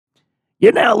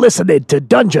You're now listening to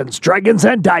Dungeons, Dragons,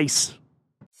 and Dice.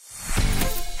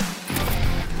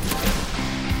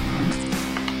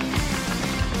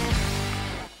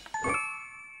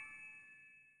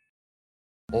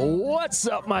 What's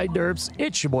up, my derps?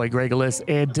 It's your boy Gregolis,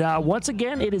 and once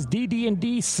again, it is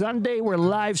DD&D Sunday. We're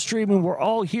live streaming. We're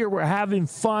all here. We're having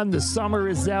fun. The summer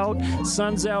is out.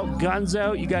 Sun's out. Guns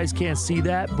out. You guys can't see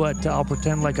that, but I'll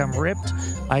pretend like I'm ripped.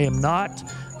 I am not.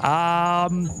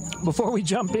 Before we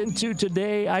jump into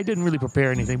today, I didn't really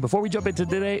prepare anything. Before we jump into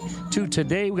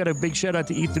today, we got a big shout out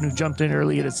to Ethan who jumped in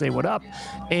earlier to say what up,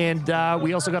 and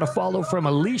we also got a follow from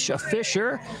Alicia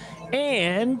Fisher,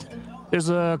 and there's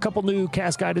a couple new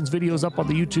cast guidance videos up on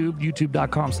the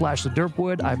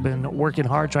youtube.com/thederpwood. I've been working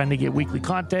hard trying to get weekly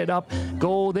content up.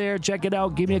 Go there, check it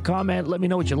out, give me a comment, let me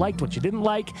know what you liked, what you didn't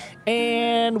like,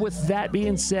 and with that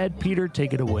being said, Peter,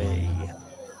 take it away.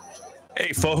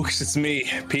 Hey folks, it's me,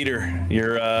 Peter,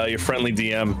 your friendly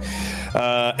DM,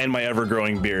 and my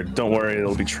ever-growing beard. Don't worry,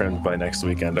 it'll be trimmed by next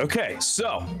weekend. Okay,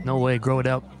 so No way, grow it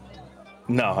out.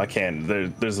 no, I can't.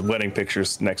 There's wedding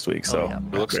pictures next week, so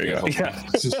It looks good. yeah.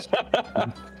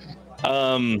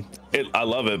 I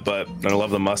love it, but I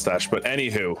love the mustache. But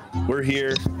anywho, we're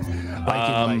here.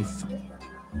 Life.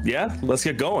 Yeah, let's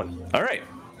get going. All right.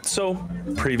 So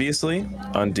previously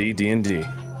on DD&D.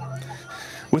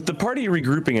 With the party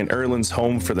regrouping in Erlin's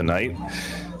home for the night,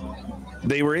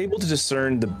 they were able to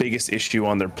discern the biggest issue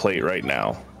on their plate right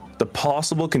now, the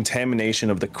possible contamination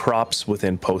of the crops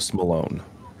within Post Malone.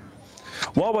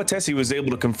 Wawatesi was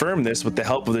able to confirm this with the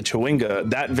help of the Chwinga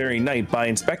that very night by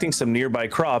inspecting some nearby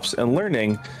crops and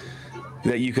learning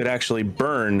that you could actually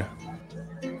burn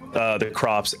the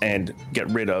crops and get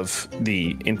rid of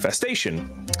the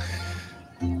infestation.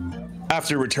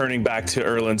 After returning back to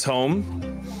Erlin's home,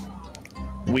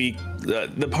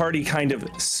 the party kind of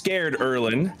scared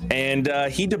Erlin, and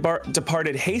he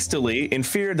departed hastily in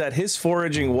fear that his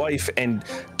foraging wife and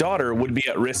daughter would be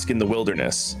at risk in the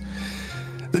wilderness.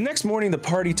 The next morning, the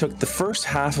party took the first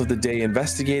half of the day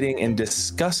investigating and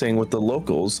discussing with the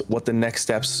locals what the next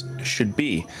steps should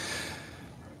be.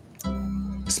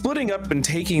 Splitting up and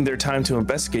taking their time to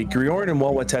investigate, Griorn and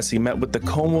Wawatesi met with the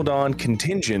Komodon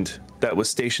contingent that was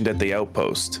stationed at the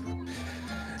outpost.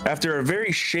 After a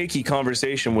very shaky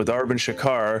conversation with Arben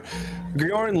Shakar,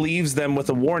 Griorn leaves them with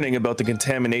a warning about the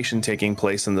contamination taking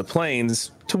place in the plains,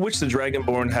 to which the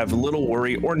Dragonborn have little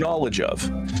worry or knowledge of.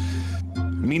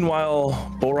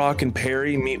 Meanwhile, Borak and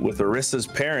Perry meet with Arissa's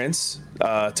parents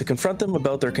to confront them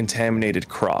about their contaminated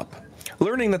crop.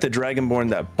 Learning that the Dragonborn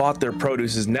that bought their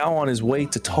produce is now on his way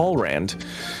to Talrand,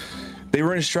 they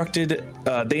instructed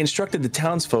the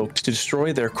townsfolk to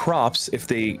destroy their crops if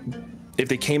they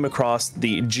came across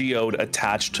the geode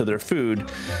attached to their food,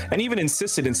 and even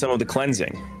insisted in some of the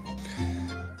cleansing.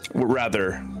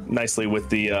 Rather nicely with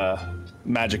the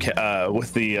magic,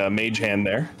 with the mage hand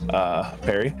there,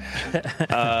 Perry.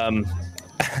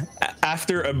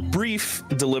 After a brief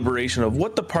deliberation of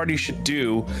what the party should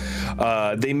do,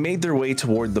 they made their way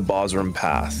toward the Bosram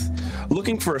Path,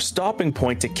 looking for a stopping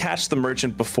point to catch the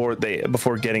merchant before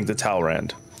getting to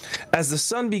Talrand. As the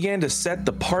sun began to set,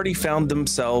 the party found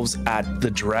themselves at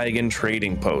the Dragon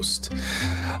Trading Post,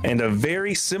 and a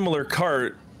very similar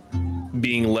cart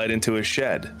being led into a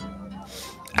shed.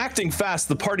 Acting fast,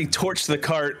 the party torched the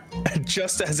cart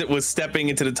just as it was stepping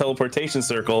into the teleportation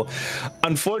circle.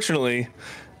 Unfortunately,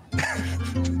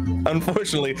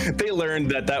 they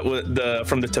learned that was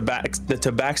from the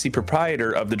Tabaxi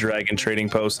proprietor of the Dragon Trading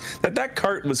Post that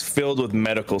cart was filled with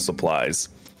medical supplies.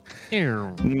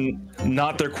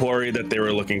 Not their quarry that they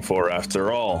were looking for,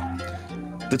 after all.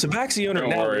 The Tabaxi owner.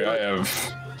 Don't worry, I have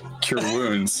cure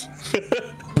wounds.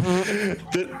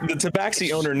 The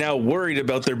Tabaxi owner, now worried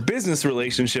about their business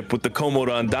relationship with the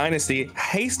Komodon dynasty,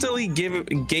 hastily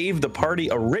gave the party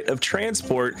a writ of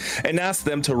transport and asked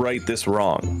them to right this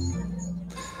wrong.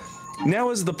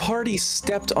 Now, as the party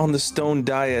stepped on the stone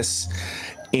dais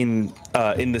in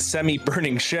the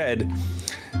semi-burning shed,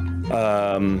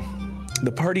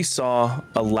 the party saw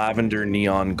a lavender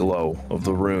neon glow of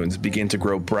the runes begin to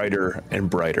grow brighter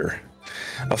and brighter.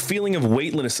 A feeling of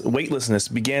weightlessness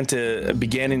began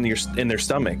in their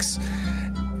stomachs,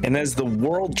 and as the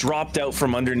world dropped out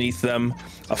from underneath them,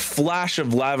 a flash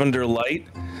of lavender light,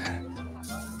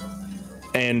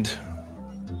 and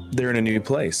they're in a new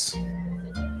place.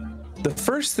 The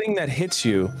first thing that hits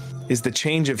you is the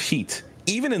change of heat.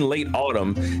 Even in late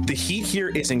autumn, the heat here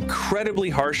is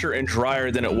incredibly harsher and drier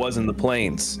than it was in the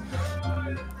plains.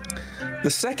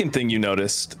 The second thing you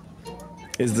noticed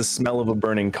is the smell of a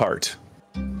burning cart.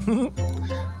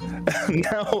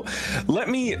 Now, let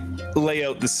me lay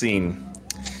out the scene.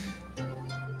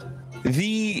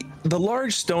 The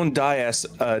large stone dais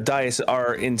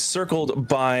are encircled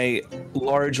by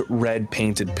large red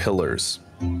painted pillars.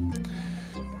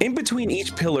 In between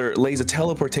each pillar lays a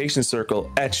teleportation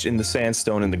circle etched in the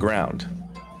sandstone in the ground.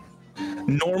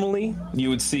 Normally, you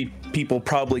would see people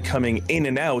probably coming in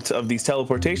and out of these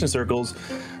teleportation circles,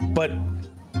 but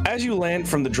as you land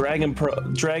from the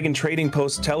Dragon Trading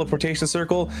Post teleportation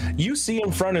circle, you see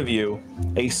in front of you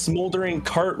a smoldering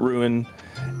cart ruin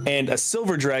and a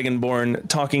silver dragonborn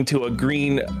talking to a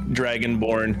green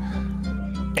dragonborn,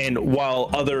 and while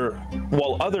other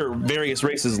various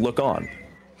races look on.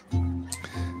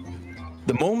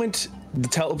 The moment the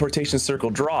teleportation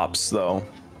circle drops, though,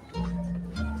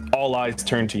 all eyes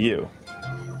turn to you.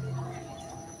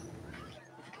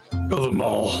 Kill them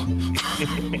all.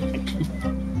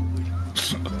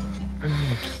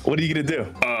 What are you gonna do?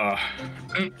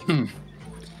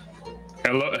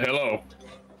 Hello.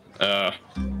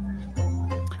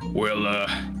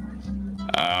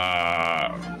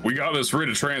 We got this writ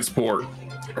of transport.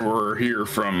 We're here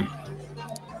from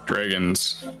Dragon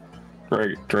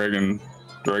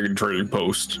Trading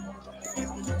Post.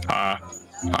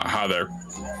 Hi there.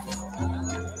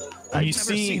 I've never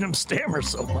seen him stammer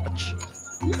so much.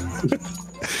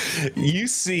 You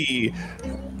see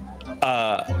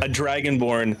a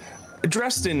dragonborn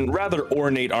dressed in rather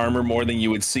ornate armor, more than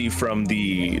you would see from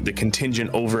the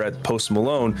contingent over at Post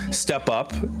Malone, step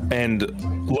up and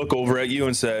look over at you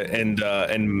and say and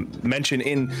mention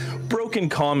in broken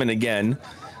common again,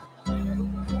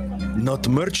 "Not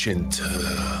merchant.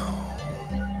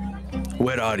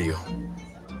 Where are you?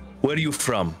 Where are you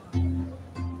from?"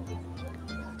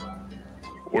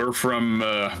 We're from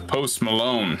Post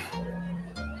Malone.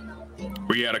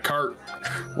 We had a cart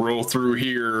roll through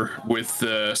here with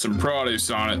some produce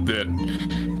on it that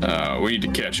we need to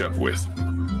catch up with.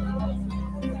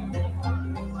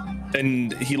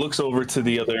 And he looks over to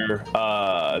the other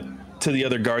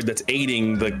guard that's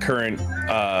aiding the current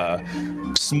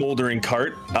smoldering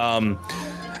cart,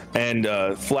 and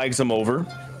flags him over.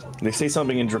 They say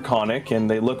something in Draconic, and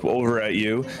they look over at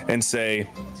you and say,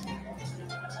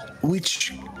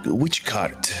 Which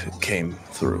cart came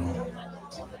through?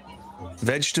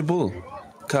 Vegetable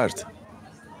cart.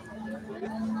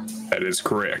 That is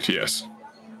correct, yes.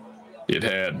 It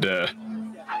had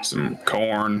some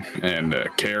corn and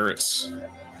carrots,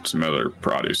 some other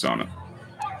produce on it.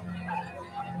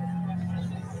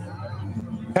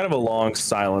 Kind of a long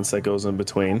silence that goes in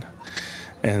between.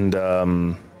 And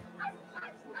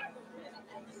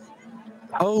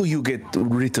how you get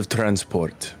writ of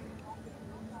transport?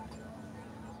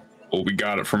 Well, we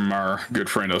got it from our good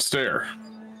friend Ostair.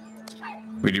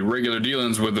 We do regular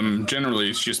dealings with them.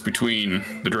 Generally, it's just between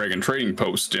the Dragon Trading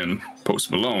Post and Post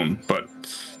Malone, but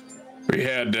we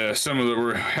had have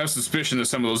suspicion that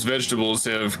some of those vegetables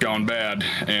have gone bad,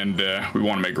 and we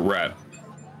want to make a rat.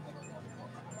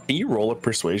 Can you roll a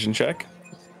persuasion check?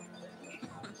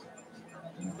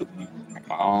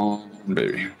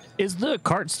 Baby. Is the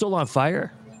cart still on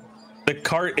fire? The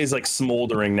cart is like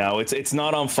smoldering now. It's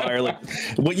not on fire. Like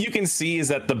what you can see is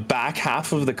that the back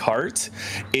half of the cart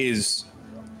is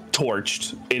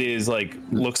torched. It is like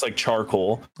looks like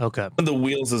charcoal. Okay. The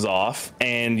wheels is off,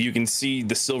 and you can see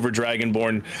the silver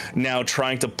dragonborn now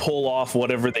trying to pull off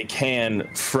whatever they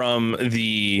can from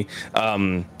the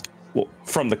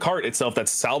cart itself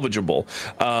that's salvageable,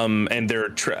 and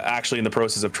they're actually in the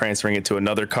process of transferring it to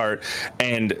another cart.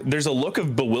 And there's a look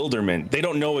of bewilderment. They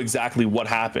don't know exactly what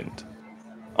happened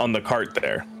on the cart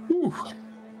there. Whew.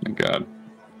 Thank God.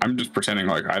 I'm just pretending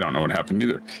like I don't know what happened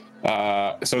either.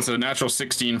 So it's a natural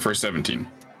 16 for 17.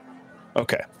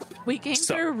 Okay. We came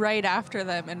through right after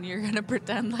them, and you're gonna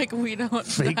pretend like we don't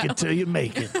Fake it till you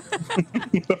make it.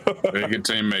 Fake it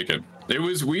till you make it. It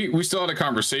was we still had a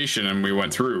conversation and we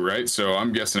went through, right? So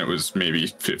I'm guessing it was maybe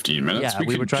 15 minutes. Yeah,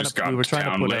 we were trying to put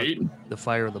late. out the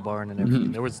fire of the barn and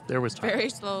everything. There was time. very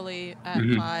slowly at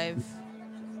 5.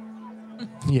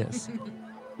 Yes.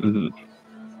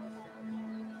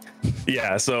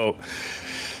 Yeah, so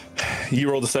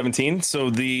you rolled a 17. So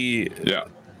the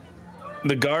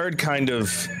guard kind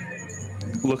of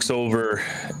looks over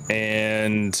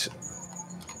and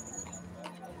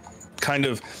kind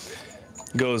of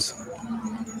goes,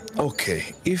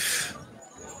 okay, if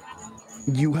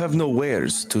you have no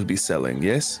wares to be selling,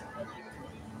 yes?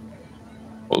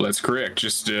 Well, that's correct.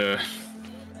 Just we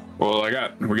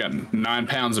got 9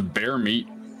 pounds of bear meat.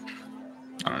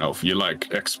 I don't know if you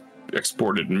like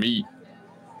exported meat.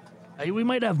 We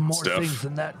might have more Stuff. things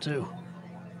than that too.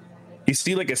 You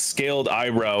see like a scaled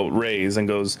eyebrow raise and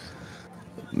goes,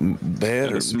 bear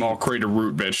And a small crate of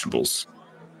root vegetables.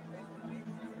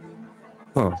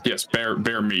 Huh. Yes,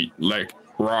 bear meat, like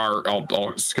rawr. I'll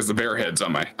because the bear head's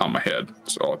on my head,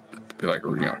 so I'll be like,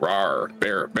 rawr,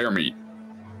 bear meat.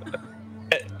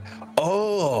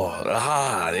 Oh,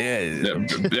 yeah.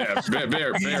 Yeah,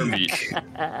 bear meat.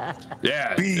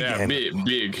 Yeah,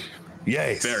 big.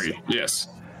 Yes. Very, yes.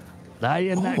 Now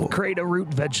in that crate of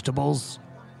root vegetables.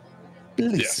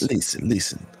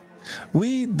 Listen.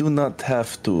 We do not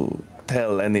have to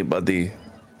tell anybody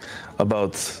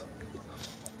about,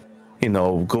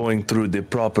 going through the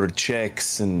proper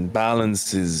checks and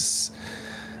balances.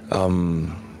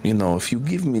 If you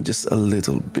give me just a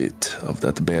little bit of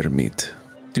that bear meat,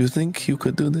 do you think you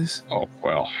could do this? Oh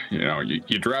well,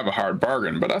 you drive a hard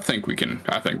bargain, but I think we can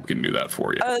do that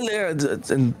for you.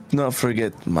 And not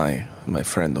forget my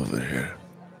friend over here.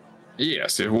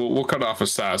 Yes, we'll cut off a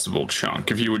sizable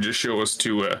chunk if you would just show us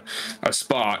to a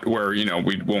spot where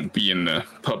we won't be in the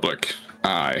public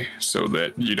eye, so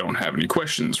that you don't have any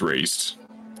questions raised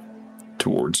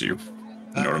towards you.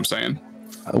 You know what I'm saying?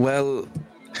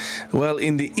 Well,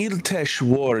 in the Iltesh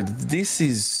ward, this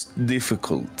is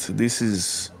difficult. This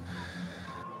is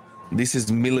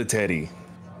military.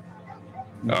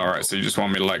 All right, so you just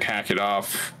want me to hack it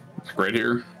off right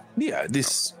here? Yeah,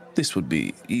 this would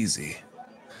be easy.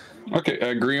 Okay,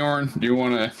 Griorn, do you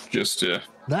want to just some of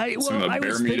the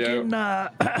bear meat out?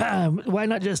 Why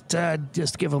not just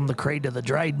give them the crate of the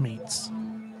dried meats?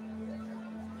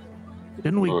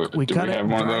 Didn't we cut it? Have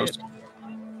one of those?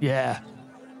 Yeah.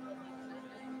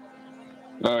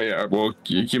 Oh yeah, well,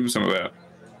 you give him some of that.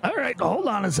 All right, hold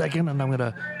on a second, and I'm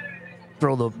gonna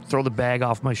throw the bag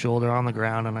off my shoulder on the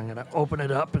ground, and I'm gonna open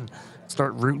it up and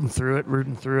start rooting through it,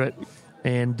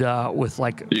 and with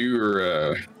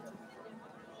you're.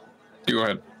 Go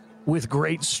ahead. With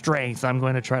great strength, I'm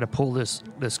going to try to pull this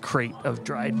crate of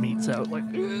dried meats out,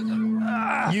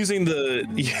 using the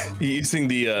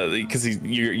because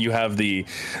you have the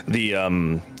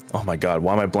oh my god,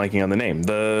 why am I blanking on the name?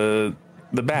 The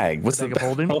bag. What's the bag of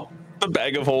holding? Oh, the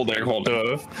bag of holding.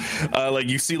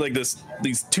 You see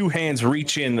these two hands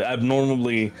reach in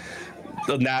abnormally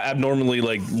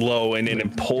low, and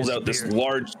it pulls out this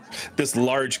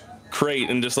large crate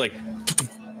and just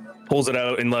pulls it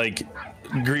out, and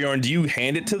Griorn, do you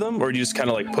hand it to them, or do you just kind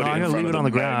of put it in front of them? I'm gonna leave it on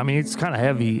the ground. I mean, it's kind of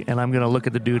heavy, and I'm gonna look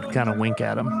at the dude, kind of wink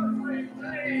at him.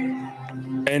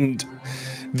 And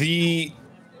the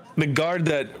guard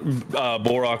that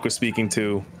Borak was speaking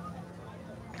to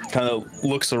kind of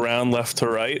looks around left to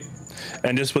right,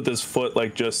 and just with his foot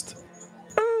just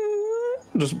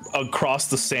across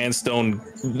the sandstone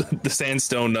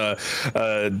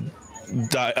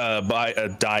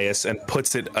dais, and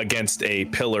puts it against a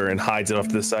pillar and hides it off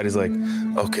to the side. He's like,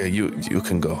 okay, you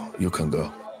can go.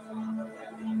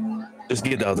 Just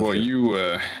get out of here. Well,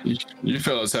 you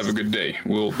fellas have a good day.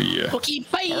 We'll be okay,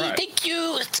 bye. Right. Thank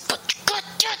you.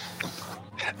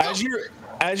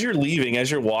 As you're leaving, as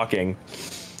you're walking,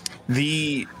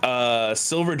 the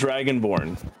silver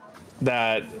dragonborn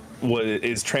that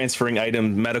is transferring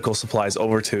medical supplies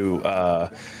over to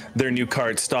their new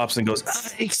cart stops and goes,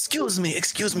 excuse me,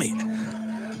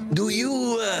 do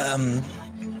you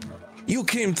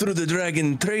came through the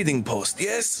dragon trading post,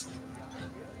 yes?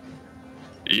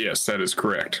 Yes, that is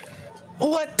correct.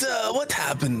 What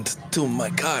happened to my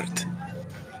cart?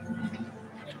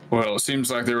 Well, it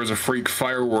seems like there was a freak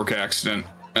firework accident.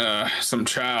 Some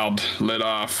child lit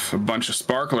off a bunch of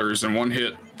sparklers, and one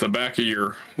hit the back of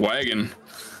your wagon.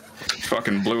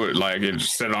 Fucking blew it, it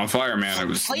just set it on fire, man. It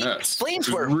was nuts.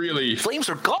 Flames were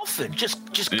golfing, just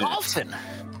golfing.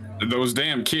 Those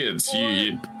damn kids,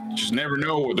 you just never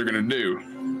know what they're gonna do.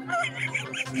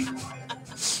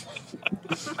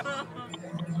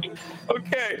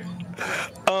 Okay.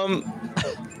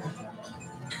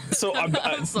 So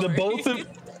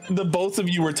the both of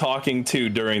you were talking too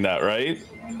during that, right?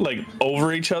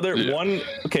 Over each other. Yeah.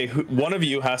 One of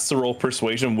you has to roll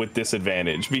persuasion with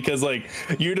disadvantage, because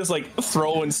you're just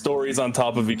throwing stories on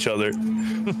top of each other.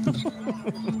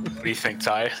 What do you think,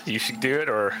 Ty? You should do it,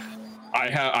 or I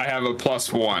have a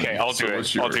 +1. Okay, I'll do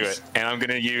it. And I'm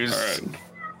gonna use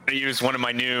one of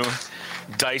my new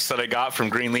dice that I got from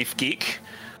Greenleaf Geek.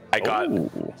 I got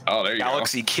there you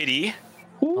Galaxy Kitty.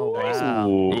 Oh, wow.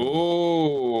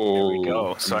 Oh, there we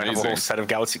go. So amazing. I have a whole set of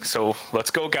Galaxy. So let's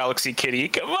go, Galaxy Kitty.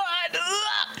 Come on.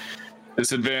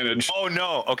 Disadvantage. Oh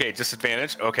no. Okay,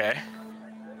 disadvantage. Okay.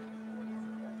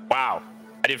 Wow.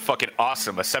 I did fucking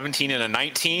awesome. A 17 and a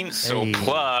 19. So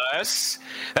plus,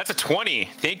 that's a 20.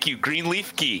 Thank you,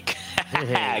 Greenleaf Geek.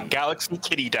 Galaxy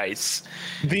Kitty dice.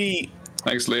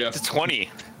 Thanks, Leah. It's a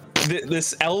 20.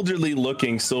 This elderly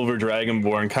looking silver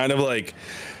dragonborn kind of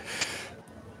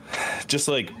just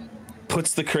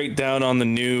puts the crate down on the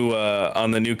new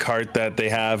cart that they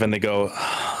have, and they go,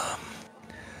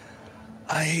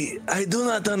 I do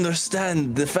not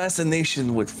understand the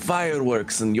fascination with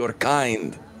fireworks and your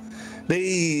kind.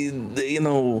 They you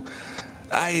know,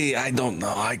 I don't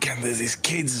know. I can't. These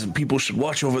kids, people should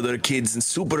watch over their kids and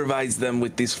supervise them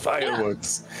with these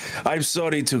fireworks. I'm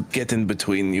sorry to get in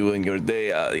between you and your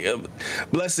day.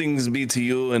 Blessings be to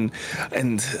you, and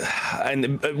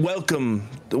welcome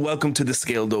to the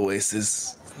Scaled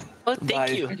Oasis. Oh,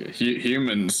 thank you.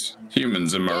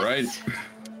 Humans, am I right?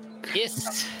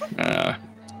 Yes.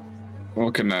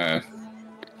 What can I?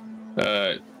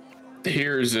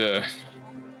 Here's a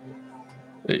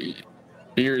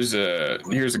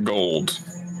gold.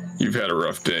 You've had a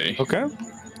rough day. Okay.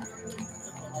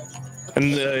 And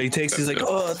he takes. He's like,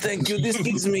 "Oh, thank you. This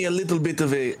gives me a little bit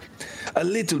of a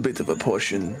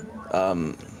portion.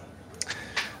 And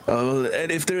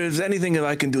if there is anything that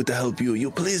I can do to help you, you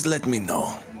please let me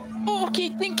know." Oh, okay,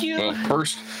 thank you. Well,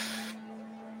 first,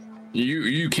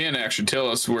 you can actually tell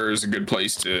us where is a good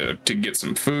place to get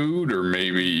some food or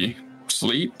maybe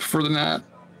sleep for the night.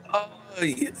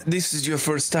 This is your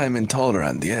first time in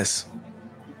Talrand, yes?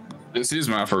 This is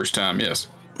my first time, yes.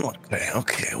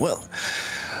 Okay. Well,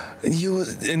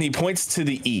 And he points to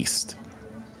the east.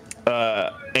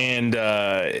 And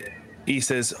he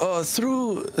says, "Oh,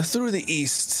 through the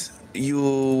east, you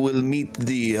will meet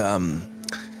the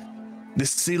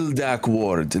Sildak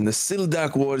Ward, and the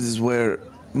Sildak Ward is where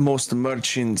most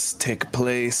merchants take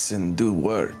place and do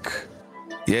work.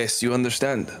 Yes, you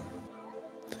understand."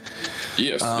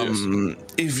 Yes,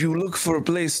 If you look for a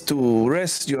place to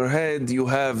rest your head, you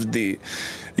have the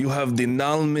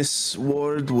Nalmis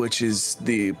Ward, which is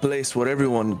the place where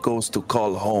everyone goes to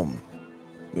call home.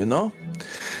 You know,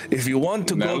 if you want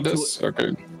to go to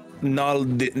okay.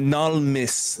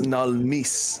 Nalmis.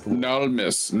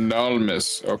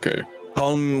 Okay.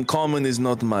 Common is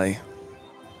not my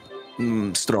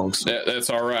strong suit. That's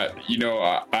all right. You know,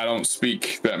 I don't speak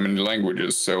that many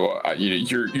languages, so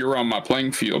you're on my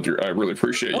playing field. I really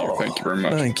appreciate you. Thank you very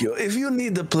much. Thank you. If you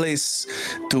need a place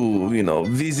to,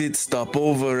 visit, stop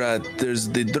over at, there's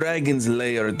the Dragon's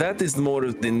Lair. That is more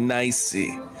of the nice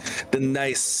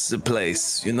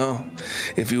place.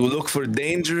 If you look for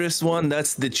dangerous one,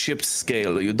 that's the Chipped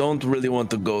Scale. You don't really want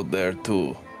to go there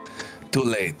too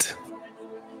late.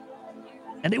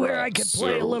 Anywhere I could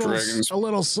play a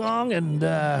little song and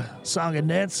song and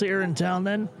dance here in town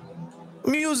then?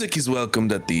 Music is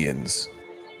welcomed at the inns.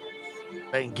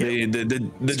 Thank you.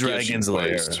 The Dragon's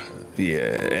Lair.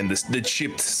 Yeah, and the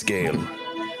Chipped Scale.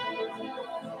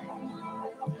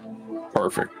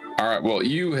 Perfect. All right. Well,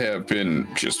 you have been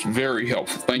just very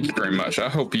helpful. Thank you very much. I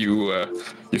hope you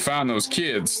found those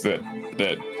kids that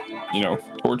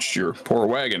torched your poor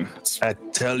wagon. I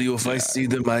tell you, if I see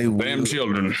them, I will. Damn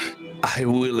children. I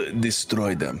will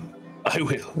destroy them. I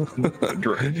will.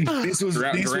 Drown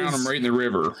them right in the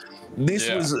river. This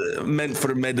was meant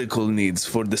for medical needs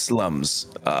for the slums.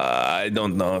 I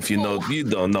don't know if you know. You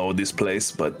don't know this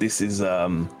place, but this is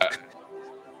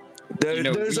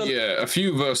there's a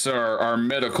few of us are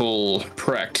medical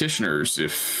practitioners.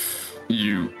 If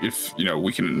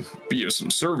we can be of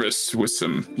some service with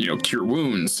some cure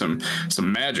wounds, some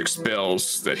magic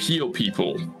spells that heal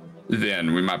people,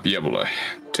 then we might be able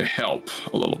to help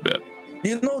a little bit.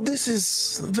 This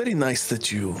is very nice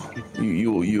that you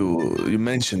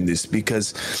mentioned this,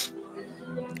 because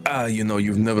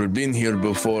you've never been here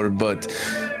before, but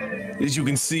as you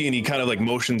can see, and he kind of like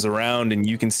motions around, and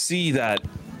you can see that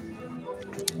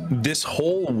this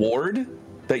whole ward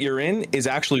that you're in is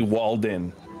actually walled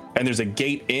in, and there's a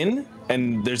gate in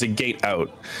and there's a gate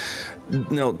out.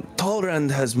 Now,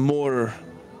 Talrand has more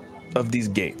of these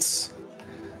gates.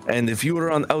 And if you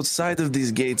are on outside of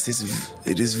these gates,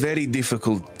 it is very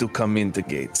difficult to come into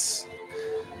gates.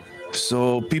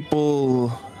 So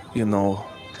people,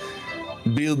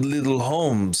 build little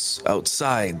homes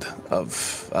outside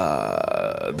of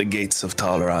the gates of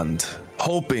Talrand,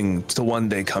 hoping to one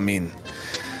day come in.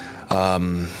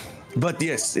 But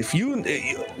yes, if you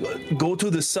go to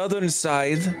the southern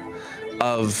side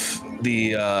of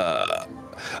the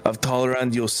of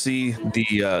Talrand, you'll see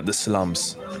the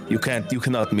slums. You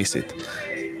cannot miss it.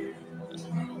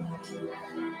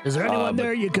 Is there anyone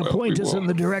there you can point us in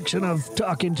the direction of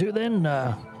talking to then?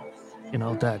 To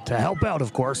help out,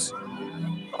 of course.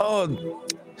 Oh,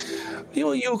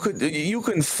 you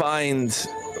can find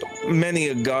many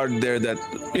a guard there that,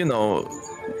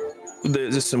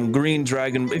 there's some green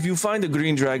dragon. If you find a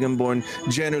green dragonborn,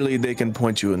 generally they can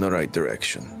point you in the right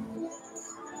direction.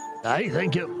 Aye,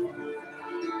 thank you.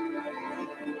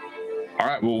 All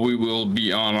right, well, we will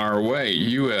be on our way.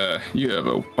 You have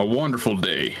a wonderful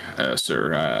day,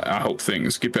 sir. I hope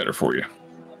things get better for you.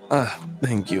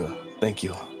 Thank you.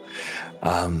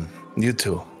 You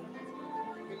too.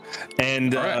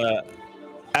 And right.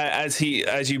 as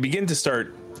you begin to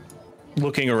start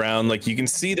looking around, like you can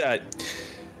see that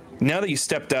now that you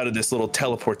stepped out of this little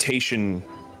teleportation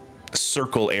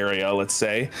circle area, let's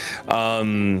say,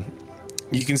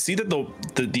 you can see that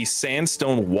the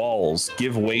sandstone walls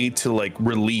give way to like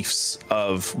reliefs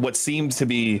of what seems to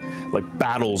be like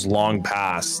battles long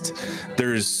past.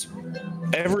 There's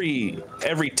every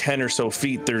 10 or so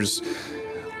feet, there's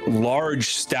large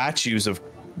statues of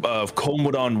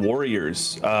Komodan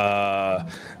warriors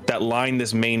that line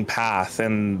this main path,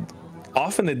 and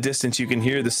off in the distance you can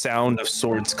hear the sound of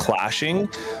swords clashing,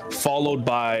 followed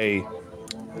by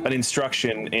an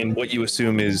instruction in what you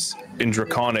assume is in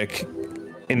Draconic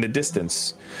in the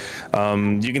distance.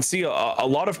 You can see a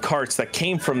lot of carts that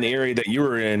came from the area that you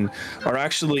were in are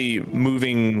actually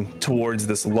moving towards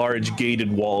this large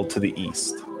gated wall to the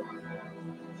east.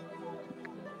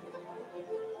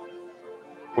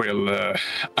 Well,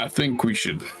 I think we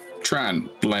should try and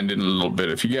blend in a little bit.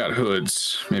 If you got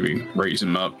hoods, maybe raise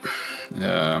them up.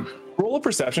 Roll a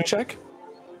perception check.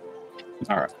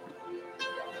 All right.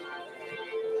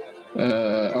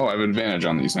 I have advantage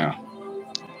on these now.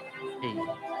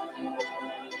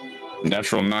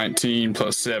 Natural 19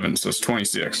 plus 7, so it's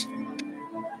 26.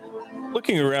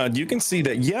 Looking around, you can see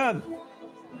that, yeah,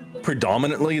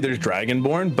 predominantly there's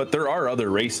Dragonborn, but there are other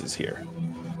races here.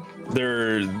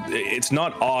 It's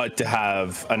not odd to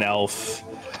have an elf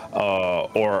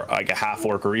or like a half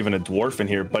orc or even a dwarf in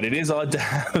here, but it is odd to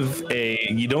have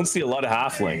you don't see a lot of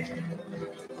halfling.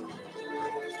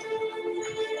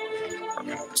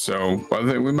 So I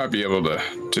think we might be able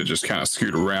to just kind of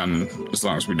scoot around as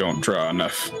long as we don't draw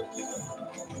enough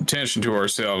attention to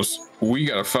ourselves. We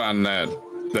got to find that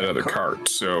other cart.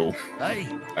 So Hey.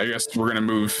 I guess we're going to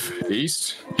move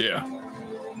east. Yeah.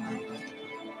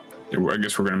 I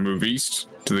guess we're going to move east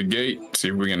to the gate, see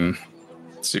if we can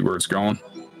see where it's going.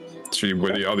 See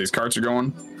where all these carts are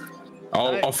going.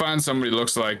 I'll find somebody who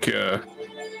looks like, yeah,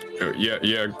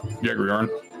 Griorn.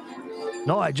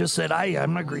 No, I just said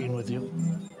I'm agreeing with you.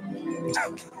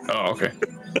 Oh, okay.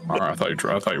 All right, I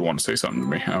thought you wanted to say something to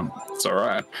me. It's all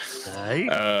right. Hey.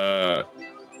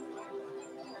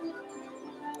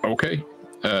 Okay.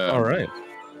 All right.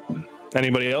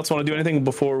 Anybody else want to do anything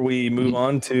before we move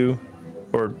on to,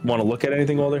 or want to look at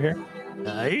anything while they're here?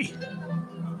 Hey.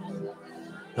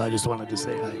 I just wanted to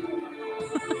say hi.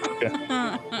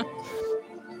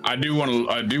 I do want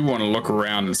to look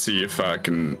around and see if I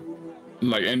can,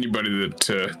 like, anybody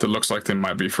that looks like they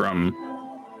might be from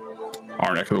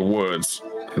our neck of the woods,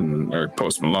 or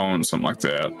Post Malone, something like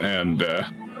that, and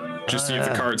just see if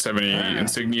the carts have any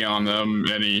insignia on them.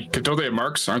 Don't they have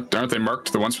marks? Aren't they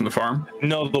marked, the ones from the farm?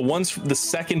 No, the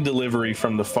second delivery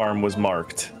from the farm was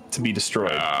marked to be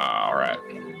destroyed. All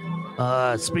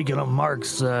right. Speaking of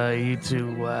marks, you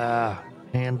two,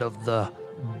 hand of the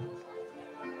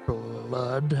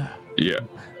blood. Yeah.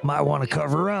 Might want to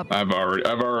cover up. I've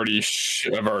already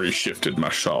shifted my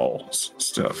shawls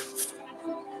stuff.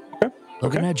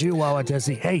 Looking at you, Wawa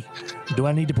Tessie. Hey, do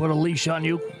I need to put a leash on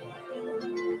you?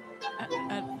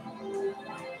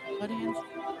 Audience.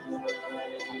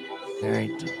 All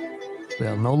right.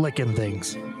 Well, no licking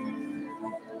things.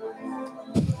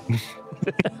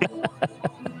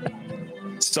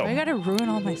 So I gotta ruin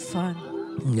all my fun.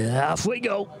 Yeah, off we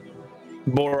go.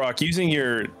 Borok, using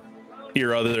your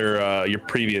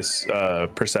previous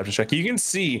perception check, you can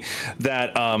see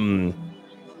that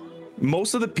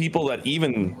most of the people that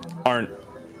even aren't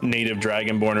native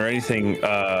Dragonborn or anything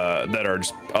that are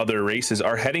just other races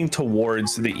are heading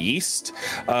towards the east.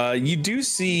 You do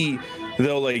see,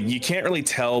 though, like, you can't really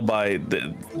tell by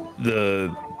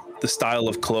the style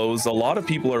of clothes. A lot of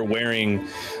people are wearing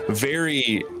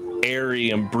very airy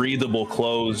and breathable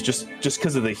clothes just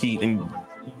because of the heat. And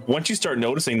once you start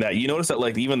noticing that, you notice that,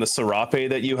 like, even the serape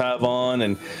that you have on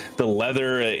and the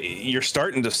leather, you're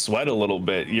starting to sweat a little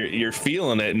bit. You're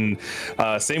feeling it. And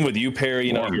same with you, Perry.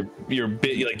 You know, your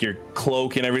bit, like your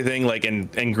cloak and everything. Like,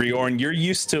 and Griorn, you're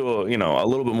used to a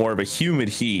little bit more of a humid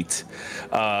heat,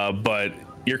 but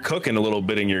you're cooking a little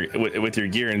bit with your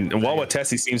gear. And Wawa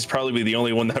Tessie seems probably be the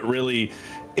only one that really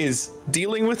is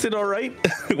dealing with it all right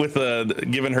with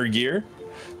given her gear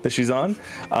that she's on.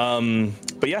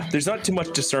 But yeah, there's not too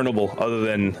much discernible other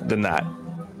than that.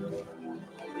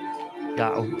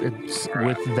 Yeah,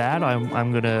 with that,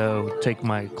 I'm gonna take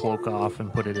my cloak off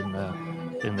and put it in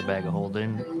the bag of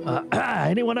holding.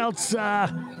 Anyone else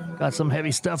got some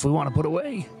heavy stuff we want to put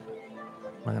away?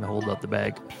 I'm gonna hold up the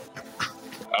bag.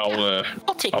 I'll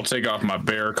take off my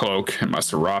bear cloak and my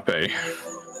serape,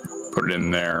 put it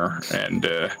in there, and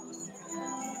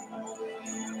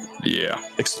yeah,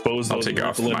 expose those take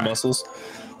off limb my muscles.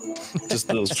 Just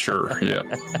those. Sure, yeah.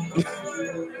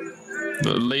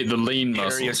 The lean Harry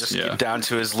will muscles, just yeah. get down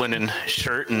to his linen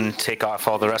shirt and take off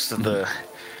all the rest of the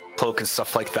cloak and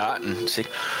stuff like that, and say,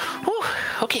 "Whew,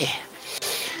 okay.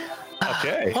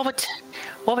 Okay.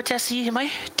 Wabbatesi,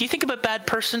 do you think I'm a bad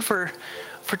person for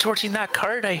torching that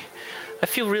card? I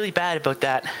feel really bad about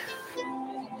that."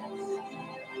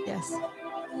 Yes.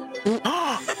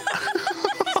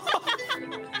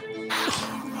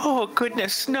 Oh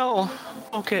goodness, no.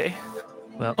 Okay.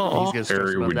 Well, Oh, he's gonna stress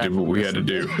Harry, about we that did for what the we rest had to of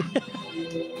do.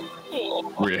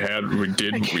 We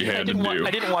did what we had to do.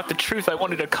 I didn't want the truth. I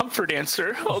wanted a comfort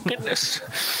answer. Oh goodness.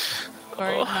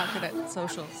 Sorry, I'm not good at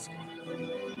socials.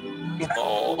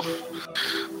 Oh.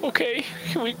 Okay.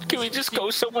 Can we just go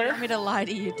You somewhere? want me to lie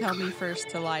to you? Tell me first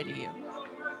to lie to you.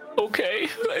 Okay.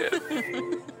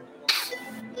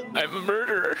 I'm a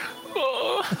murderer.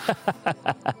 Oh.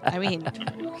 I mean,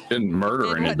 Didn't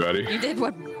murder you anybody. did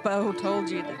what Bo told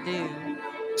you to do.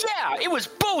 Yeah, it was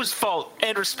Bo's fault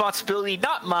and responsibility,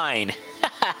 not mine.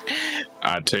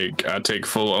 I take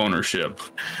full ownership.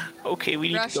 Okay, we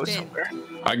need to go Rushed in. somewhere.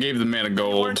 I gave the man a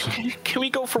gold. Can we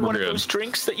go for We're one good. of those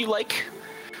drinks that you like?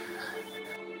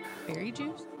 Berry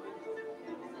juice?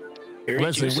 Berry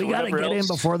Listen, juice or we gotta whatever get in else?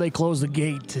 before they close the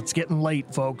gate. It's getting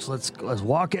late, folks. Let's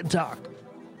walk and talk.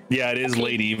 Yeah, it is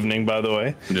late evening, by the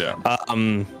way. Yeah.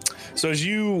 So as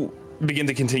you begin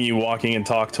to continue walking and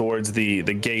talk towards the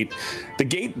gate, the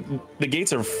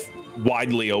gates are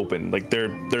widely open. Like they're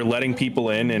letting people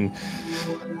in and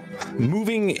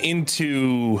moving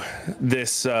into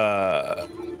this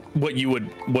what you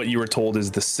were told is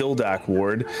the Sildak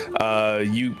ward.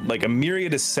 You like a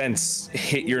myriad of scents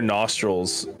hit your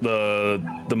nostrils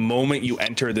the moment you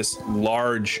enter this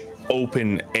large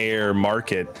open air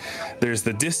market. There's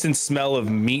the distant smell of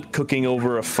meat cooking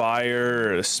over a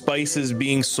fire, spices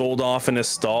being sold off in a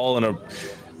stall,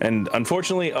 and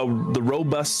unfortunately the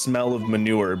robust smell of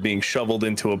manure being shoveled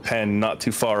into a pen not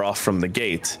too far off from the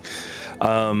gate.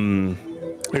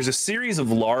 There's a series of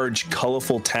large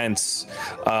colorful tents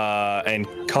and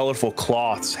colorful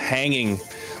cloths hanging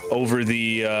over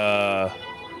the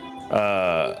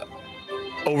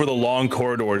long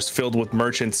corridors filled with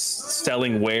merchants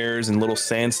selling wares and little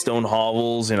sandstone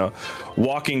hovels.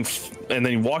 Walking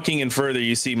in further,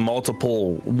 you see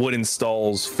multiple wooden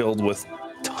stalls filled with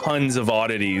tons of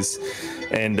oddities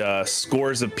and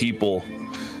scores of people,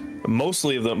 most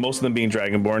of them being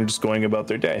Dragonborn, just going about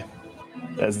their day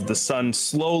as the sun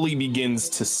slowly begins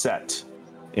to set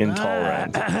in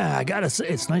Talrand. I gotta say,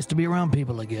 it's nice to be around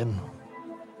people again.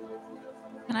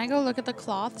 Can I go look at the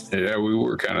cloths? Yeah, we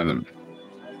were kind of the.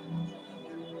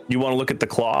 You want to look at the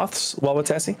cloths,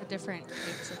 Wabbatesi? The different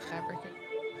types of fabric.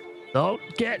 Don't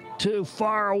get too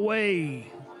far away,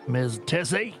 Ms.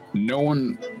 Tessie. No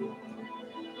one.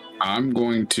 I'm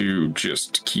going to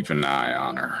just keep an eye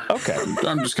on her. Okay.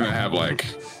 I'm just gonna have like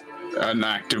an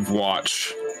active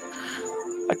watch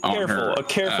on her. A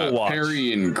careful watch.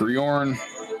 Harry and Griorn,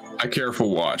 a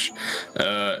careful watch.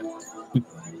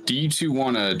 Do you two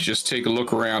want to just take a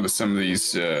look around at some of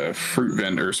these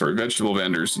vegetable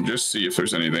vendors, and just see if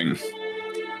there's anything,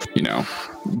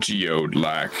 geode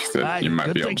lack that you might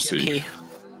good be able to see? thinking.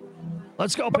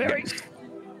 Let's go, Perry.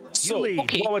 So, lead.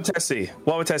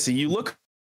 Wabbatesi, you look.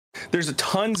 There's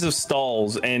tons of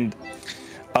stalls, and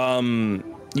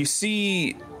you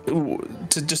see,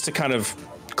 to kind of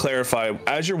clarify,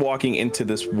 as you're walking into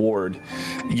this ward,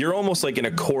 you're almost like in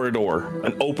a corridor,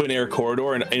 an open air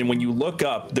corridor, and when you look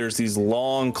up, there's these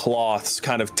long cloths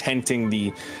kind of tenting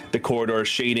the corridor,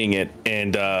 shading it,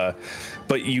 and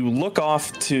but you look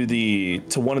off to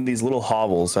one of these little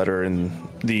hovels that are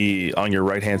on your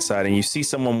right hand side, and you see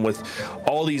someone with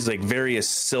all these like various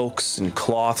silks and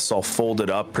cloths all folded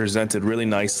up, presented really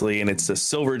nicely, and it's a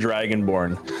silver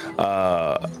dragonborn,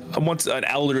 once an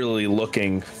elderly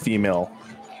looking female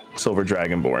silver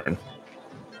dragonborn.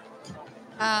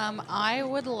 I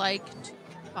would like to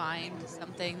find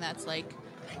something that's like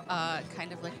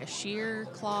kind of like a sheer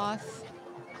cloth.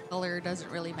 Color doesn't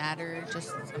really matter, just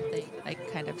something like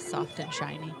kind of soft and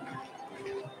shiny.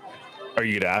 Are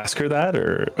you gonna ask her that,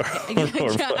 or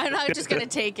I'm not just gonna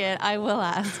take it. I will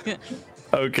ask.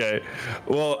 Okay.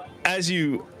 Well, as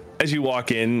you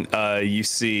walk in, you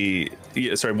see.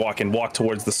 Walk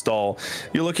towards the stall.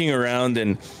 You're looking around,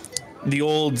 and the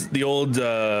old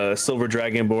silver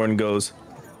dragonborn goes,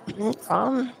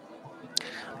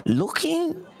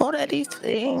 looking for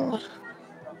anything.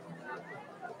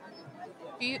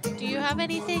 Do you have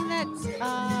anything that's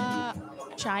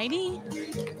shiny?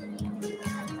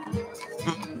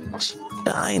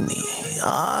 Shiny.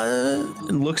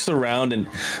 and looks around and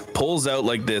pulls out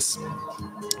like this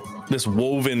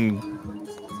woven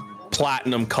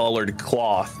platinum colored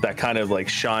cloth that kind of like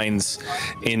shines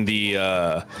in the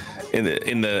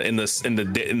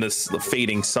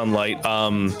fading sunlight.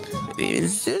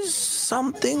 Is this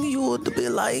something you would be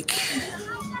like?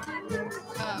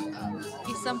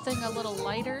 Be something a little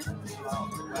lighter.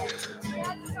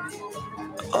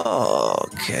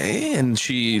 Okay. And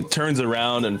she turns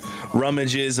around and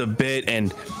rummages a bit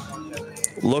and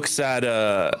looks at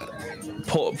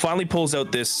finally pulls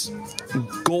out this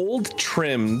gold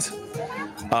trimmed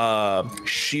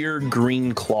sheer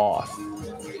green cloth,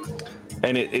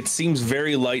 and it seems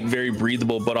very light, very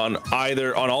breathable, but on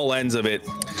all ends of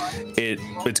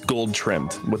it's gold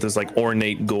trimmed with this like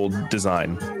ornate gold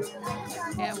design.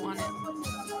 Yeah, I want it.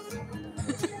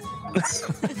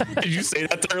 Did you say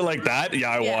that to her like that? Yeah,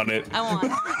 I want it. I want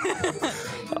it.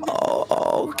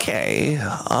 Oh, okay.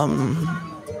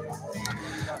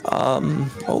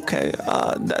 Okay.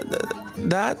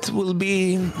 That will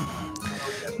be.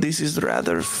 This is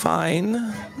rather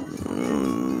fine.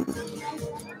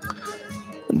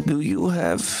 Do you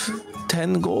have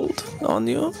 10 gold on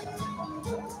you?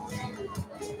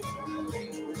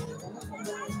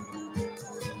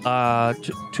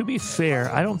 To be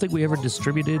fair, I don't think we ever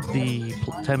distributed the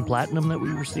 10 platinum that we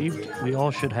received. We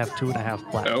all should have 2.5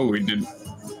 platinum. Oh, we did.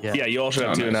 Yeah, you all should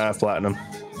have Oh, 2.5 platinum.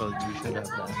 So you should have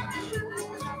that.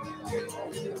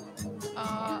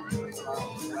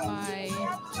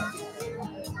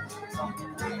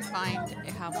 I find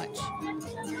how much.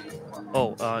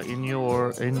 Oh,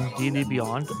 in D&D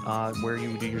Beyond, where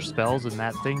you do your spells and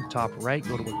that thing, top right,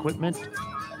 go to equipment.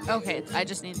 Okay, I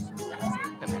just need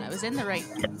equipment. I was in the right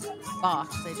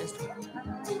box. I just.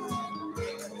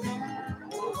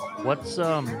 What's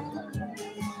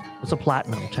a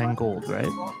platinum? 10 gold, right?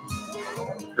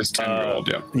 It's 10 gold,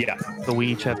 yeah. Yeah. So we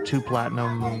each have 2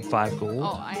 platinum, 5 gold.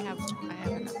 Oh, I have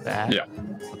enough. That. Yeah.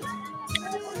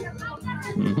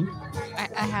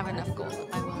 I have enough gold.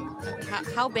 I will.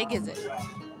 How big is it?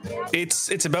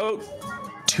 It's about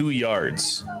 2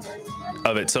 yards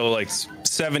of it, so like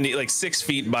 6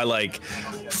 feet by like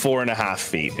 4.5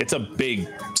 feet. It's a big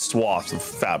swath of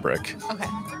fabric. Okay.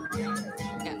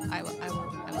 Yeah, I will.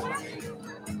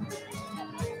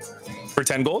 For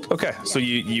 10 gold? Okay. So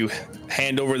you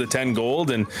hand over the 10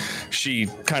 gold, and she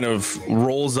kind of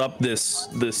rolls up this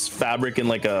fabric in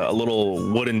like a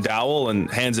little wooden dowel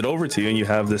and hands it over to you, and you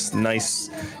have this nice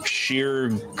sheer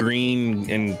green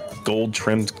and gold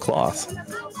trimmed cloth.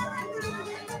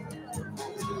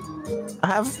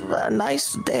 Have a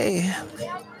nice day.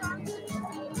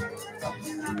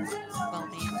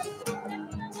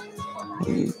 Well,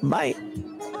 man. Bye.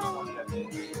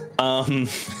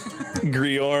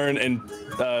 Griorn and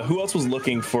who else was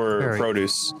looking for Perry.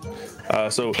 produce?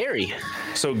 Harry.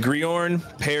 So Griorn,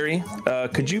 Perry,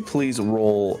 could you please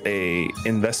roll a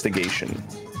investigation?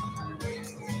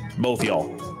 Both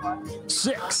y'all.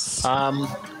 6.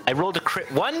 I rolled a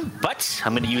crit 1, but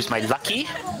I'm going to use my lucky.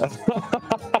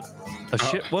 A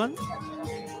shit one?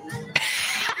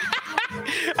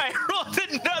 I rolled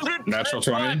another Natural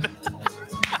crit 20.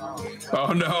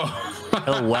 Oh, no.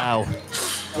 Oh, wow.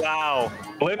 Wow.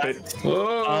 Flip it.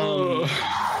 Whoa.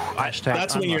 Hashtag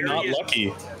That's when you're not unlucky.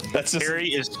 lucky. That's just Harry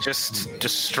is just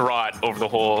distraught over the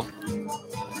whole thing.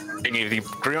 The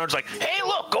Griorn's like, hey,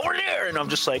 look, over there. And I'm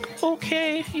just like,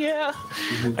 okay, yeah.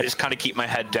 I just kind of keep my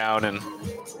head down and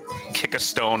kick a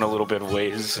stone a little bit of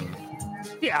ways. And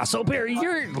Yeah, so Barry,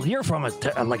 you're from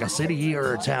like a city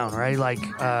or a town, right? Like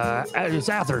it's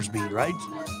Athersby, right?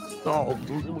 Oh,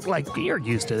 like you're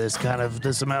used to this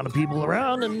amount of people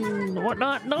around and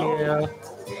whatnot. No, yeah,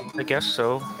 I guess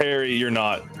so. Harry, you're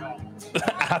not.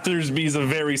 Athersby's a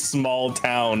very small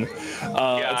town. It's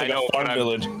like I know, a farm but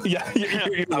village. Yeah, you're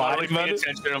I'm lying really about paying it.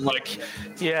 attention. I'm like,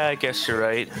 yeah, I guess you're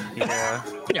right. Yeah.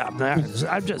 yeah,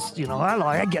 I'm just,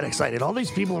 I get excited. All these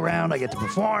people around, I get to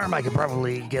perform. I could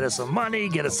probably get us some money,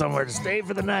 get us somewhere to stay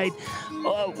for the night.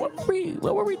 What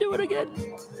were we doing again?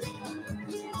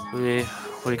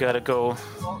 We gotta go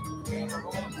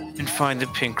and find the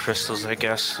pink crystals, I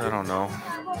guess. I don't know.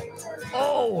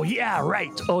 Oh, yeah,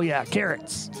 right. Oh, yeah,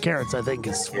 carrots. Carrots, I think,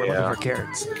 we're looking for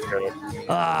carrots.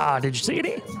 Did you see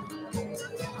any?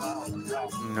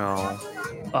 No.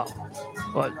 Oh,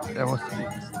 what?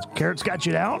 Carrots got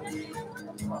you down?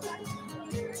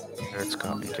 It's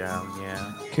got me down,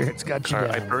 yeah. Carrots got you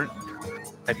down.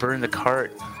 I burned the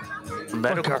cart.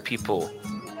 Medical cart? people.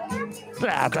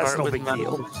 That's Cart no with big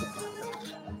deal. medical-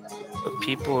 But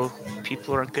people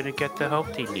aren't gonna get the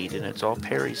help they need, and it's all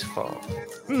Perry's fault.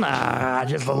 Nah,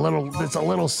 it's a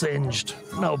little singed.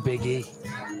 No biggie.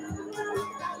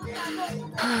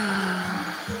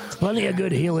 Plenty of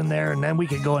good healing there, and then we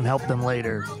can go and help them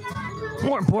later.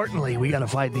 More importantly, we gotta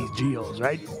find these geos,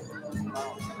 right?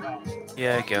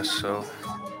 Yeah, I guess so.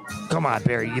 Come on,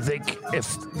 Perry. You think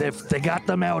if they got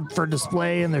them out for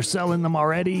display and they're selling them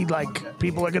already, like,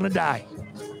 people are gonna die?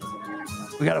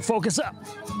 We gotta focus up.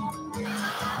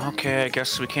 Okay, I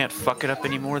guess we can't fuck it up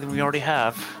any more than we already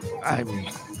have. I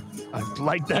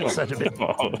like that sentiment.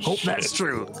 Hope that's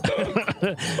true.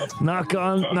 knock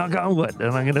on wood.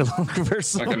 And I'm gonna look for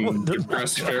Fucking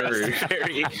depressed Perry.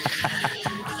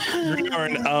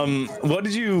 Griorn, what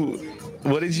did you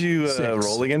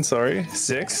roll again? Sorry,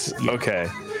 6. Yeah. Okay.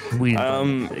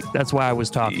 That's why I was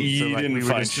talking. So, You like, didn't we were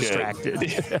find just shit. distracted.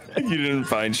 You didn't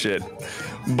find shit.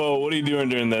 Bo, what are you doing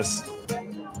during this?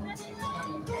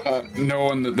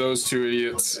 Knowing that those two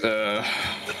idiots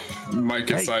might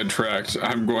get sidetracked,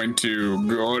 I'm going to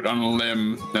go out on a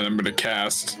limb and I'm going to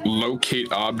cast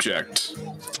Locate Object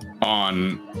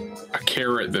on a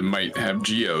carrot that might have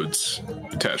geodes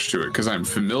attached to it, because I'm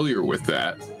familiar with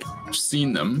that. I've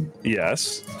seen them.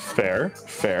 Yes, fair.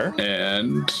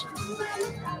 And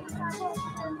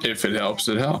if it helps,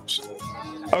 it helps.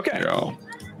 Okay. You know?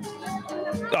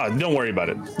 Don't worry about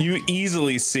it. You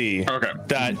easily see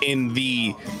that in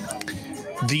the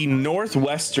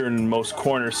northwesternmost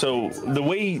corner. So the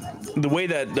way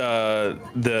that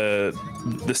the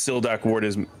Sildak ward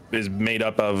is made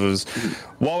up of is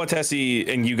Wawatesi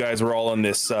and you guys were all on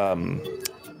this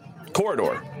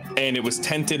corridor, and it was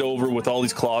tented over with all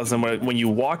these cloths. And when you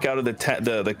walk out of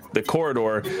the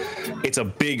corridor, it's a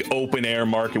big open air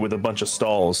market with a bunch of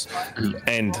stalls,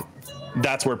 and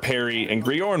that's where Perry and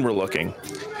Griorn were looking.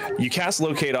 You cast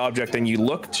Locate Object and you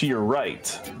look to your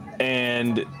right,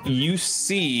 and you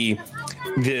see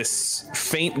this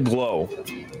faint glow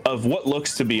of what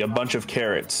looks to be a bunch of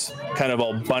carrots, kind of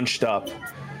all bunched up,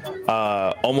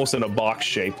 almost in a box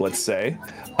shape, let's say,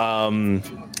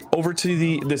 over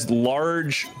to this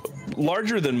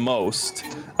larger than most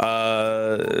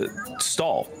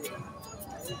stall.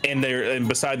 And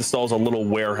beside the stall is a little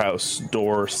warehouse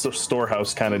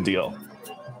storehouse kind of deal.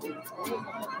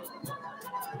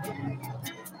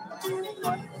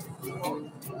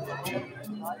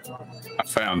 I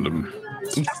found them.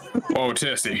 Oh,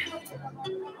 Tessie.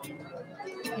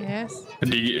 Yes. Are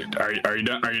you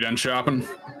done? Are you done shopping?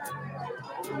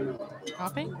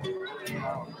 Shopping?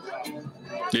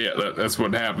 Yeah, that's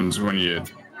what happens when you.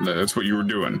 That's what you were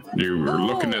doing. You were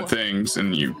looking at things,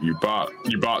 and you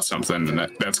bought something, and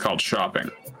that's called shopping.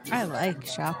 I like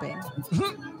shopping.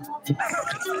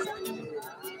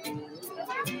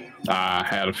 I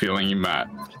had a feeling you might.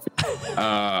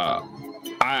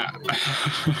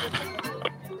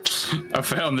 I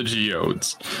found the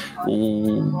geodes.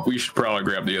 We should probably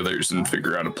grab the others and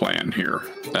figure out a plan here.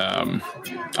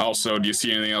 Also, do you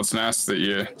see anything else nice that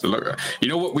you look? You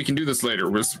know what? We can do this later.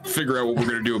 Let's figure out what we're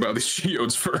gonna do about these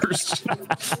geodes first.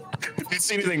 If you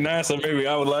see anything nice that maybe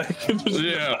I would like,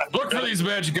 yeah, look for these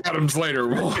magic items later.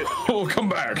 We'll come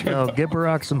back. Oh, get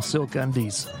Barack some silk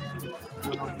undies.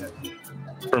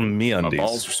 From MeUndies. My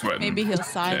balls are sweating. Maybe he'll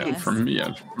sigh Yeah, less. from me.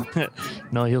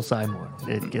 No, he'll sigh more.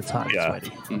 It gets hot and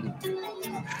sweaty.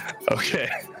 Okay.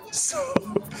 So,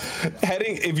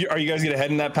 are you guys gonna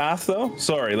head in that path though?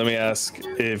 Sorry, let me ask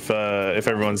if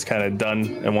everyone's kind of done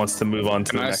and wants to move on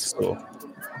to the next school.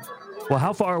 Well,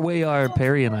 how far away are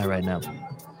Perry and I right now?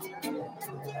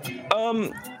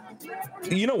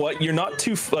 You know what? You're not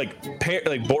too like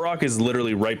Borak is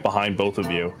literally right behind both of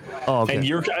you. Oh, okay. And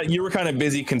you were kind of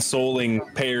busy consoling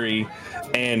Perry,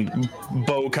 and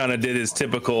Bo kind of did his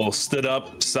typical stood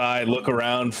up, sighed, look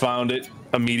around, found it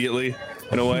immediately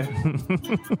in a way.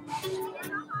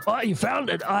 Oh, you found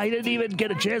it. I didn't even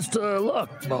get a chance to look.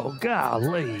 Oh,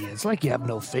 golly. It's like you have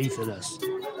no faith in us.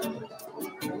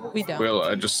 We don't. Well,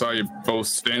 I just saw you both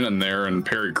standing there and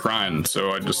Perry crying,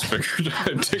 so I just figured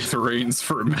I'd take the reins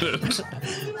for a minute.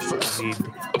 I mean,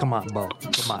 come on, Bo.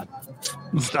 Come on.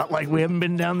 It's not like we haven't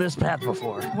been down this path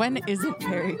before. When isn't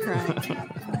Perry crying?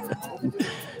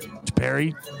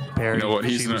 Perry. You know what?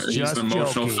 He's an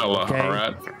emotional fella, okay? all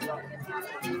right?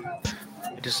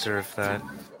 I deserve that.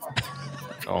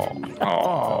 Oh.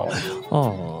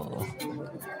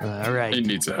 All right. He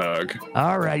needs a hug.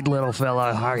 All right, little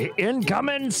fella. All right.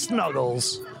 Incoming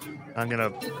Snuggles. I'm going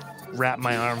to wrap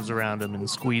my arms around him and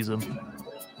squeeze him.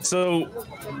 So,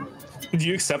 do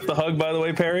you accept the hug, by the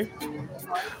way, Perry?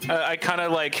 I kind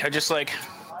of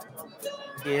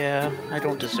yeah, I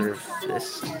don't deserve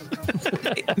this.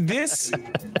 This,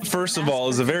 first of all,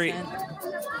 is a very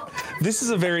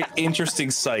interesting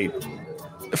sight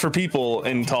for people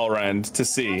in Talrand to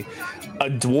see. A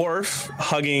dwarf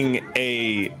hugging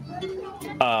a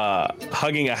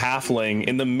hugging a halfling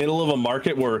in the middle of a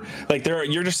market where like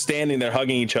you're just standing there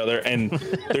hugging each other, and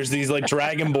there's these like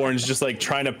dragonborns just like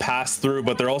trying to pass through,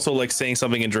 but they're also like saying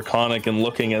something in Draconic and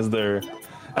looking as they're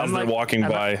walking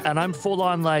by. And I'm full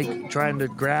on like trying to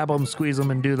grab them, squeeze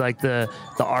them, and do like the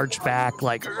arch back,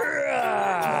 like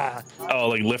oh,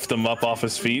 like lift them up off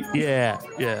his feet. Yeah.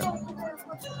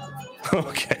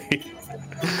 Okay.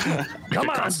 Come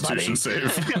on, Constitution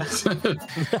buddy. save.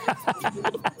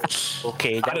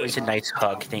 Okay, that was a nice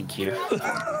hug. Thank you.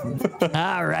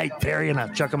 All right, Perry, and I'll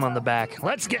chuck him on the back.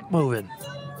 Let's get moving.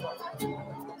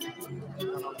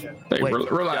 Hey,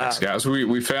 Wait, relax, guys.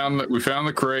 We found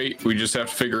the crate. We just have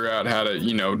to figure out how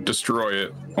to, destroy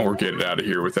it or get it out of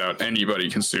here without anybody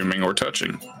consuming or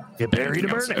touching. Get Perry to anything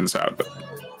else burn it. inside of it.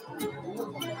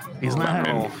 He's not.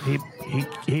 He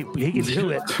can do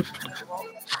it.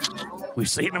 We've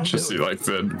seen him Just do see it. like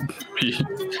the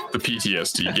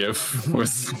PTSD gif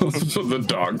with the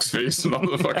dog's face and all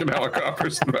the fucking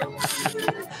helicopters.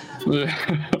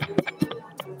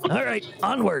 All right,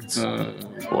 onwards.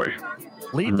 Boy.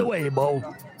 Lead the way, Bo.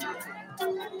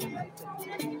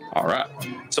 All right.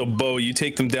 So, Bo, you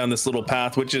take them down this little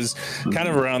path, which is kind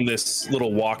of around this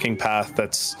little walking path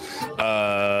that's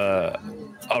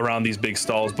around these big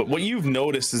stalls. But what you've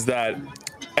noticed is that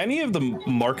any of the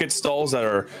market stalls that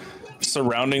are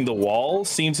surrounding the wall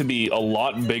seem to be a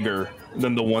lot bigger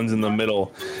than the ones in the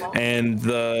middle. And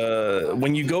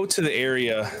when you go to the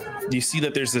area, you see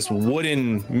that there's this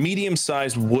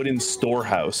medium-sized wooden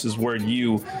storehouse is where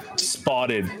you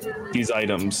spotted these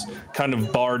items, kind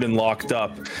of barred and locked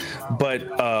up. But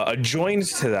adjoined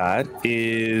to that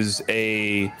is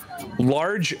a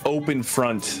large open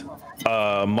front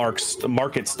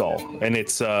market stall, and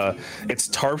it's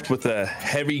tarped with a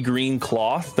heavy green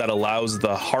cloth that allows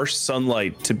the harsh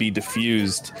sunlight to be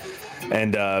diffused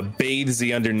and bathes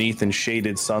the underneath in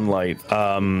shaded sunlight.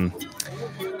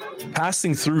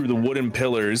 Passing through the wooden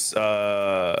pillars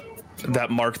that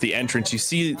mark the entrance, you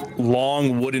see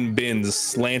long wooden bins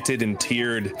slanted and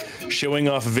tiered, showing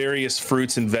off various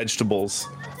fruits and vegetables.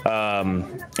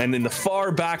 And in the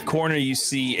far back corner, you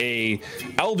see a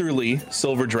elderly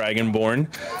silver dragonborn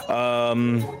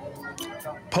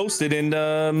posted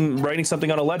and writing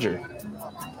something on a ledger.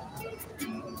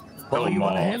 Well, you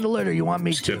want to handle it, or you want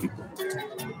me Just to? kidding.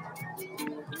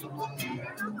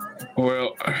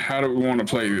 Well, how do we want to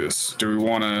play this? Do we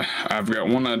want to... I've got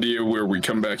one idea where we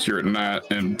come back here at night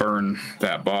and burn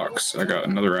that box. I got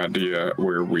another idea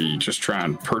where we just try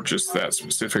and purchase that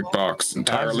specific box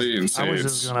entirely and say I was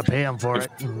it's... just gonna pay him for it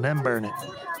and then burn it.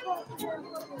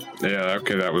 Yeah,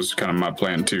 okay, that was kind of my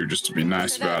plan too, just to be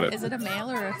nice about it. Is it a male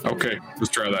or a female? Okay, let's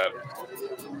try that.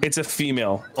 It's a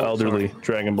female elderly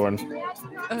dragonborn.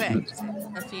 Okay,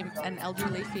 an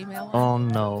elderly female. Oh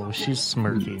no, she's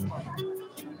smirking.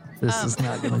 This is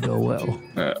not gonna go well.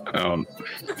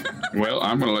 Well,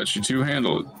 I'm going to let you two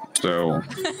handle it. So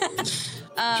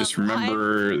just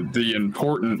remember the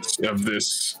importance of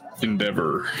this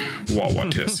endeavor,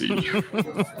 Wawatesi.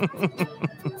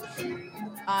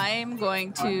 I'm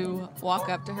going to walk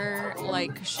up to her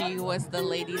like she was the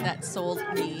lady that sold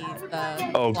me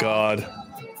the Oh, cloth, God.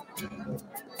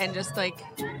 and just like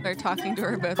start talking to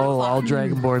her about the Oh, all cloth.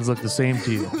 dragonborns look the same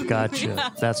to you. Gotcha. Yeah.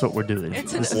 That's what we're doing.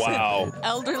 It's This an is- Wow.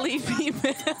 elderly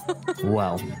female.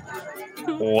 wow.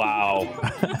 Wow.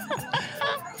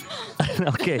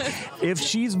 Okay, if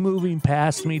she's moving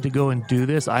past me to go and do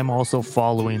this, I'm also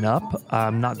following up.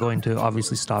 I'm not going to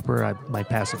obviously stop her. My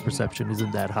passive perception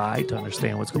isn't that high to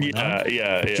understand what's going on.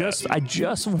 Yeah. I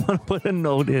just want to put a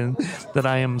note in that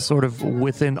I am sort of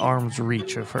within arm's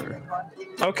reach of her.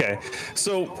 Okay,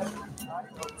 so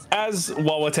as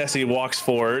Wawatesi walks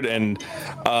forward, and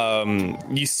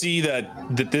you see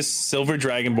that this silver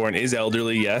dragonborn is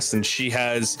elderly, yes, and she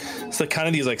has kind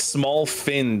of these like small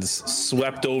fins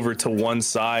swept over to one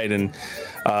side, and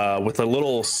with a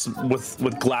little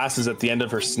with glasses at the end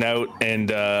of her snout, and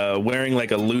wearing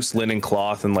like a loose linen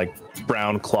cloth and like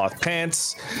brown cloth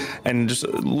pants, and just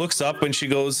looks up and she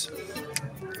goes,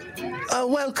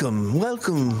 Welcome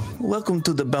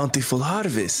to the bountiful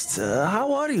harvest.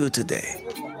 How are you today?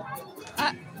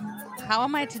 How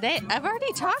am I today? I've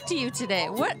already talked to you today.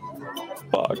 What?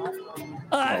 fuck.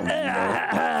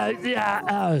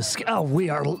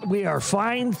 We are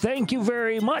fine. Thank you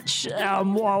very much.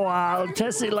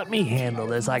 Tessie, let me handle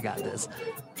this. I got this.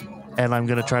 And I'm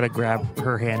gonna try to grab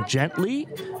her hand gently,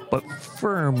 but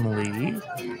firmly,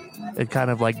 and kind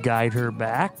of like guide her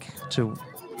back to.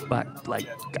 But like,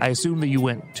 I assume that you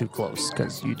went too close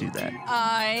because you do that.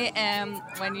 I am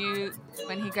when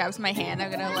he grabs my hand, I'm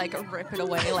gonna like rip it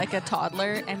away like a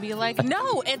toddler and be like,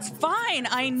 "No, it's fine.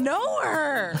 I know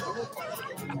her."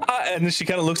 and then she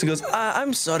kind of looks and goes,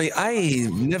 I'm sorry, I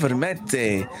never met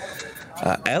a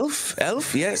elf.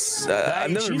 Elf, yes.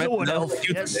 I've never she's met a wood an elf, like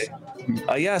you yes. today.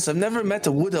 Yes, I've never met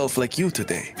a wood elf like you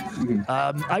today.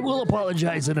 I will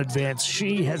apologize in advance.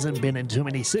 She hasn't been in too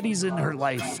many cities in her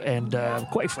life, and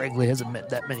quite frankly, hasn't met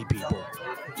that many people.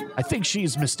 I think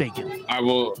she's mistaken. I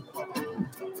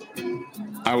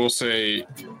will say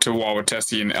to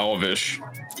Wawatesi and Elvish,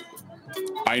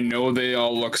 I know they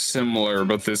all look similar,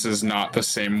 but this is not the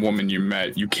same woman you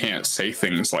met. You can't say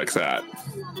things like that.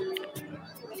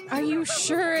 Are you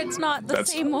sure it's not the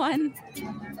That's- same one?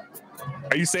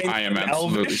 Are you saying I am in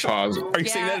absolutely Elvish? positive. Are you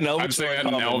saying that in Elvish? I'm saying or that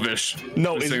in Common? Elvish.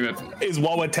 No, I'm is, saying that. is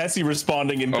Wawatesi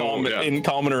responding in, Yeah. in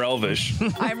Common or Elvish?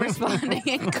 I'm responding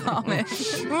in common.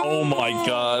 Oh my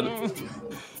god.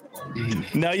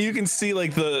 Now you can see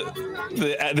like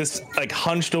this like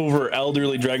hunched over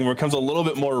elderly dragonborn becomes a little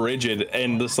bit more rigid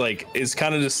and just like is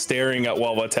kind of just staring at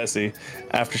Wawatesi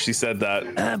after she said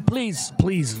that. Please,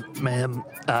 ma'am,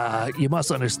 you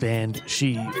must understand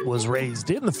she was raised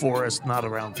in the forest, not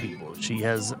around people. She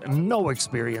has no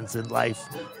experience in life,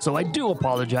 so I do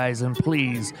apologize, and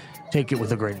please take it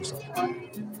with a grain of salt.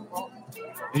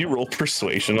 Can you roll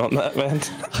persuasion on that, man?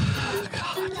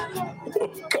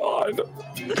 Oh god.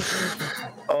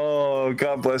 Oh,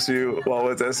 God bless you,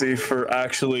 Wawatesi, for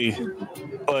actually,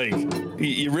 like,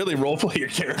 you really roleplay your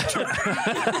character.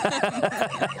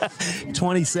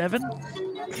 27?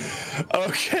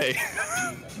 Okay.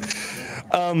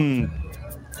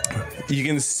 You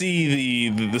can see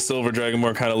the silver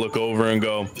dragonborn kind of look over and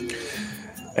go,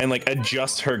 and like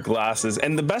adjust her glasses.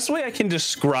 And the best way I can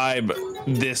describe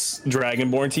this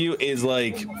dragonborn to you is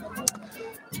like,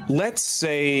 let's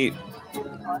say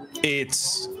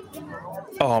it's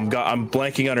I'm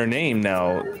blanking on her name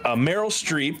now. Meryl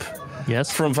Streep.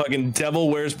 Yes. From fucking Devil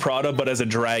Wears Prada, but as a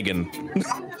dragon.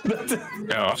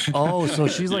 Yeah. Oh, so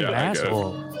she's like Yeah, an I get it.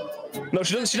 asshole. No,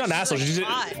 she's not an asshole.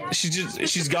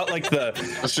 She's got like the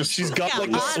she's got like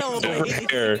hot the old silver lady.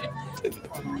 hair.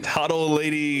 Hot old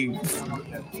lady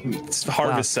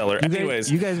harvest seller.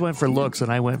 Anyways, You guys went for looks,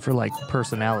 and I went for like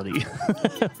personality.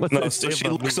 What's no, that so say she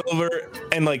about looks me? over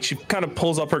and like she kind of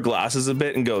pulls up her glasses a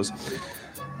bit and goes,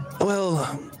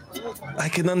 Well, I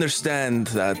can understand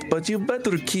that, but you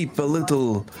better keep a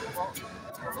little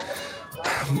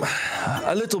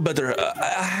better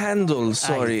a handle.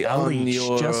 Sorry, A on leash.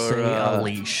 your. Just say a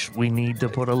leash. We need to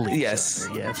put a leash. Yes.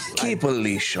 on her. Yes. Keep a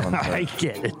leash on her. I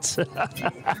get it.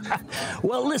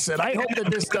 Well, listen. I hope that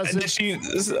this and then doesn't. she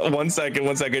one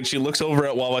second. She looks over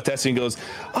at Wawatesi and goes,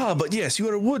 But yes, you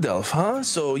are a wood elf, huh?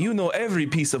 So you know every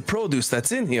piece of produce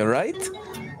that's in here, right?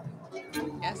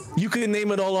 Yes. You can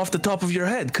name it all off the top of your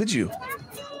head, could you?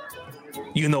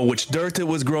 You know which dirt it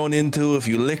was grown into, if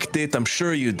you licked it, I'm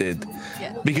sure you did.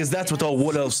 Yes. Because that's what all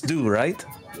wood elves do, right?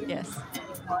 Yes.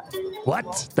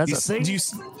 What? That's a thing.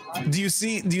 Do you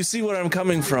see where I'm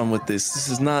coming from with this? This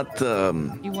is not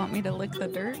You want me to lick the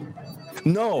dirt?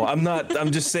 No, I'm not.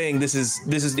 I'm just saying this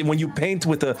is when you paint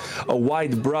with a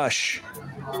wide brush,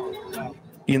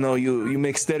 you know, you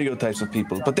make stereotypes of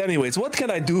people. But anyways, what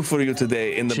can I do for you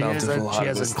today in the bountiful She hasn't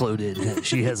harvest? included.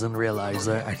 She hasn't realized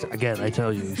that. Again, I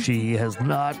tell you, she has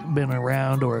not been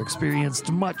around or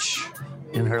experienced much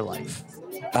in her life.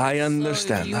 I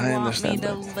understand. So you I want understand. me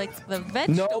to that. lick the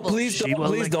vegetables? No, please She don't. will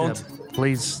Please lick don't. them.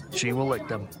 Please, she will lick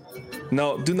them.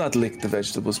 No, do not lick the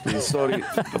vegetables, please. Sorry.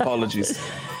 Apologies.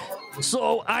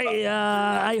 So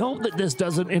I hope that this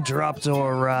doesn't interrupt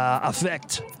or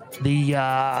affect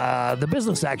the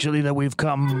business actually that we've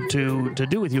come to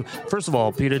do with you. First of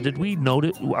all, Peter, did we note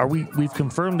it? We've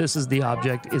confirmed this is the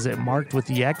object? Is it marked with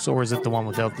the X or is it the one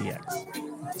without the X?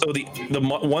 so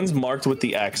the ones marked with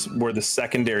the X were the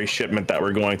secondary shipment that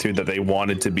we're going through that they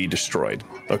wanted to be destroyed.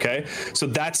 Okay, so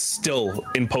that's still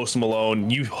in Post Malone.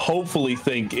 You hopefully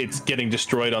think it's getting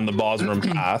destroyed on the Bosram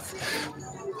path.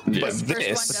 But This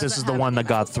This is the one that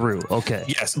got through. Okay.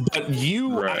 yes, but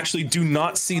you Right. actually do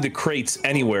not see the crates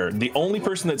anywhere. The only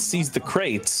person that sees the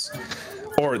crates,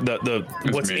 or the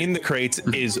what's me. in the crates,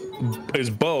 is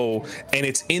Bo, and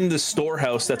it's in the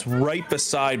storehouse that's right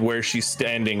beside where she's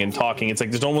standing and talking. It's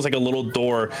like there's almost like a little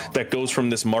door that goes from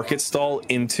this market stall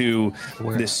into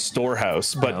this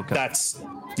storehouse, but okay. that's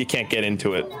you can't get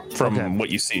into it from Okay. what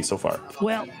you see so far.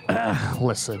 Well,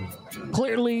 listen.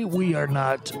 Clearly, we are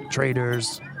not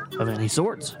traders of any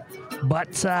sorts,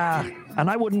 but and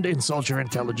I wouldn't insult your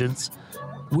intelligence.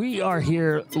 We are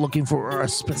here looking for a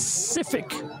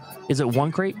specific. Is it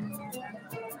one crate?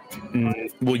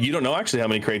 Well, you don't know actually how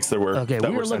many crates there were Okay, that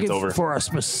we were are sent looking over. for a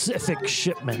specific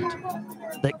shipment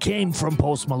that came from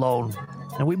Post Malone,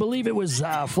 and we believe it was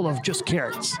full of just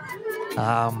carrots.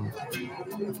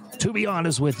 to be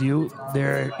honest with you,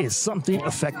 there is something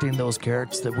affecting those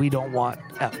carrots that we don't want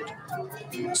out.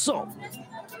 So,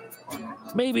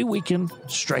 maybe we can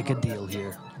strike a deal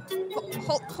here.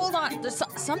 Hold on. There's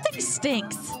something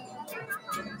stinks.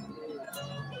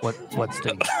 What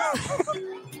stinks?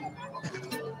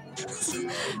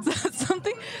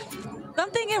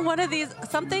 Something in one of these,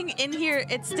 something in here,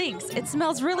 it stinks. It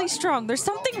smells really strong. There's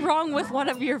something wrong with one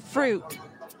of your fruit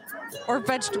or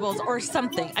vegetables or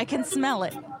something. I can smell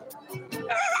it.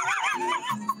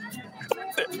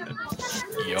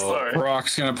 Yo,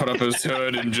 Brock's gonna put up his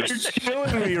hood and just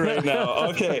Killing me right now.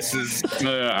 Okay. this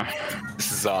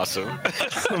is awesome.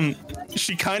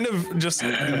 She kind of just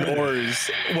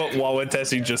ignores what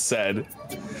Wawatesi just said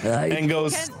and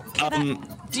goes,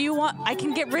 Do you want, I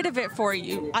can get rid of it for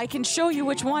you. I can show you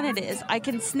which one it is. I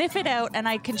can sniff it out and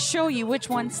I can show you which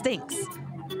one stinks.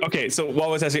 okay, so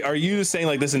Wawatesi, are you saying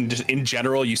like this in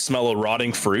general, you smell a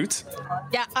rotting fruit?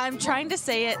 Yeah, I'm trying to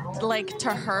say it like to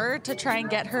her to try and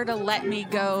get her to let me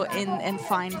go in and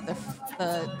find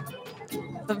the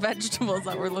vegetables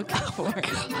that we're looking for.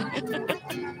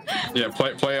 yeah.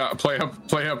 Play up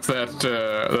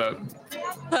that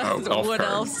What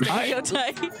else?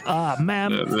 Stereotype.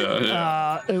 Ma'am,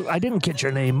 I didn't catch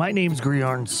your name. My name's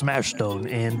Griorn Smashstone,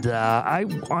 and I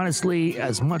honestly,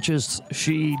 as much as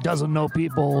she doesn't know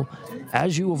people,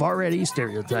 as you have already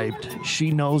stereotyped,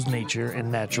 she knows nature and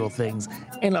natural things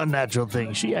and unnatural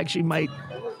things. She actually might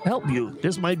help you.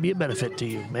 This might be a benefit to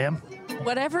you, ma'am.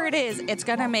 Whatever it is, it's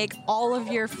gonna make all of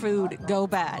your food go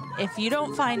bad. If you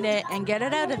don't find it and get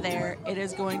it out of there, it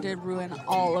is going to ruin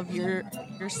all of your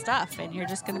stuff, and you're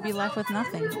just gonna be left with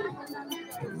nothing.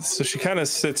 So she kind of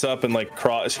sits up and like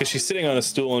because she's sitting on a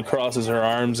stool and crosses her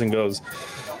arms and goes,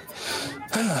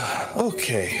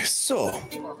 okay, so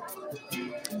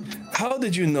how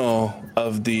did you know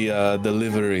of the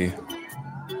delivery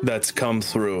that's come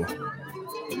through?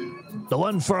 The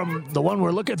one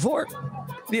we're looking for?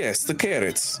 Yes, the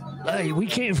carrots. Hey, we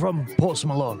came from Post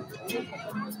Malone.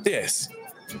 Yes.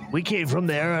 We came from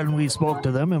there and we spoke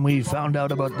to them and we found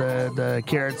out about the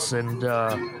carrots, and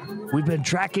we've been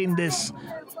tracking this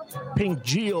pink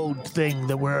geode thing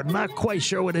that we're not quite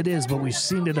sure what it is, but we've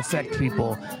seen it affect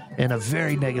people in a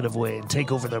very negative way and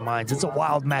take over their minds. It's a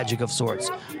wild magic of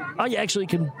sorts. I actually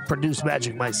can produce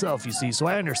magic myself, you see, so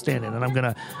I understand it, and I'm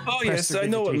gonna... Oh, yes, I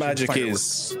know what magic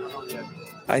is.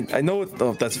 I know it.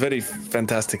 Oh, that's very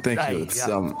fantastic. Thank you. It's,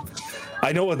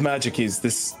 I know what magic is.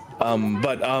 This,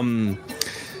 but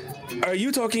are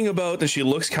you talking about? And she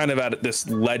looks kind of at this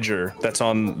ledger that's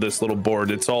on this little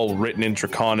board. It's all written in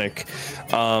Draconic.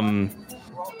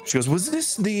 She goes, "Was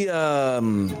this the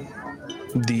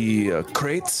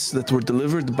crates that were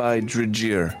delivered by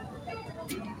Dredgir?"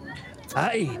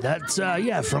 Aye, that's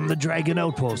from the Dragon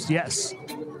Outpost. Yes.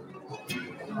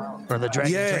 Or the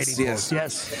Dragon Trading Post,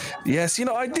 yes. Yes, you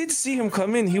know, I did see him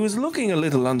come in. He was looking a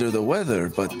little under the weather,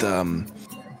 but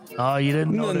oh, you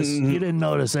didn't notice? You didn't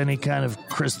notice any kind of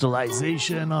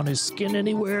crystallization on his skin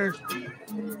anywhere?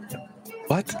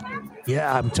 What?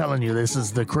 Yeah, I'm telling you, this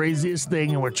is the craziest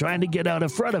thing, and we're trying to get out in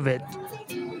front of it.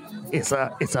 It's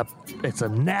a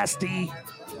nasty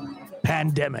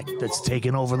pandemic that's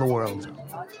taken over the world.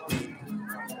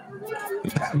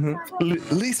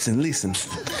 Listen.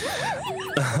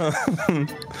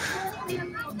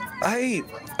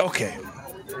 Okay.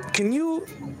 Can you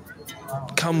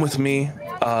come with me?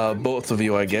 Both of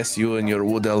you, I guess, you and your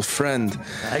wood elf friend.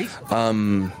 Right?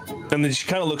 And then she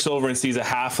kind of looks over and sees a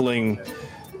halfling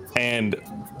and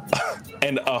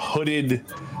a hooded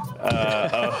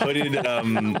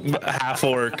half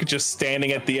orc just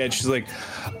standing at the edge. She's like,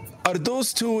 Are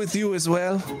those two with you as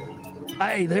well?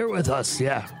 Aye, they're with us,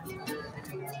 yeah.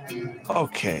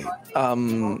 Okay.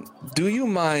 Do you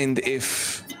mind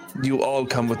if you all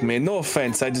come with me? No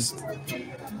offense. I've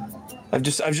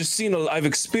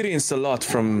experienced a lot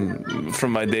from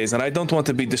my days, and I don't want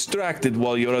to be distracted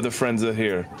while your other friends are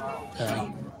here.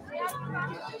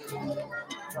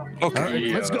 Okay,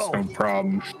 yeah, let's go. No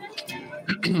problem.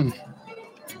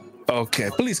 okay,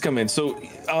 please come in. So,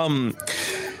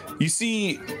 you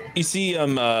see,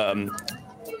 the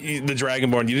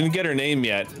Dragonborn. You didn't get her name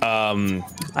yet.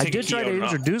 I did try to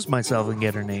introduce myself and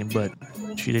get her name, but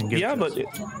she didn't get it. Yeah, but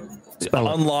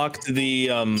unlocked the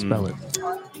Spell it.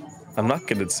 I'm not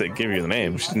gonna give you the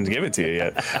name. She didn't give it to you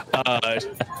yet.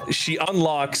 She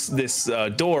unlocks this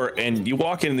door, and you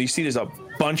walk in, and you see there's a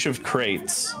bunch of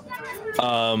crates,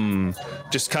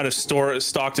 just kind of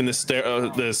stocked in this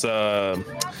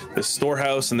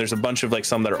storehouse, and there's a bunch of like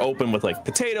some that are open with like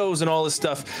potatoes and all this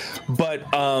stuff. But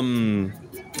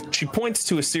she points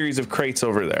to a series of crates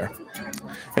over there.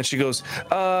 And she goes,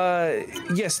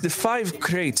 yes, the 5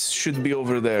 crates should be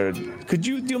over there.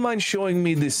 Do you mind showing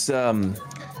me this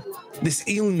this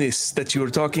illness that you were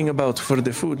talking about for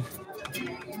the food?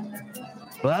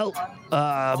 Well,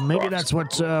 maybe that's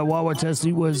what Wawa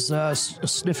Tessie was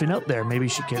sniffing out there. Maybe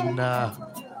she can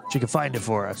find it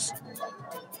for us.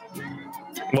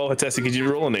 Well, Tessie, could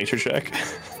you roll a nature check?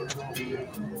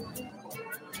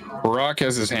 Rock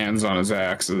has his hands on his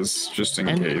axes just in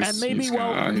case. And maybe,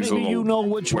 he's maybe you know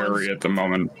which wary ones. at the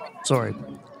moment. Sorry.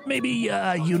 Maybe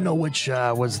you know which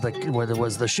was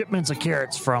the shipments of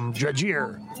carrots from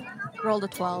Dragir. Rolled a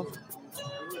 12.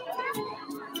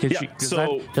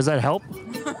 Does that help?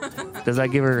 Does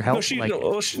that give her help?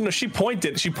 No, she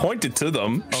pointed. She pointed to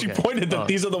them. Okay. She pointed that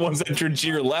these are the ones that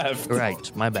Dragir left.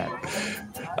 Right, my bad.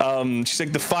 She's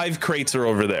like, the 5 crates are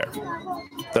over there.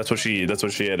 That's what she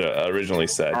had originally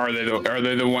said. Are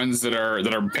they the ones that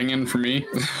are pinging for me?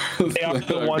 They are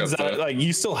the ones that like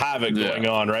you still have it going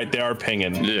on, right? They are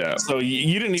pinging. Yeah. So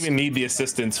you didn't even need the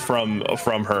assistance from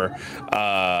her.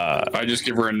 I just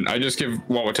give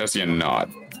Wawa Tessie a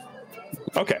nod.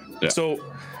 Okay. Yeah. So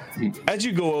as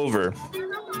you go over,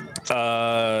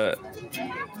 are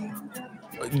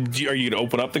you gonna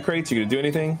open up the crates? Are you gonna do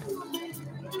anything?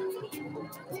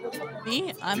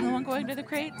 Me? I'm the one going to the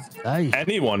crates?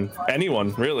 Anyone,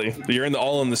 really. You're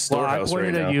all in the storehouse right now.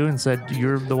 I pointed at you and said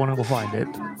you're the one who will find it.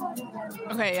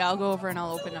 Okay, I'll go over and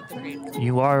I'll open up the crates.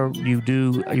 You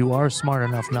are smart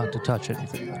enough not to touch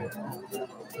anything.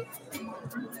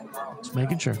 Just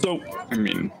making sure. So, I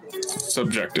mean,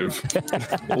 subjective.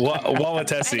 Wawa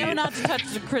Tessie. I know not to touch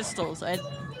the crystals.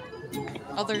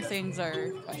 Other things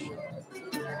are questionable.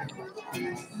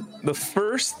 The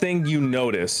first thing you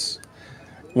notice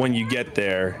when you get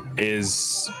there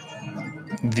is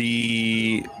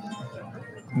there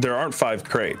aren't 5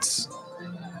 crates.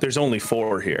 There's only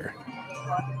 4 here.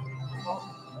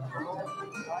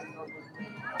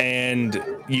 And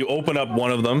you open up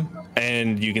one of them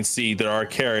and you can see there are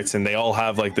carrots and they all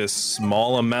have like this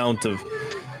small amount of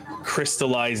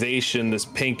crystallization, this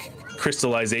pink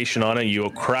crystallization on it. You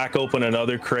crack open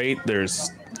another crate.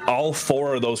 There's all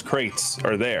 4 of those crates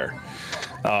are there.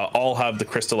 All have the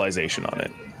crystallization on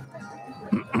it.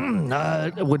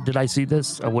 Did I see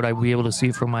this? Would I be able to see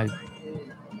it from my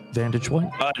vantage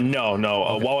point? No.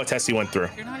 Okay. Wawa Tessie went through.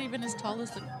 You're not even as tall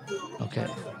as the... Okay.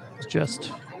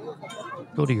 Just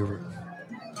go to your room.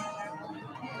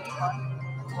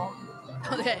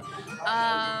 Okay.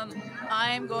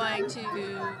 I'm going to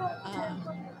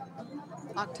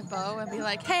talk to Bo and be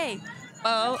like, hey,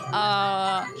 Bo,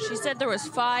 she said there was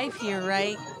 5 here,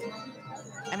 right?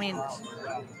 I mean,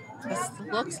 this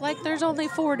looks like there's only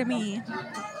 4 to me.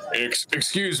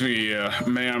 Excuse me,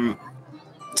 ma'am.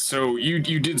 So you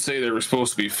did say there were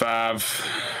supposed to be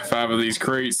 5 of these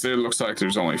crates. It looks like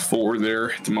there's only 4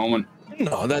 there at the moment.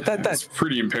 No, that's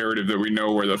pretty imperative that we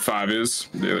know where the 5 is.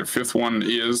 The other 5th one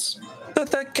is.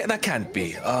 That can't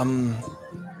be. 1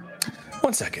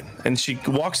 second. And she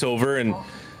walks over and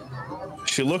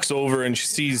she looks over and she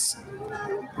sees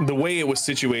the way it was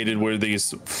situated where there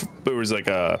was like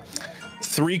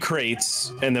 3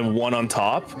 crates and then 1 on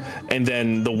top, and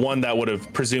then the one that would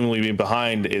have presumably been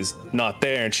behind is not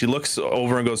there. And she looks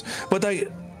over and goes, but I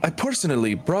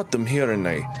personally brought them here and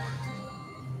I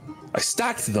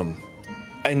stacked them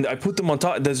and I put them on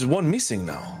top. There's 1 missing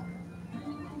now.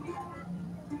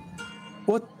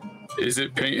 What? Is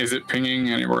it pinging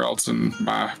anywhere else in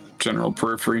my general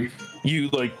periphery? You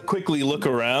like quickly look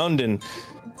around and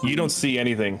you don't see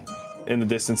anything in the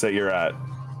distance that you're at.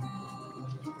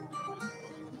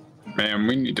 Man,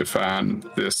 we need to find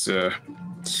this.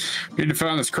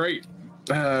 Crate.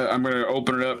 I'm gonna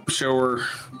open it up, show her,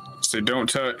 say don't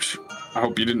touch. I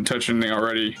hope you didn't touch anything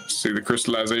already. See the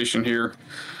crystallization here.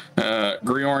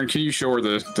 Griorn, can you show her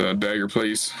the dagger,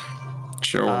 please?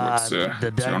 Show her what's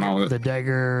going on with it. The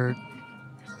dagger.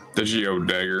 The Geo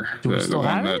dagger. Do we still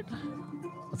have it?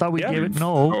 I thought we gave it.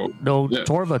 No,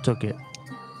 Torva took it.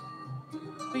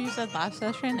 You said last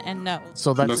session, and no.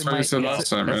 So that's what you said last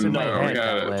time, and no, we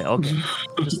got it. Okay.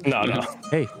 No.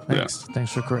 Hey, thanks. Yeah.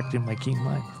 Thanks for correcting my keen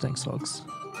mind. Thanks, folks.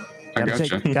 I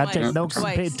gotcha. Gotta take notes and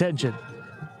pay attention.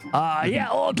 Yeah,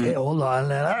 okay, hold on.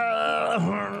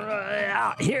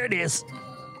 Here it is.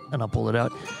 And I'll pull it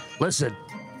out. Listen,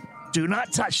 do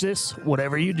not touch this,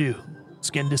 whatever you do.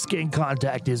 Skin-to-skin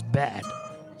contact is bad.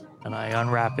 And I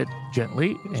unwrap it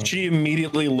gently. And she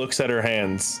immediately looks at her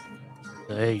hands.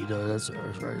 Hey, that's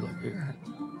right look here.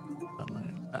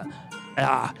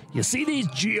 You see these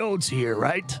geodes here,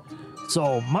 right?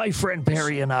 So my friend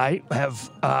Perry and I have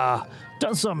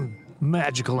done some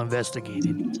magical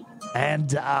investigating.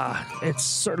 And it's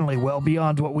certainly well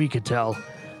beyond what we could tell.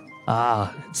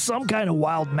 Some kind of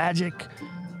wild magic.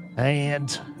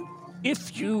 And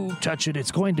if you touch it,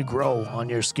 it's going to grow on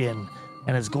your skin.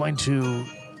 And it's going to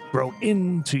grow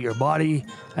into your body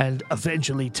and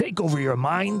eventually take over your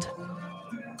mind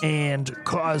and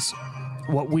cause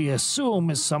what we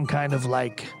assume is some kind of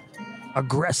like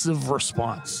aggressive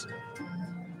response.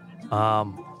 At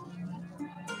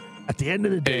the end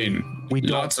of the day, Pain. we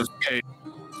don't. Lots of pain.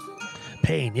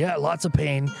 Pain, yeah, lots of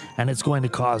pain, and it's going to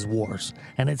cause wars,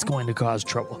 and it's going to cause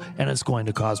trouble, and it's going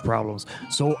to cause problems.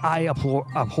 So I implore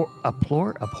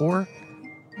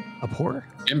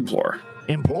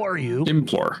you.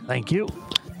 Thank you.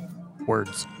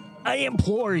 Words. I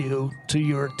implore you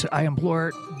I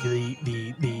implore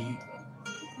the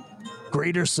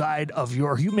greater side of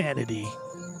your humanity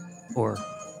or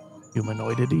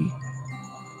humanoidity.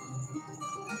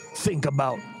 Think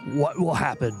about what will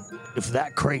happen if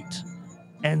that crate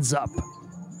ends up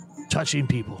touching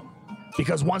people.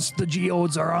 Because once the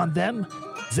geodes are on them,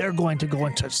 they're going to go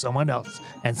and touch someone else,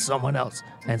 and someone else,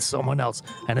 and someone else,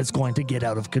 and it's going to get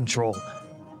out of control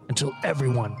until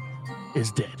everyone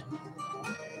is dead.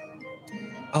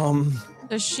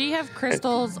 Does she have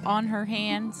crystals on her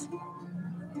hands?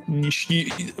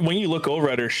 When you look over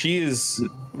at her, she is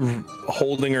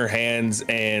holding her hands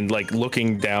and like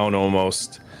looking down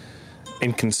almost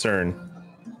in concern.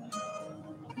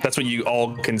 That's what you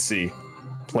all can see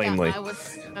plainly.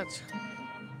 Yeah,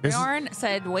 Bjorn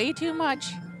said way too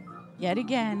much yet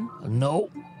again. No,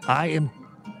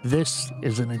 this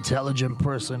is an intelligent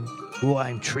person who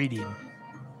I'm treating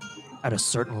at a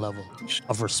certain level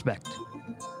of respect.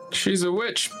 She's a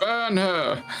witch. Burn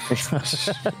her.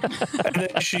 And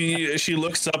then she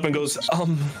looks up and goes,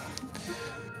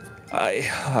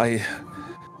 I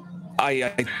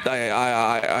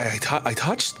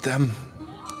touched them.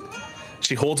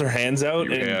 She holds her hands out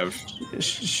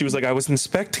she was like, I was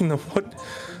inspecting them. What?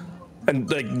 And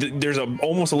like, there's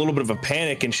almost a little bit of a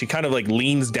panic, and she kind of like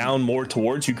leans down more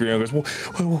towards you, Grion, and goes,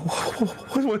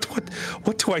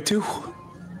 what do I do?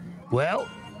 Well,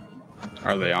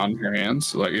 are they on her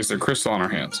hands? Like, is there crystal on her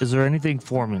hands? Is there anything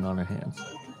forming on her hands?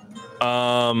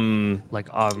 Like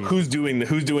obvious. Who's doing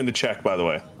the check, by the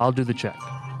way? I'll do the check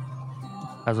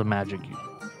as a magic user.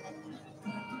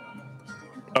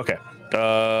 Okay.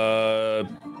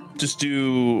 Just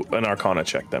do an Arcana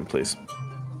check then, please.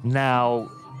 Now,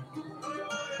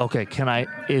 okay,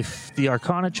 if the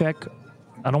Arcana check,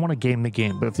 I don't want to game the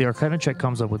game, but if the Arcana check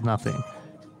comes up with nothing,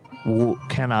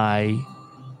 can I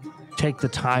take the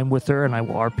time with her and I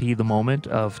will RP the moment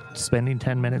of spending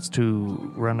 10 minutes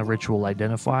to run a ritual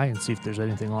identify and see if there's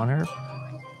anything on her?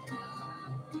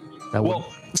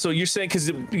 So you're saying,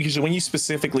 because when you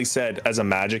specifically said as a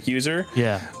magic user,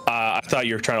 yeah, I thought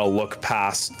you were trying to look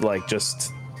past like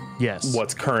just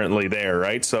what's currently there,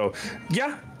 right? So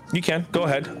yeah, you can go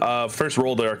ahead. First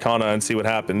roll the Arcana and see what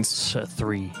happens.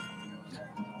 3.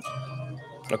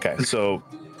 Okay, so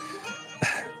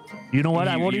you know what?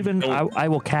 I won't even. I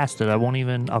will cast it.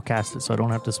 I'll cast it, so I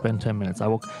don't have to spend 10 minutes. I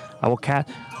will cast.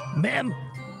 Ma'am,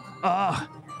 I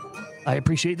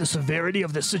appreciate the severity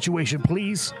of this situation.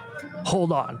 Please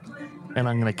hold on, and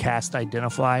I'm going to cast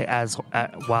Identify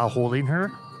while holding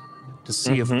her to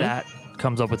see if that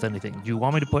comes up with anything. Do you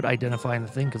want me to put Identify in the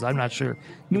thing? Because I'm not sure.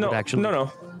 No.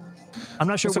 I'm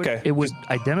not sure it would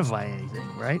identify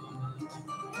anything, right?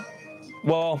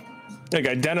 Well, like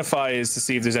Identify is to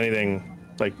see if there's anything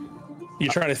like.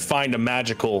 You're trying to find a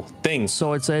magical thing.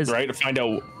 So it says, right, to find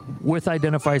out. With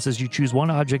Identify, it says you choose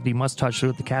one object you must touch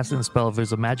with the casting the spell. If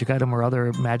there's a magic item or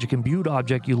other magic imbued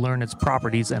object, you learn its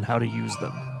properties and how to use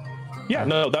them. Yeah,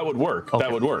 no, that would work. Okay.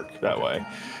 That would work that way.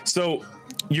 So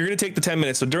you're going to take the 10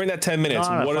 minutes. So during that 10 minutes,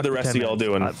 what are the rest of y'all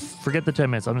doing? Forget the 10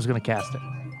 minutes. I'm just going to cast it.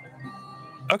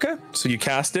 Okay, so you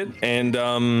cast it, and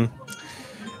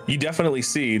you definitely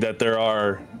see that there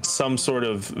are some sort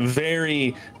of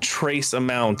very trace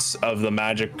amounts of the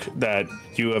magic that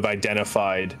you have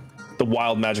identified, the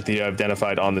wild magic that you have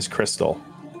identified on this crystal.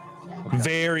 Okay.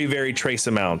 Very, very trace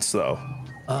amounts, though.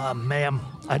 Ma'am,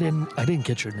 I didn't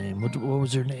get your name. What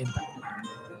was your name?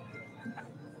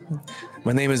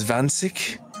 My name is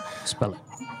Vanxic. Spell it.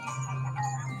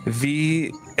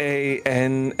 Vanxic.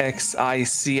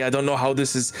 I don't know how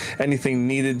this is anything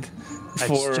needed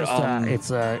for. It's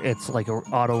like an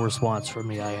auto response for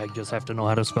me. I just have to know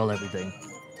how to spell everything.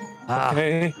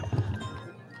 Okay.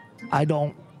 I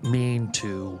don't mean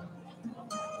to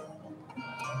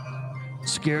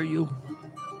scare you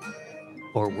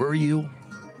or worry you,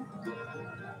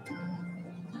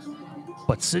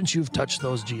 but since you've touched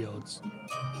those geodes,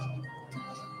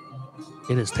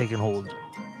 it has taken hold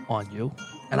on you,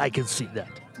 and I can see that.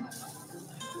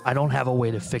 I don't have a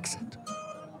way to fix it,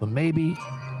 but maybe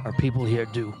our people here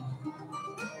do.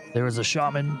 There is a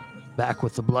shaman back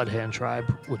with the Bloodhand tribe,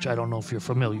 which I don't know if you're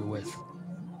familiar with.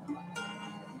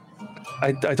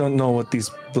 I don't know what these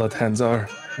Bloodhands are.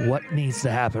 What needs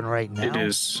to happen right now It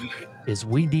is. is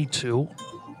we need to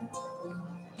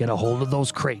get a hold of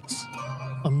those crates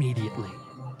immediately.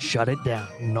 Shut it down.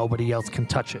 Nobody else can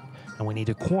touch it. And we need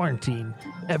to quarantine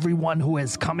everyone who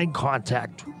has come in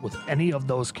contact with any of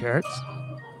those carrots.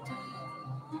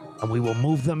 And we will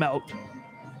move them out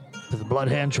to the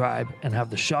Bloodhand tribe and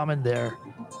have the shaman there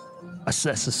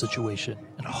assess the situation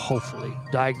and hopefully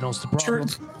diagnose the problem.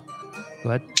 Go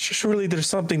ahead. Surely there's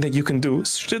something that you can do.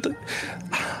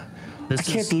 I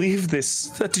can't leave this.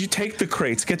 Did you take the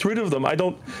crates? Get rid of them. I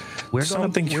don't. We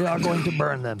are going to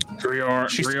burn them. Griorn.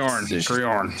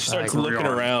 Starts looking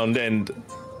around and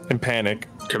in panic.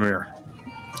 Come here.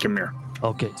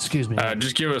 Okay, excuse me.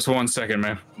 Just give us 1 second,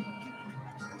 man.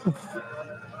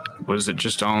 Was it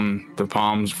just on the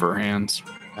palms of her hands?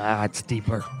 It's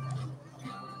deeper.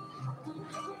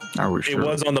 Are we It sure?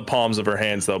 was on the palms of her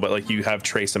hands, though, but like you have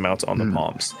trace amounts on the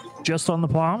palms. Just on the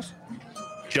palms?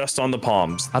 Just on the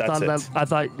palms. I That's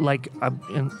thought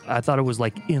I thought it was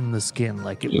like in the skin,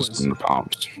 like it Just was in the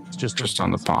palms. just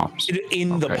On the palms.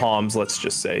 in the Okay. palms, let's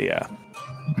just say, yeah.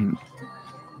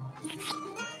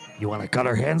 You want to cut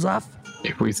our hands off?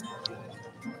 If we.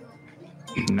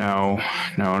 No.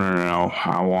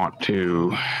 I want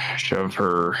to shove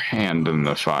her hand in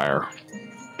the fire.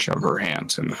 Shove her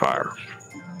hands in the fire.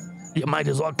 You might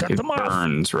as well cut It them off.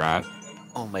 burns, right?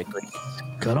 Oh my goodness.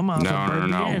 Cut them off. and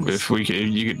burn the No. ends. If you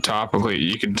can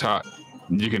topically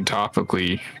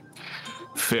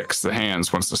fix the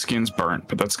hands once the skin's burnt,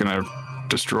 but that's gonna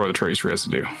destroy the trace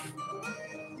residue.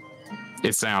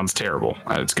 It sounds terrible.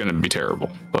 It's gonna be terrible,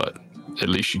 but at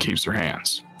least she keeps her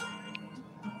hands.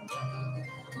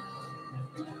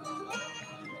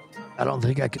 I don't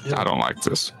think I could do I it. don't like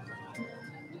this.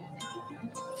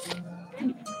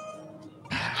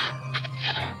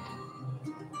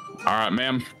 All right,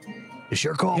 ma'am. It's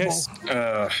your call. Yes.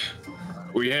 Mo.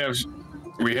 We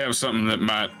have something that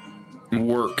might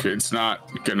work. It's not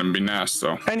gonna be nice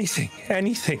though. Anything.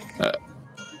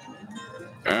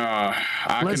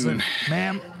 Listen,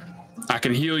 ma'am. I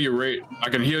can heal you right. I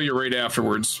can heal you right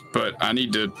afterwards, but I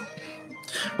need to.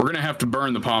 We're gonna have to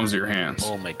burn the palms of your hands.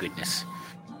 Oh my goodness.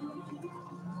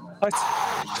 What?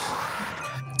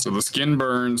 So the skin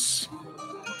burns,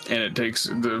 and it takes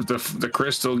the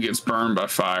crystal gets burned by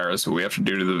fire. That's what we have to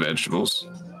do to the vegetables.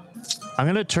 I'm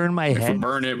gonna turn my If we head.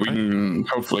 burn it, we can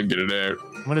hopefully get it out.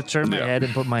 I'm gonna turn my Yeah. head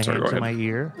and put my Sorry, hand go to ahead. my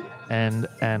ear and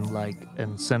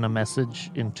send a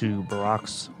message into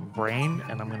Barack's brain,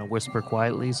 and I'm gonna whisper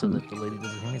quietly so that the lady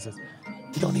doesn't hear me. Says,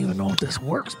 "You don't even know if this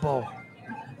works, Bo."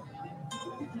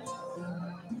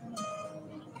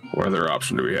 What other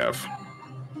option do we have?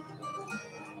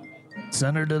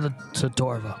 Send her to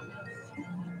Torva.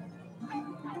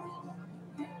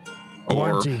 Or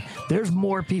Quarantine. There's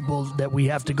more people that we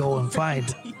have to go and find.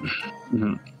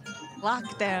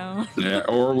 Lockdown. yeah,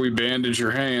 or we bandage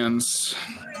your hands.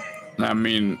 I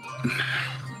mean,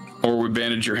 or we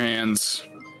bandage your hands,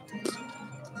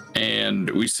 and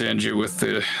we send you with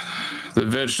the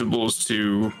vegetables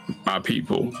to my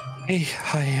people. Hey,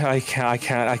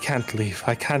 I can't leave.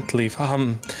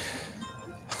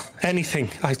 Anything.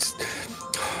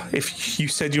 If you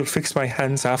said you'll fix my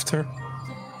hands after.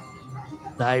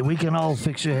 Aye, we can all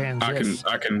fix your hands. Yes.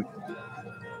 I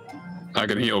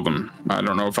can heal them. I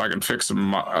don't know if I can fix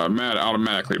them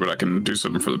automatically, but I can do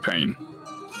something for the pain.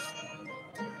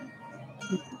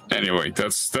 Anyway,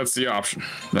 that's the option.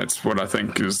 That's what I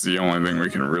think is the only thing we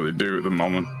can really do at the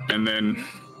moment. And then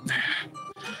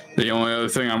the only other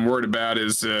thing I'm worried about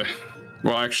is,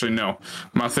 well, actually, no.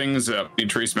 My thing's up. Need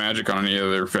trace magic on any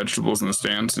other vegetables in the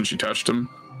stand since you touched them.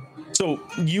 So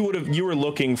you were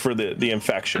looking for the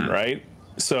infection, right?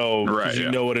 So 'cause Right, you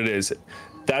yeah. know what it is.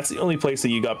 That's the only place that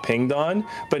you got pinged on.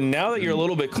 But now that you're a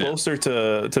little bit closer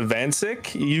to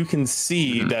Vansik, you can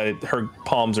see that her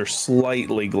palms are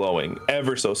slightly glowing,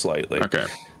 ever so slightly. Okay.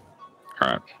 All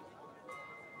right.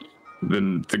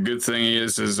 Then the good thing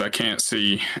is I can't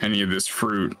see any of this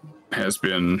fruit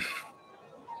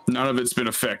none of it's been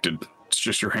affected. It's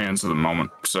just your hands at the moment.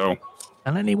 So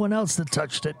And anyone else that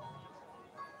touched it.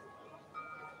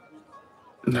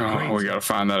 no, we gotta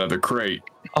find that other crate.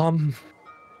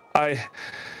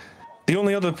 The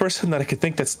only other person that I could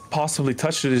think that's possibly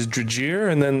touched it is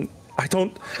Dragir, and then I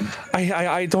don't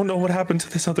know what happened to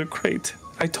this other crate.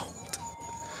 I don't.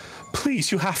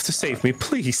 Please, you have to save me,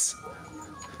 please.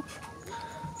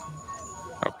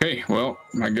 Okay, well,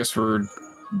 I guess we're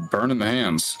burning the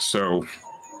hands. So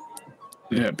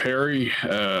Yeah, Perry.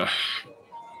 Does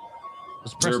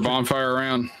Is there a bonfire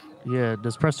around? Yeah,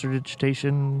 does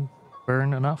prestidigitation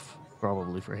burn enough?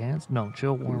 Probably for hands. No,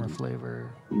 chill, warmer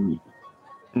flavor.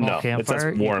 No,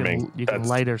 Campfire. that's warming. You can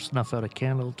light or snuff out a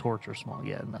candle, torch, or small.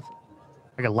 Yeah, nothing.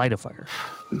 I can light a fire.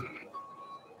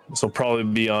 So probably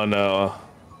be on old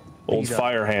Heat up.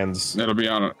 fire hands. It'll be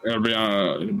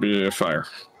a fire.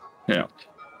 Yeah.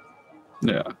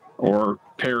 Yeah. Or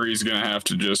Perry's gonna have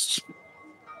to just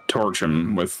torch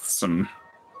him with some.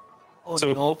 Oh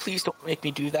So- no! Please don't make me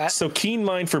do that. So keen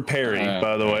mind for Perry,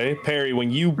 by the way. Perry,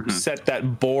 when you set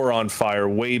that boar on fire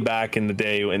way back in the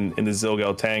day in the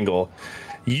Zilgal Tangle,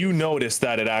 you noticed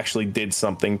that it actually did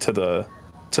something to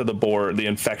the boar, the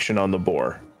infection on the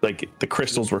boar. Like the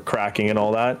crystals were cracking and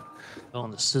all that. Oh,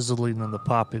 and the sizzling and the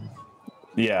popping.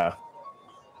 Yeah.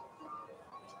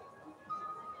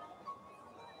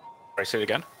 I say it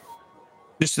again.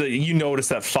 Just that you noticed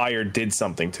that fire did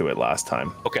something to it last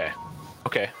time. Okay.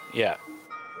 Okay. Yeah.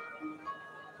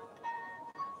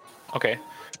 Okay.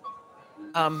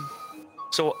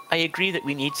 So I agree that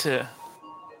we need to.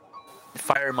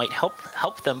 Fire might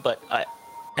help them, but I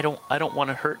don't want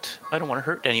to hurt. I don't want to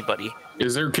hurt anybody.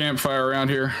 Is there a campfire around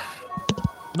here?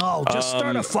 No, just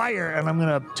start a fire, and I'm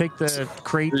gonna take the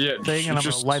crate thing, and I'm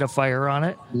just- gonna light a fire on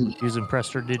it using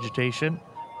prestidigitation.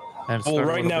 And Well, start a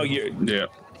right little now bit- Yeah.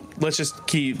 let's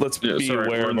be sorry, aware of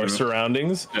we're our in the-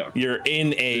 surroundings. Yeah. You're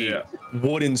in a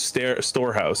wooden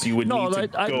storehouse. You would No,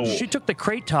 need to go. she took the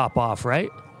crate top off, right?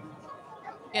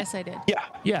 Yes, I did. Yeah.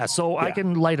 Yeah, so I Yeah.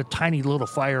 can light a tiny little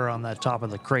fire on that top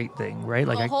of the crate thing, right?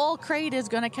 Like The whole crate is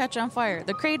going to catch on fire.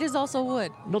 The crate is also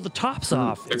wood. no, the top's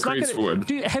off. The It's not crate's gonna- wood.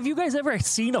 Have you guys ever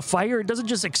seen a fire? It doesn't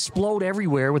just explode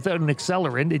everywhere without an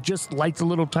accelerant. It just lights a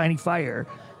little tiny fire.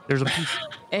 There's a piece.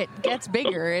 It gets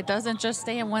bigger. It doesn't just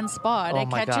stay in one spot. Oh it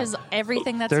my God. catches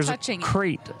everything that's There's touching a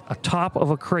crate, a top of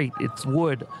a crate. It's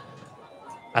wood.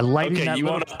 I light Okay, that you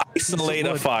little want to piece of isolate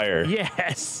a wood. fire.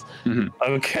 Yes.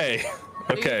 Okay.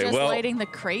 Are you Okay. just Well, lighting the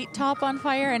crate top on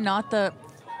fire and not the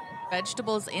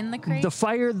vegetables in the crate? The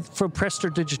fire for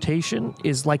prestidigitation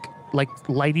is like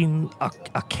lighting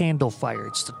a candle fire.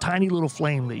 It's a tiny little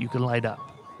flame that you can light up.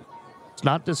 It's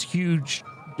not this huge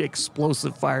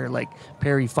explosive fire like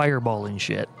Perry Fireball and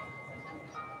shit.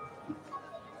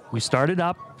 We start it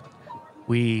up.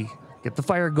 We get the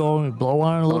fire going. We blow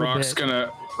on it a little Brock's bit.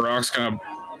 gonna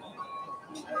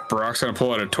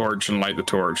pull out a torch and light the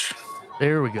torch.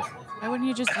 There we go. Why wouldn't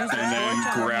you just use the And then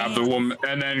torch on grab hand? the woman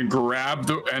and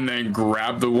then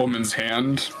grab the woman's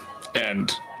hand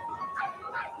and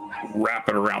wrap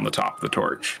it around the top of the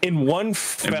torch. in one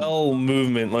fell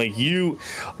movement, like you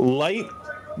light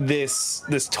this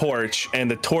torch, and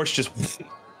the torch just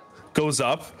goes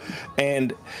up,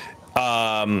 and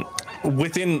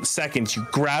within seconds you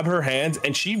grab her hands,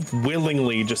 and she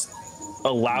willingly just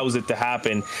allows it to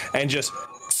happen, and just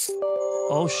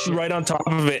Oh shit. right on top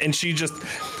of it, and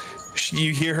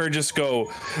you hear her just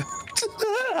go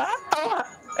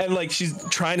and like she's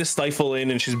trying to stifle in,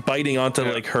 and she's biting onto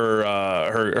like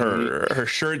her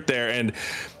shirt there, and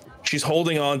she's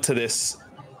holding on to this,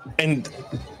 and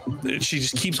she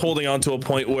just keeps holding on to a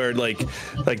point where like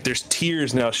there's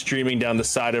tears now streaming down the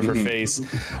side of her face.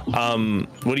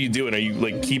 What are you doing? Are you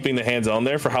like keeping the hands on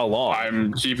there for how long?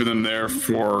 I'm keeping them there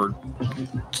for,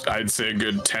 I'd say, a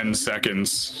good 10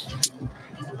 seconds,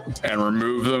 and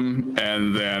remove them,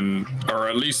 and then, or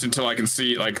at least until I can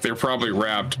see, like, they're probably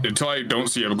wrapped, until I don't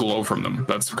see a glow from them.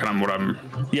 That's kind of what I'm.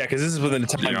 Yeah, because this is within the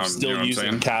time You know- I'm still you know what I'm using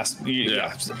saying? cast.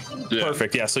 Yeah.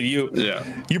 Perfect. Yeah. So you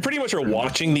pretty much are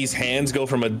watching these hands go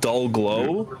from a dull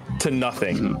glow to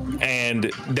nothing,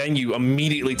 and then you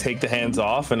immediately take the hands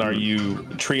off. And are you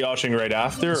triaging right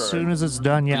after? As soon as it's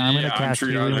done, I'm gonna I'm cast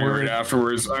healing triaging word. right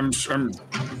afterwards.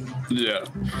 Yeah.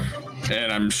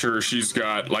 And I'm sure she's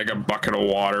got like a bucket of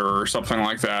water or something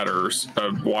like that, or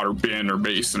a water bin or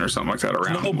basin or something like that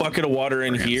around. No bucket of water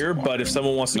in here, but if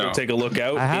someone wants to go take a look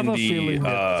out, I have in a the, feeling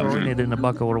that throwing it in a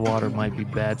bucket of water might be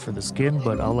bad for the skin,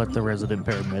 but I'll let the resident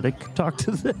paramedic talk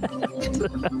to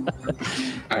that.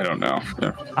 I don't know.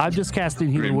 Yeah. I'm just casting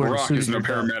I healing mean, word. as Brock soon is as no you're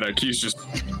done. paramedic. He's just,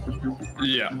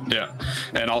 yeah.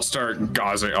 And I'll start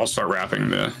gauzing. I'll start wrapping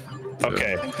the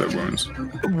wounds.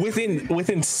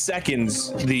 Within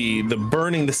seconds, the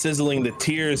burning, the sizzling, the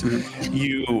tears,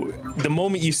 the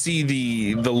moment you see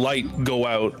the light go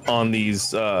out on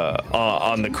these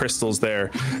on the crystals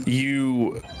there,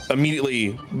 you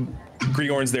immediately,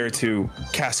 Griorn's there to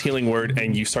cast healing word,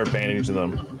 and you start bandaging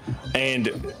them.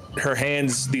 And her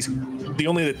hands,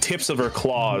 only the tips of her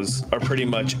claws are pretty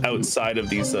much outside of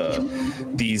these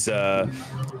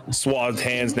swathed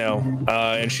hands now,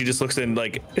 and she just looks in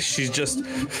like she's just.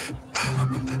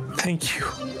 Thank you.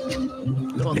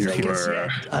 Don't think it's yet.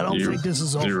 I don't think this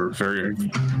is over. You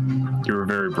were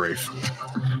very brave.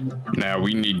 Now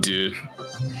we need to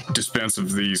dispense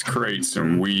of these crates,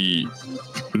 and we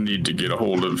need to get a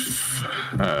hold of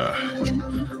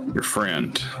your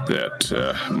friend that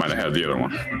might have had the other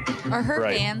one. Are her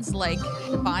Right. hands like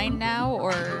fine now,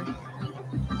 or?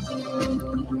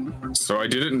 So I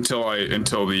did it until I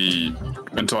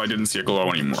didn't see a glow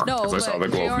anymore. No, because I saw the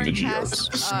but glow from the Bjorn geodes.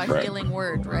 cast Right. healing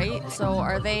word, right? So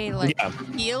are they like Yeah.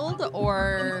 healed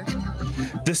or?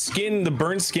 The skin, the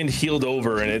burnt skin healed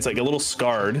over, and it's like a little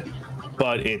scarred,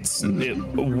 but well,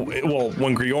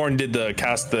 when Griorn did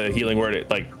the healing word, it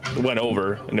like went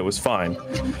over and it was fine.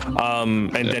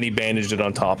 And then he bandaged it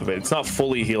on top of it. It's not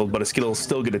fully healed, but it's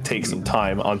still going to take some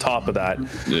time on top of that.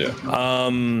 Yeah.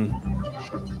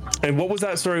 And what was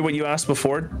that story? What you asked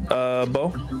before,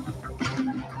 Bo?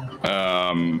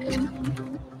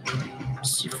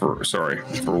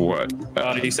 For what?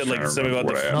 You said like something about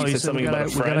the. No, You he said said something about a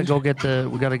we gotta friend. go get the.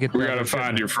 We gotta get. We gotta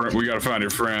find your friend. We gotta find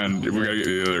your friend. We gotta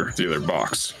get the other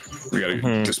box. We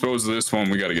gotta dispose of this one.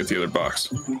 We gotta get the other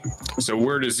box. So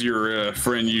where does your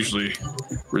friend usually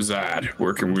reside?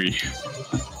 Where can we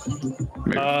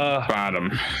maybe find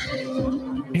him?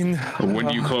 Or when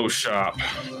do you close shop?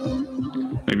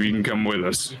 Maybe you can come with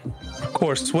us. Of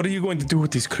course. What are you going to do with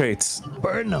these crates?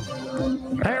 Burn them.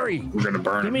 Harry, We're gonna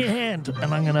burn give them. me a hand,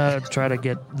 and I'm gonna try to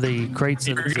get the crates.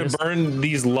 You're going to burn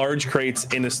these large crates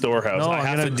in the storehouse. No, I I'm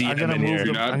have gonna- to I'm DM gonna in move here.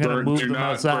 them. I'm gonna move them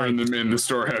outside. burn them in the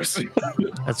storehouse.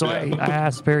 That's why I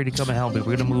asked Perry to come and help me.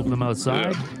 We're gonna move them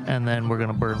outside, and then we're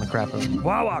gonna burn the crap out of them.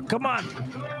 Wawa, come on!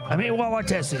 I mean, Wawa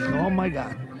Tessie. Oh my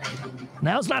God!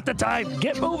 Now's not the time.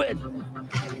 Get moving.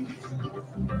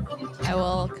 I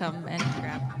will come and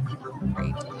grab.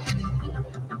 Great.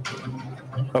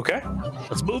 Okay.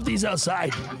 Let's move these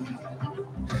outside.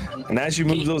 And as you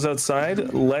move those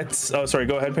outside, let's. Oh, sorry.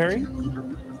 Go ahead, Perry.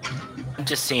 I'm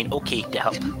just saying okay to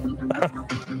help.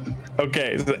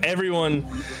 Okay, so everyone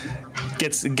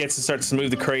gets to start to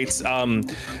move the crates.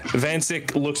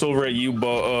 Vancic looks over at you,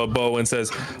 Bo, and says,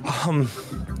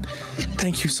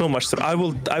 "Thank you so much, sir. I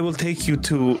will take you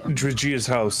to Dragir's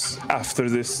house after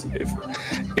this,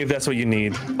 if that's what you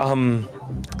need."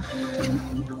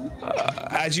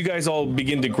 As you guys all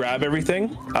begin to grab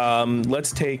everything,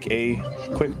 let's take a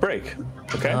quick break.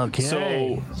 Okay. Okay.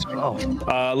 So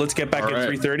let's get back All at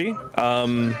right.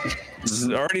 3:30. There's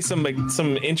already some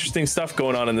interesting stuff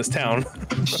going on in this town.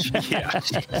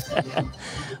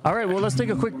 All right, well, let's take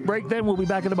a quick break then. We'll be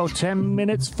back in about 10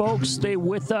 minutes, folks. Stay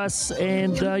with us,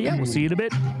 and yeah, we'll see you in a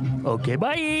bit. Okay,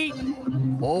 bye.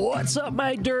 What's up,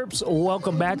 my derps?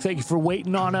 Welcome back. Thank you for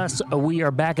waiting on us. We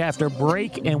are back after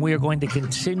break, and we are going to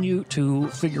continue to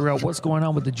figure out what's going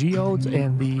on with the geodes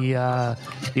and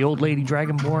the old lady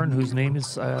Dragonborn, whose name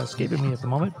is escaping me at the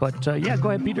moment. But yeah, go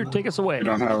ahead, Peter. Take us away. We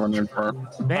don't have a name for her.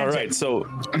 All right, so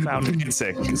Found it.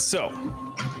 Vancic. So,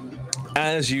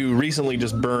 as you recently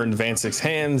just burned Vancic's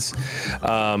hands,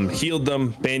 healed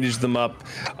them, bandaged them up,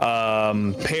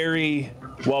 Perry,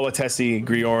 Wawatesi,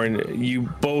 Griorn, you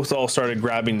both all started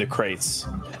grabbing the crates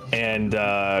and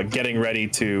getting ready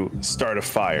to start a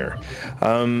fire.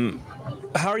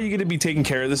 How are you going to be taking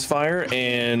care of this fire,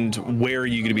 and where are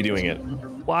you going to be doing it?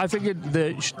 Well, I figured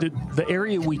the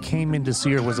area we came in to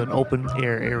see her was an open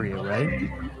air area, right?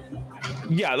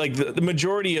 Yeah, like the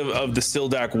majority of the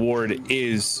Sildak ward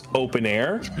is open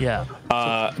air. Yeah.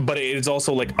 But it's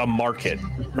also like a market,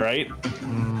 right?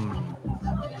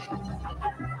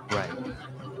 Right.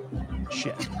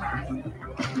 Shit.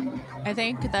 I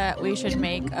think that we should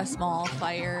make a small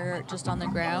fire just on the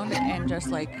ground and just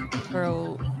like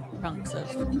throw chunks of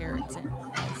carrots in.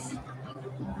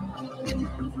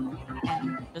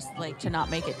 And just like to not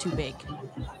make it too big.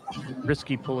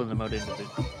 Risky pulling them out into the.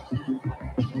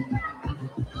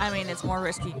 I mean, it's more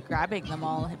risky grabbing them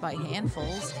all by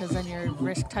handfuls because then you're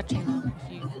risk touching them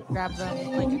if you grab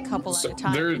them like a couple So at a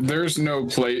time. there's no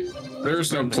place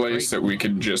that we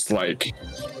can just like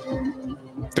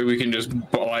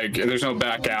there's no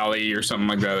back alley or something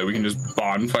like that we can just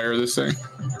bonfire this thing.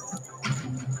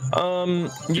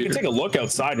 You can take a look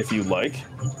outside if you'd like.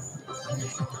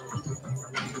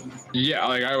 Yeah,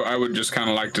 like I would just kind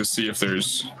of like to see if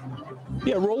there's.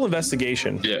 Yeah, roll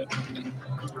investigation. Yeah.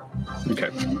 Okay.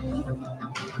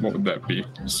 What would that be?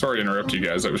 Sorry to interrupt you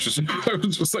guys. I was just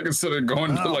like instead of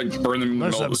going to like burn them in the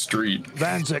middle of the street.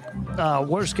 Vancic,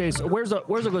 worst case, where's a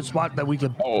good spot that we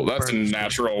could? Oh, that's a burn?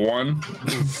 natural one.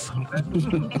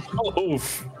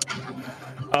 Oof.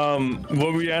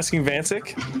 What were you asking,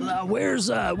 Vancic?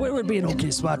 Where would be an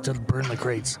okay spot to burn the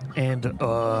crates? And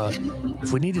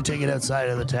if we need to take it outside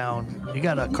of the town, you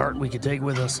got a cart we could take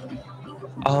with us?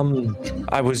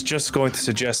 I was just going to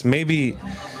suggest maybe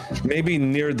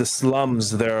near the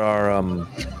slums there are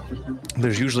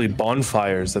there's usually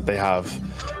bonfires that they have,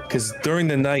 because during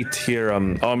the night here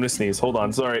I'm gonna sneeze. Hold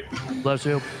on, sorry. Bless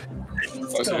you.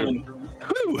 That's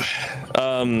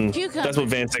what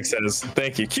Vancic says.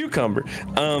 Thank you, cucumber.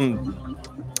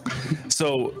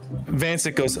 So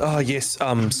Vancic goes, oh yes,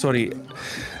 sorry.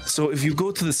 So if you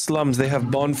go to the slums, they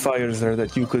have bonfires there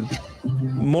that you could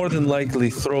more than likely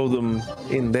throw them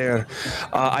in there.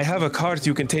 I have a cart,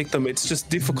 you can take them. It's just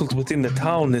difficult within the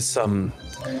town. It's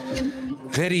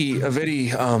very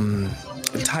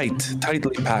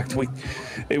tightly packed.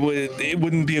 It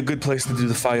wouldn't be a good place to do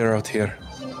the fire out here.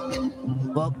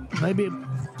 Well, maybe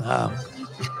I'm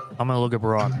gonna look at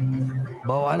Brock.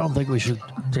 Bo, I don't think we should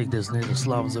take this near the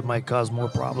slums. It might cause more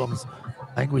problems.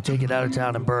 I think we take it out of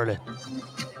town and burn it.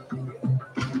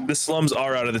 The slums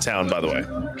are out of the town, by the way.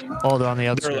 Oh, they're on the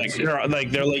outskirts. They're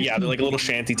like a little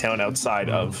shanty town outside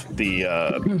of the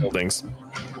buildings.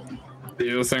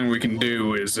 The other thing we can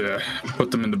do is put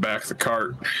them in the back of the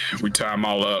cart. We tie them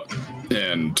all up,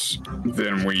 and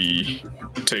then we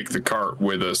take the cart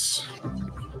with us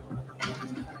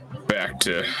back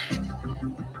to.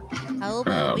 How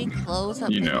about we close up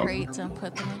you the know. crates and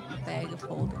put them in the bag of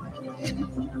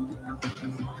holding?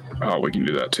 Oh, we can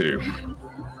do that too.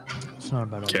 It's not a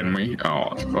bad Can idea. we?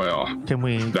 Oh, well. Can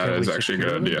we? That can is we actually a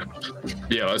good secure idea.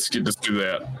 Yeah, let's do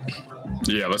that.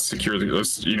 Yeah, let's secure the.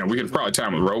 We can probably tie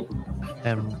them with rope. them?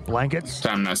 And blankets?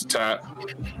 Tie them nice and tight.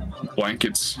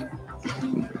 Blankets.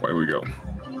 Away we go.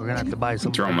 We're gonna have to buy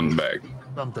some. Throw them in the bag.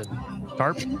 Something.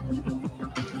 Tarp?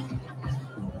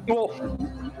 Well,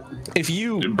 if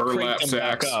you Burlap crate them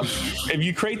back sacks. up, if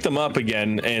you crate them up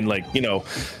again and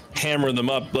hammer them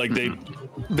up, like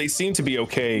they seem to be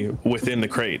okay within the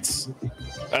crates,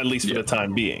 at least for the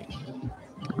time being.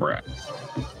 Right.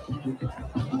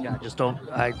 Yeah, just don't.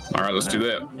 All right, let's do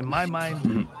that. In my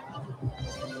mind.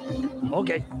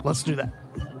 Okay, let's do that.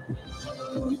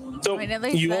 So I mean, at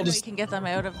least you all then we just can get them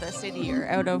out of the city or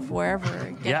out of wherever.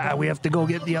 and get Yeah, them. we have to go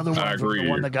get the other one I from the agree.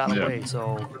 one that got Yeah. away.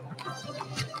 So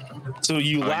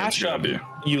you I lash think up. it's a good idea.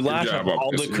 You lash Good up job,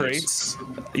 all the Optus. crates.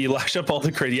 You lash up all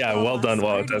the crates. Yeah, well done,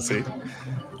 Wawa Tessie.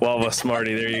 Wawa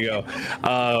Smarty. There you go.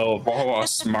 Oh,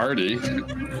 smarty.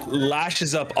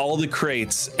 Lashes up all the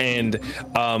crates, and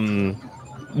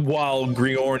while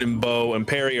Griorn and Bo and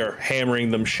Perry are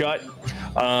hammering them shut,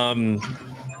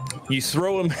 you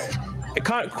throw them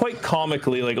quite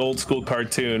comically, like old school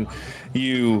cartoon.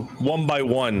 You one by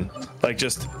one, like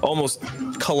just almost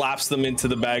collapse them into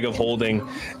the bag of holding,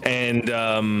 and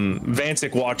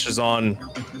Vancic watches on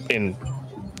in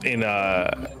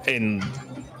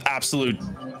absolute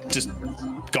just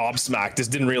gobsmacked.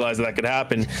 Just didn't realize that could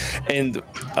happen, and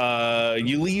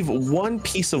you leave one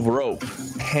piece of rope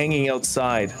hanging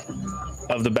outside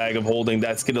of the bag of holding.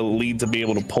 That's going to lead to be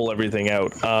able to pull everything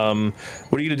out. What are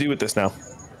you going to do with this now?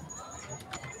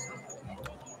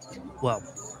 well,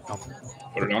 I'll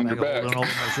Put it on your hold it back. over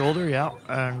my shoulder, yeah,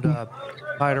 and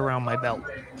tie it around my belt.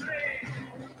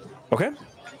 Okay.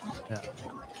 Yeah.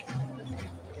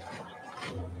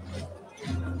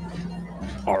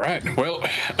 All right. Well,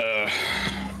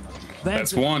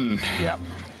 that's one Yeah.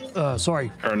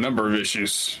 Sorry. or a number of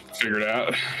issues figured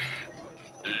out.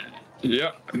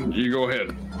 Yep. You go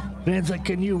ahead. Vincent,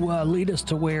 can you lead us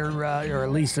to where, or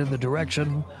at least in the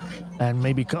direction, and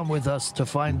maybe come with us to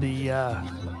find the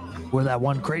where that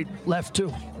one crate left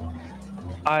to?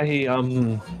 I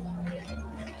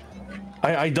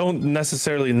don't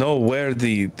necessarily know where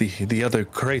the other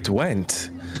crate went.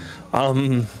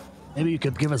 Maybe you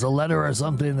could give us a letter or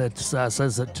something that says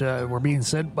that we're being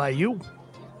sent by you.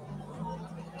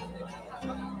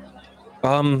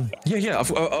 Yeah,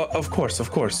 of course.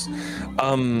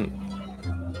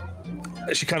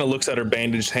 She kind of looks at her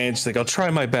bandaged hand. She's like, I'll try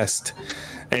my best.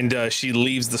 And she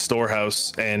leaves the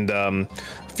storehouse. And a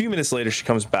few minutes later, she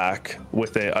comes back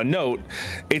with a note.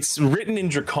 It's written in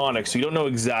Draconic, so you don't know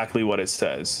exactly what it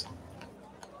says.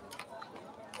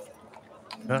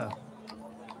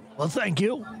 Well, thank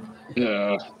you.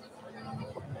 Yeah.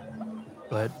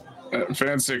 But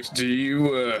Vancic, do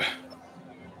you,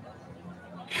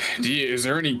 is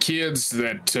there any kids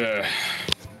that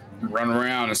run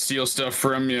around and steal stuff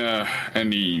from you?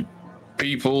 Any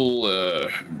people,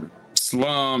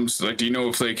 slums? Like, do you know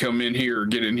if they come in here or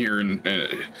get in here? And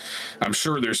I'm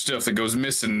sure there's stuff that goes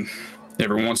missing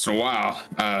every once in a while.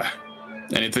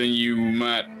 Anything you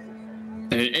might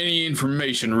Any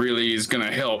information really is going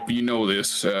to help. You know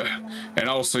this. And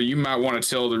also, you might want to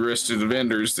tell the rest of the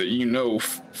vendors that you know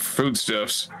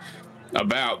foodstuffs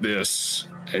about this.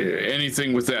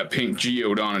 Anything with that pink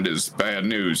geode on it is bad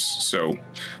news. So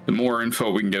the more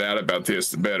info we can get out about this,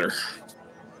 the better.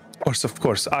 Of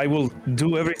course. I will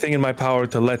do everything in my power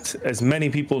to let as many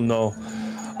people know.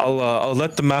 I'll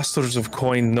let the masters of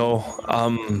coin know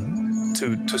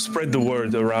to spread the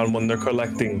word around when they're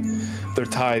collecting their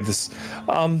tithes.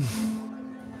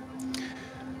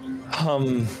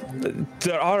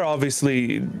 There are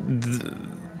obviously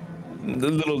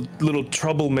the little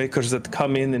troublemakers that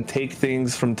come in and take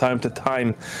things from time to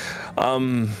time.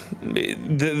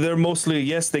 They're mostly,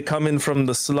 yes, they come in from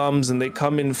the slums and they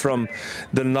come in from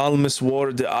the Nalmus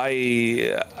ward.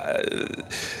 I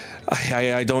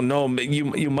don't know.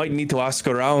 You might need to ask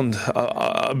around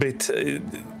a bit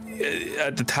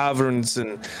at the taverns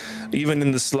and even in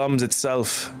the slums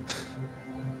itself.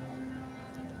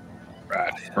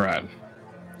 Right.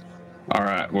 All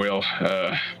right. Well,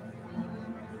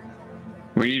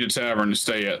 we need a tavern to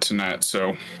stay at tonight,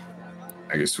 so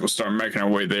I guess we'll start making our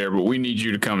way there. But we need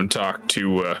you to come and talk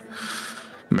to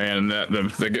man. That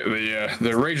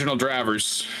the regional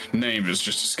driver's name is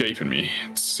just escaping me.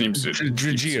 It seems to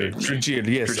Dragir,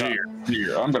 yes. Dragir.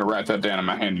 I'm gonna write that down in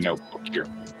my handy notebook here.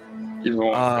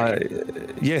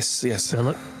 Yes.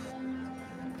 Philip.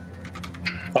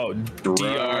 Oh,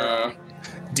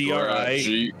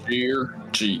 D-R-I.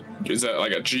 G. Is that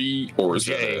like a G or is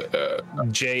that a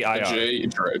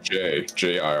J-I-R?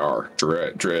 J-I-R.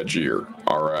 Dragir.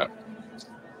 All right.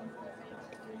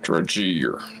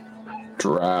 Dragir.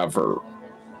 Driver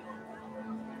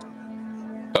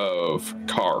of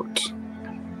cart.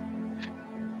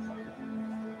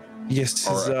 Yes.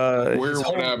 Right. Where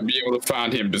would I be able to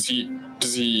find him? Does he?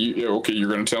 Okay, you're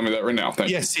going to tell me that right now. Thank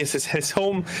you. Yes. His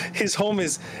home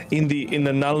is in the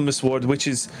Nalmus ward, which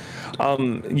is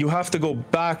you have to go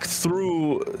back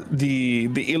through the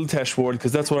Iltesh ward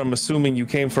because that's what I'm assuming you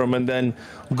came from, and then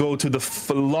go to the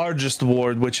largest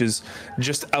ward, which is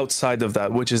just outside of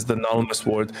that, which is the Nalmus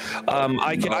ward.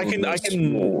 I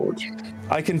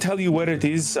can tell you where it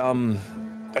is.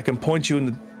 I can point you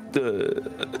in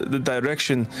the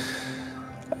direction.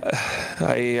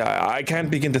 I can't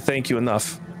begin to thank you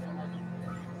enough.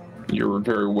 You're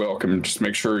very welcome. Just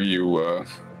make sure you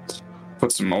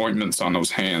put some ointments on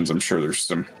those hands. I'm sure there's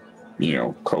some,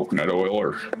 coconut oil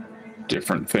or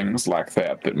different things like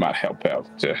that might help out.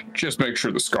 Just make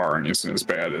sure the scarring isn't as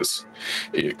bad as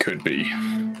it could be.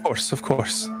 Of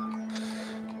course.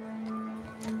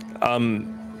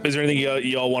 Is there anything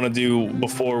y'all want to do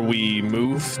before we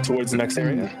move towards the next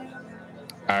area?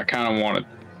 I kind of want to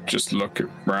just look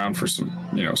around for some,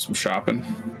 some shopping.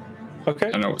 Okay.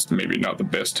 I know it's maybe not the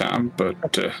best time, but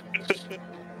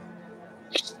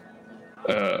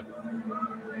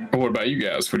what about you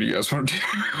guys? What do you guys want to do?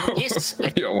 Yes,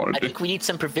 I think we need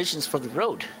some provisions for the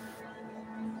road.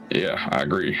 Yeah, I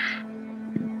agree.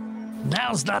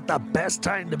 Now's not the best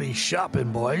time to be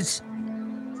shopping, boys.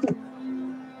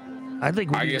 I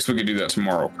guess we could do that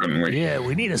tomorrow, couldn't we? Yeah,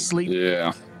 we need to sleep.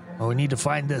 Yeah. Well, we need to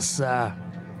find this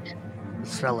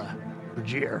fella,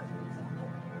 Dragir.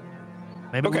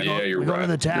 Maybe we go to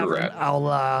the tavern. Right.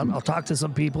 I'll talk to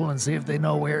some people and see if they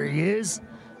know where he is,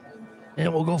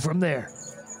 and we'll go from there.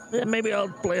 Then maybe I'll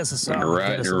play us a song. You're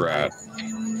right.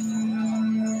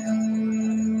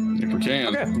 If we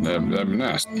can, that'd be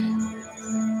nice.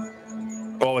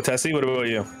 Oh, Tessie, what about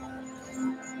you?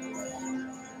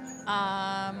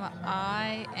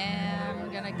 I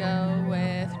am gonna go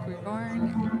with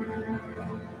Grigorn.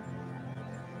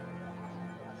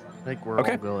 I think we're all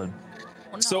going.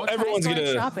 Well, no, So everyone's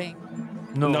gonna shopping.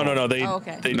 No. They.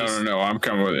 Okay. They just... No. I'm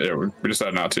coming with it. We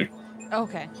decided not to.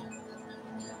 Okay.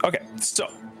 Okay. So,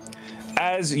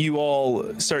 as you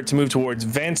all start to move towards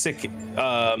Vancic,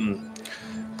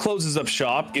 closes up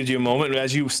shop, gives you a moment.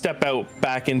 As you step out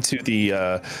back into the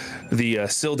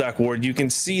Sildak ward, you can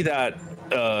see that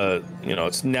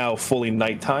it's now fully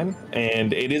nighttime,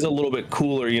 and it is a little bit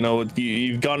cooler.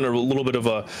 You've gotten a little bit of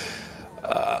a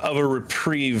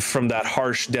reprieve from that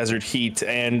harsh desert heat,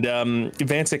 and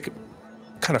Vancic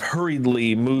kind of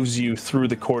hurriedly moves you through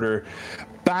the quarter,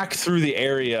 back through the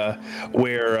area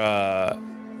where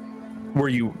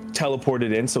you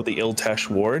teleported in, so the Iltesh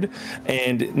ward,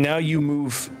 and now you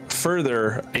move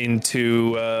further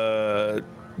into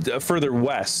further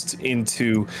west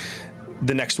into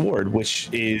the next ward, which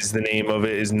is the name of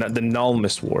it is the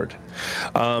Nalmus ward.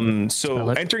 So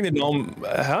entering the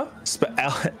Nalmus,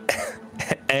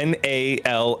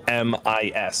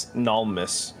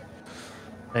 Nalmus.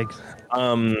 Thanks.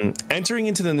 Entering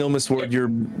into the Nilmis Ward,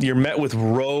 you're met with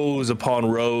rows upon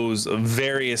rows of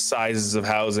various sizes of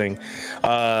housing.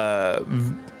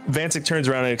 Vancic turns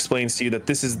around and explains to you that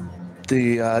this is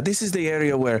the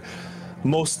area where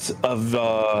most of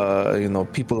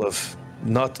people of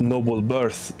not noble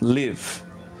birth live.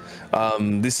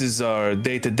 This is our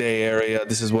day-to-day area.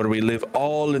 This is where we live,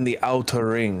 all in the outer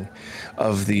ring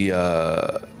of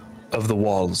the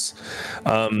walls.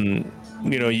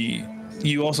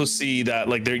 You also see that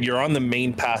you're on the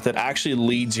main path that actually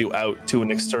leads you out to an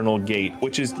external gate,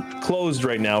 which is closed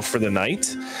right now for the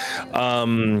night.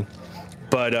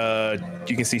 But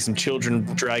you can see some children,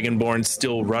 Dragonborn,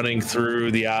 still running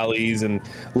through the alleys and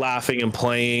laughing and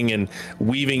playing and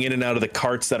weaving in and out of the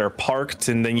carts that are parked.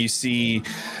 And then you see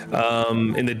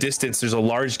in the distance, there's a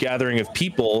large gathering of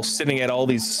people sitting at all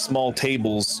these small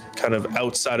tables kind of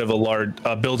outside of a large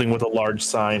building with a large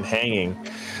sign hanging.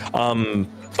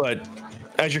 But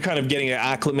as you're kind of getting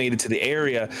acclimated to the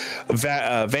area,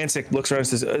 Vancic looks around and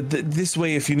says, this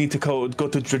way if you need to go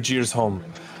to Dragir's home.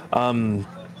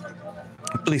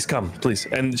 Please come, please.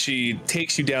 And she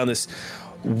takes you down this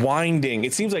winding,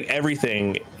 it seems like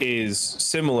everything is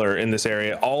similar in this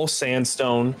area, all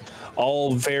sandstone,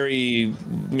 all very,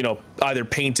 either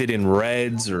painted in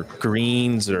reds or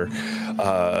greens or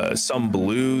some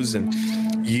blues. And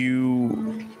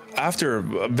you, after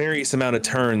a various amount of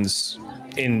turns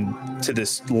into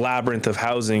this labyrinth of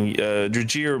housing,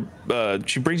 Dragir,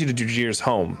 she brings you to Dragir's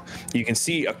home. You can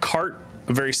see a cart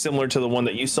very similar to the one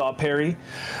that you saw, Perry,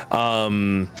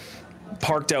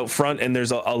 parked out front, and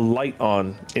there's a light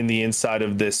on in the inside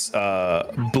of this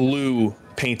blue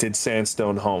painted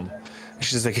sandstone home.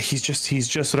 She's like, he's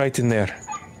just right in there.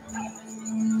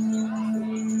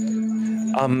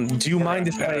 Do you mind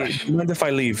if I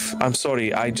leave? I'm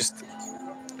sorry. Just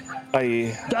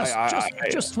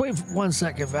wait 1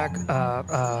 second, Vancic.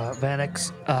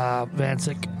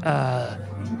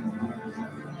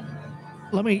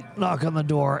 Let me knock on the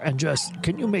door and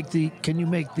can you make the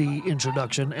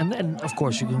introduction, and then of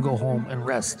course you can go home and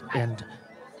rest and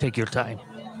take your time.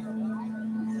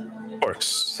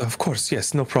 Of course,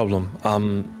 yes, no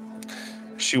problem.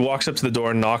 She walks up to the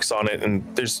door and knocks on it, and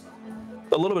there's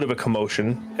a little bit of a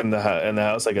commotion in the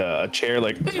house, like a chair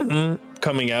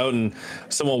coming out and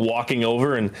someone walking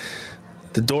over, and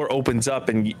the door opens up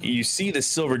and you see the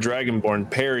Silver Dragonborn.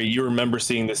 Perry, you remember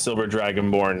seeing the Silver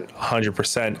Dragonborn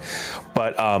 100%,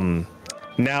 but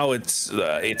now it's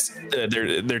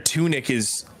their tunic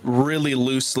is really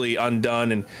loosely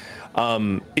undone, and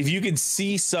if you could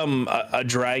see a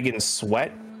dragon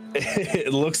sweat,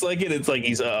 it looks like it. It's like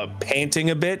he's panting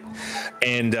a bit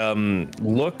and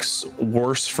looks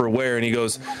worse for wear, and he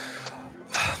goes,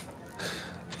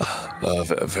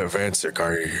 Vancic,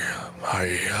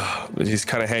 he's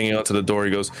kind of hanging out to the door.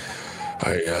 He goes,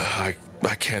 I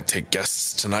can't take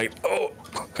guests tonight. Oh,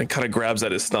 and kind of grabs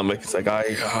at his stomach. It's like,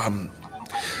 I'm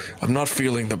not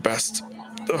feeling the best.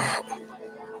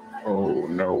 Oh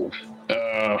no.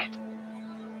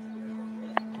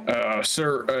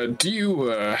 Sir, do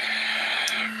you,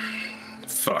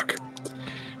 fuck.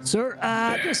 Sir,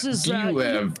 this is, do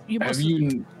you have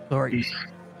you, sorry.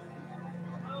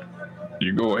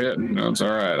 You go ahead. No, it's all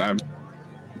right.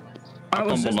 I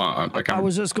fumbled on. I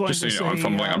was just going to say, I'm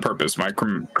fumbling on purpose. My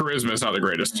charisma is not the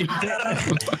greatest.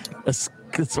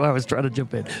 That's why I was trying to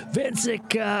jump in.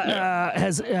 Vancic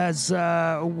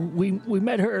we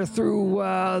met her through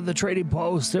the trading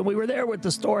post, and we were there with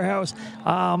the storehouse.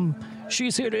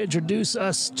 She's here to introduce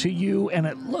us to you, and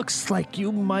it looks like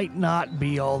you might not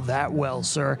be all that well,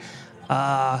 sir.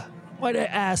 Might I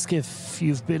ask if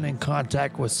you've been in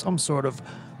contact with some sort of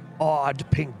odd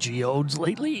pink geodes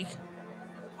lately?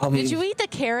 Did you eat the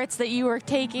carrots that you were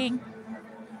taking?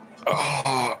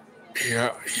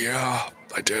 Yeah,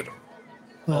 I did.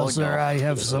 Well, sir, I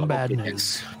have some bad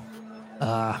news.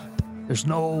 There's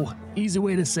no easy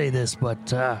way to say this,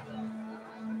 but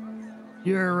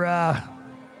your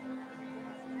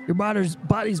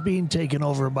body's being taken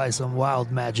over by some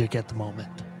wild magic at the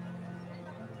moment.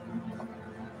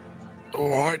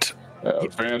 What?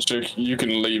 Vancic, you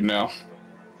can leave now.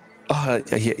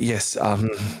 Yes.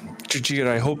 Dragir,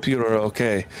 I hope you're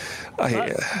okay.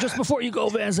 Just before you go,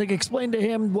 Vancic, explain to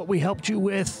him what we helped you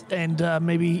with, and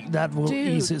maybe that will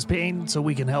ease his pain so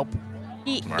we can help.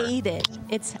 He ate it.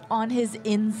 It's on his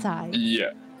inside.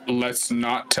 Yeah. let's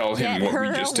not tell him what we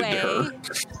just did to her.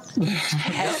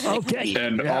 Okay.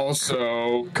 And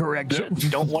also, correction. You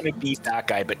don't want to be that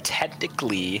guy, but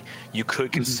technically, you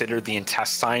could consider the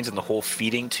intestines and the whole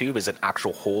feeding tube as an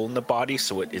actual hole in the body,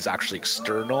 so it is actually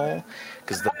external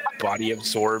because the body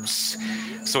absorbs.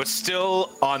 So it's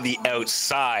still on the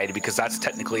outside because that's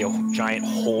technically a giant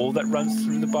hole that runs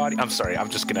through the body. I'm sorry, I'm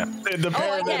just gonna. The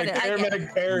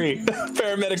paramedic Perry.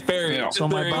 Paramedic Perry. Yeah. So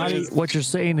my body, what you're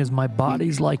saying is my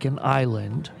body's like an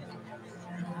island.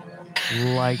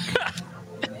 Like.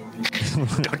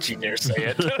 Don't you dare say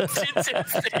it. Don't you dare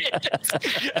say it.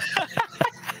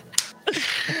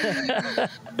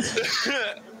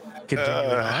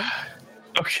 Continuing on.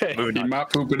 Okay. He might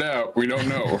poop it out. We don't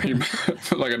know. He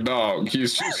like a dog.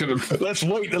 He's just gonna Let's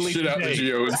wait till shit out the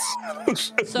geodes.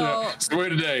 So Let's wait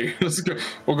today. Let's go.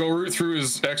 We'll go root through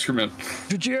his excrement.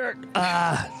 Drajir,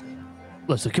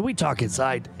 listen, can we talk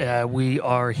inside? We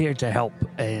are here to help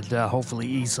and hopefully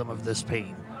ease some of this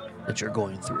pain that you're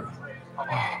going through.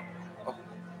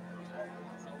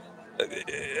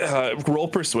 Roll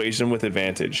persuasion with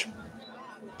advantage.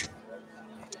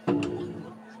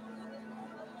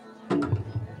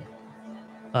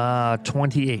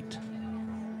 28.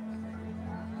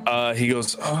 He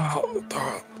goes,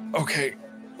 okay,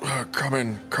 come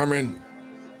in.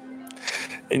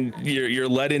 And you're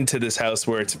led into this house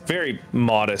where it's very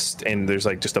modest, and there's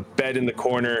like just a bed in the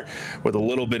corner with a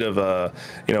little bit of a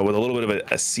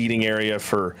seating area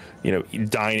for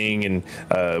dining, and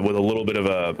with a little bit of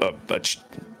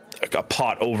a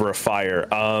pot over a fire.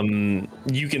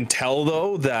 You can tell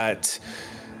though that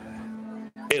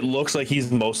it looks like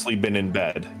he's mostly been in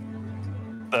bed.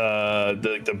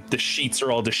 The sheets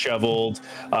are all disheveled.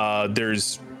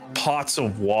 There's pots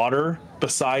of water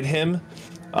beside him.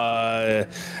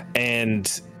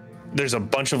 And there's a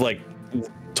bunch of like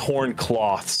torn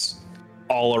cloths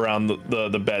all around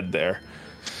the bed there.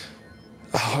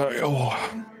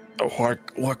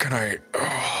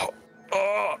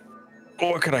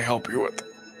 What can I help you with?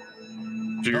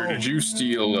 Jared, did you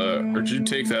steal, or did you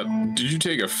take that? Did you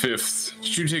take a fifth?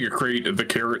 Did you take a crate of the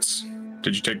carrots?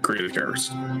 Did you take a crate of the carrots?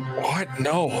 What?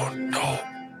 No.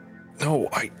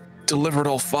 I delivered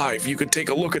all 5. You could take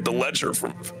a look at the ledger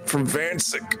from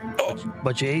Vancic. Oh.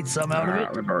 But you ate some out of it?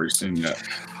 I've already seen that.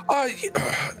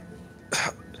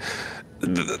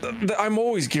 I'm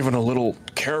always given a little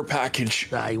care package.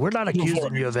 We're not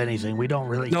accusing you of anything. We don't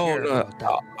really care about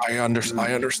that. I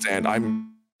understand.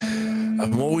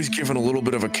 I'm always given a little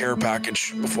bit of a care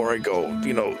package before I go.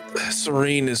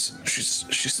 Serene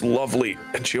she's lovely,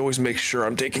 and she always makes sure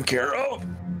I'm taken care of.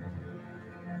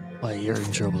 Well, you're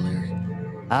in trouble here.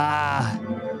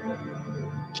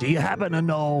 Do you happen to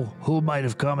know who might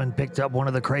have come and picked up one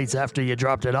of the crates after you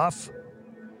dropped it off?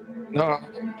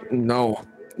 No.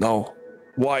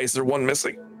 Why is there one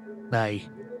missing? Aye.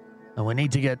 And we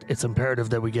need to it's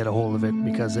imperative that we get a hold of it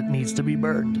because it needs to be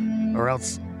burned, or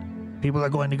else people are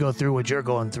going to go through what you're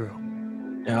going through.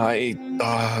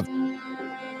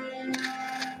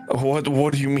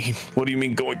 What do you mean? What do you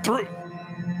mean going through?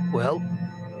 Well,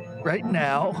 right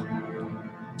now,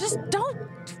 just don't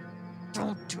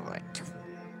do it.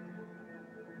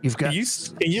 You've got. Can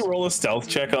you roll a stealth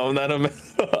check on that on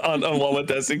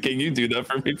Wamatessa? Can you do that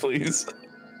for me, please?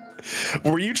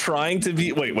 Were you trying to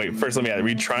be? Wait. First, let me ask. Were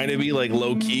you trying to be like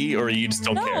low key, or you just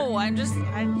don't care? No, I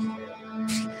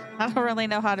don't really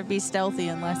know how to be stealthy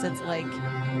unless it's like.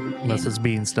 Unless it's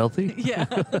being stealthy? Yeah.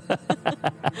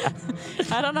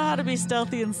 I don't know how to be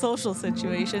stealthy in social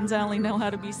situations. I only know how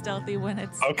to be stealthy when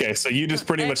it's. Okay, so you just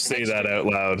pretty much say that out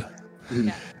loud.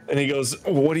 Yeah. And he goes,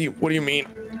 "What do you mean?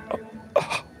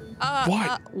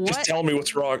 What? Just tell me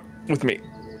what's wrong with me."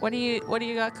 What do you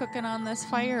got cooking on this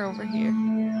fire over here?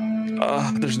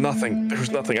 There's nothing.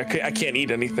 I can't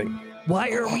eat anything.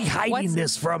 Why are we hiding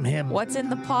this from him? What's in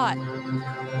the pot?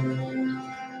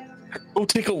 Go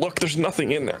take a look. There's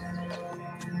nothing in there.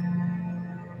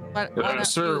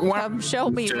 Sir, come show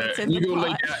me what's in the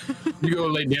pot. You go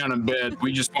lay down in bed.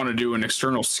 We just want to do an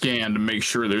external scan to make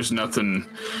sure there's nothing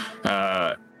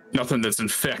that's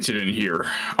infected in here.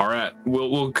 All right,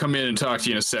 we'll come in and talk to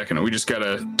you in a second. We just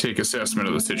gotta take assessment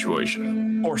of the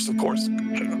situation. Of course.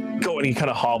 Go, and he kind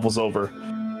of hobbles over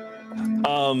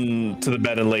to the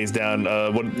bed and lays down.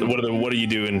 What are you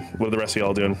doing? What are the rest of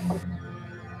y'all doing?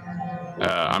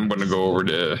 I'm gonna go over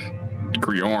to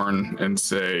Griorn and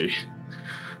say,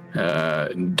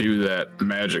 do that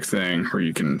magic thing where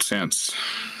you can sense,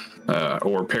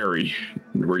 or Perry,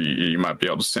 where you might be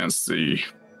able to sense the,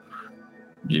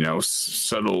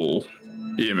 subtle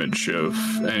image of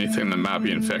anything that might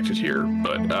be infected here.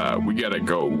 But we gotta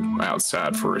go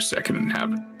outside for a second and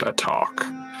have a talk.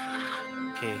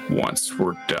 Okay. once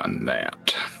we're done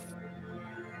that.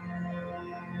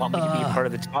 Want me to be a part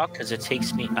of the talk? Because it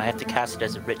takes me, I have to cast it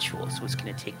as a ritual, so it's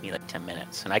going to take me like 10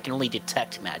 minutes. And I can only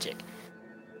detect magic.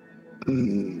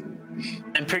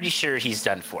 I'm pretty sure he's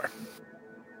done for.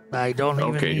 I don't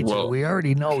even need to. We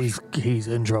already know he's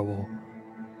in trouble.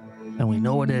 And we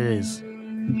know what it is.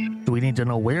 Do we need to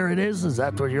know where it is? Is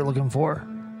that what you're looking for?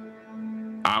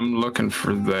 I'm looking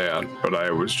for that, but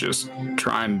I was just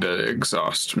trying to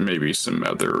exhaust maybe some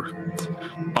other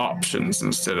options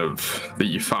instead of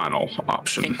the final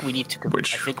option. I think we need to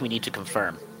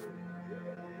confirm.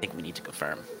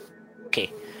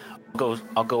 Okay.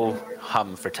 I'll go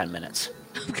hum for 10 minutes.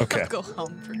 Okay. Go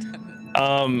hum for 10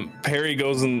 minutes. Perry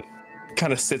goes and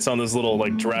kind of sits on this little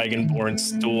like dragonborn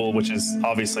stool, which is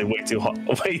obviously way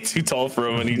too tall for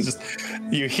him, and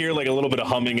you hear like a little bit of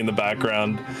humming in the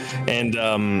background. And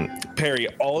Perry,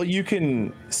 all you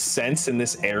can sense in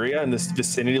this area, in this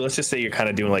vicinity, let's just say you're kind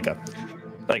of doing like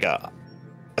a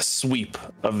sweep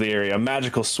of the area, a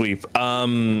magical sweep.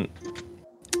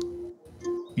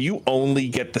 You only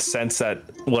get the sense that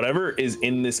whatever is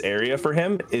in this area for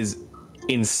him is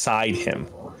inside him.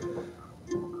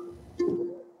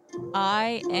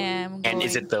 I am going And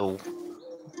is it the...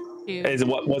 Is it,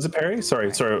 what was it, Perry? Sorry.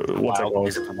 What's that?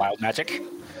 Is it the wild magic?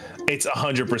 It's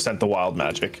 100% the wild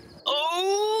magic.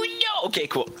 Oh, no! Okay,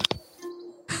 cool.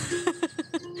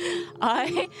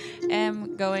 I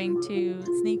am going to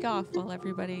sneak off while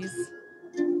everybody's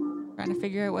trying to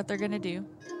figure out what they're gonna do.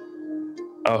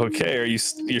 Okay,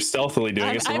 you're stealthily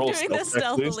doing it? So I'm roll doing this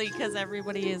stealth check, please. stealthily because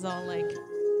everybody is all like.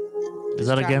 Is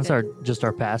that against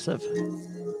our passive?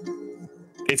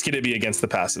 It's going to be against the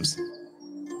passives.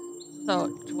 So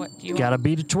what do you Gotta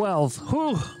beat a 12.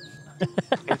 Whew.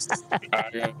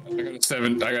 I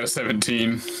got a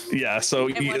 17. Yeah, so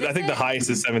And what I is think the it? highest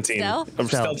is 17. Stealth?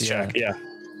 Stealth check, yeah.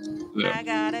 I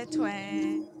got a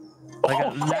 20. Like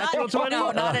a natural 20?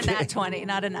 No, not a Okay. nat 20.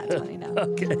 Not a nat 20, no.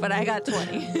 Okay. But I got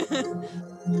 20.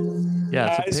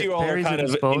 Yeah, As so you all Perry's kind of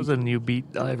exposed and you beat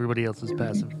everybody else's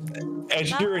passive. As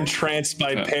you're entranced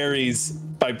by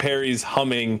Perry's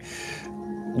humming,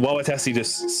 Wawatesi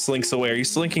just slinks away. Are you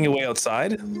slinking away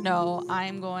outside? No,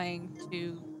 I'm going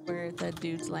to where the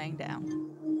dude's laying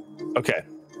down. Okay.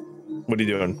 What are you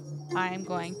doing? I'm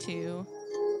going to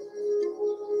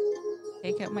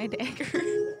take out my dagger.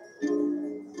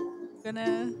 I'm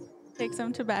gonna take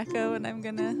some tobacco and I'm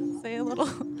gonna say a little.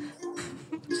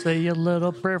 Say a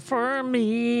little prayer for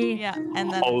me. Yeah,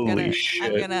 and then Holy shit.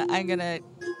 I'm gonna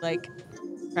like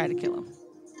try to kill him.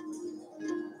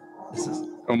 This is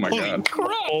Oh my Holy god. crap!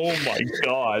 Oh my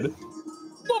god.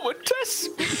 Wawatesi!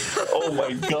 Oh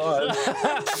my god.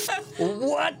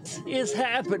 what is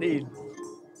happening?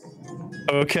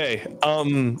 Okay.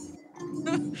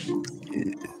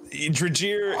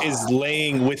 Dragir is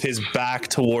laying with his back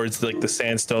towards like the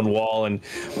sandstone wall, and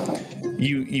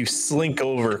you slink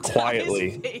over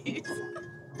quietly,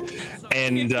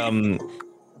 and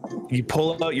you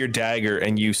pull out your dagger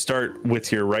and you start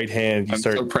with your right hand. You I'm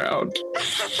start so proud.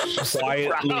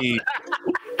 quietly.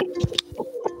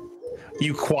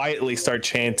 You quietly start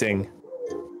chanting,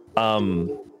 and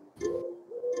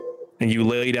you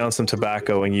lay down some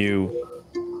tobacco and you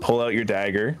pull out your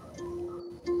dagger.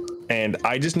 And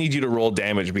I just need you to roll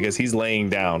damage because he's laying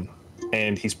down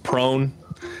and he's prone.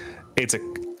 It's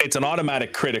an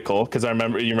automatic critical because you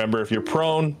remember if you're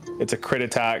prone, it's a crit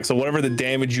attack. So whatever the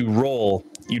damage you roll,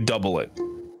 you double it.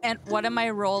 And what am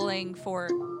I rolling for?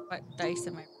 What dice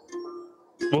am I?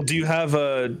 Well, do you have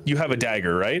a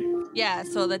dagger, right? Yeah,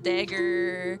 so the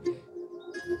dagger.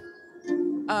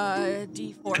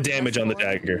 D4. Damage on the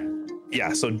dagger.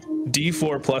 Yeah, so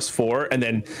D4 plus 4, and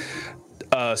then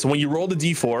so when you roll the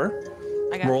D4,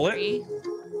 I got roll 3, it.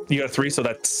 You got 3, so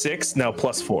that's 6. Now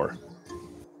plus 4.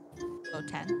 so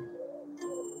 10.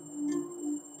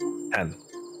 10.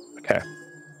 Okay.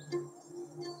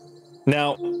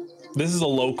 Now, this is a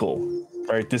local,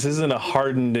 right? This isn't a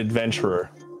hardened adventurer.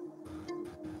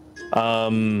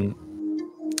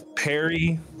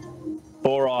 Perry,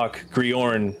 Borok,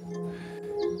 Griorn,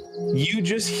 you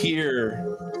just hear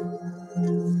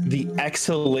the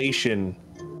exhalation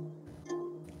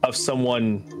of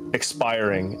someone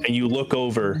expiring, and you look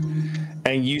over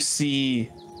and you see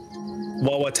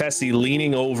Wawatesi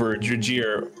leaning over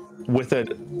Dragir with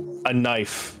a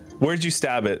knife. Where'd you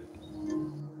stab it?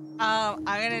 I'm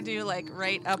gonna do like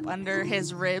right up under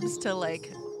his ribs to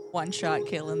like one shot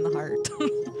kill in the heart.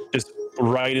 Just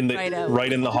right in the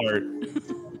Right in the heart.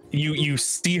 You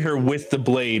see her with the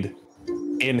blade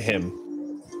in him.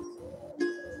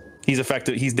 He's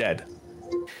affected. He's dead.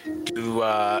 Do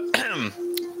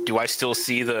I still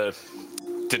see the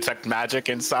detect magic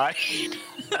inside?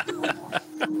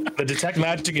 The detect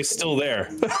magic is still there.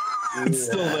 It's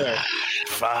still there.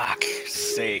 Fuck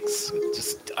sakes.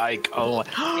 Just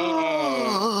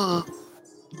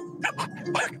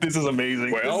This is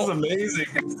amazing. Well, this is amazing.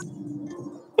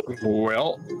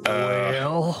 Well,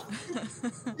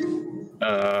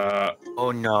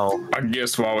 oh no. I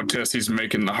guess while Tessie's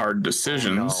making the hard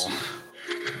decisions,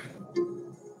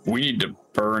 we need to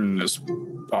burn this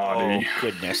body. Oh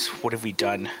goodness. What have we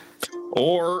done?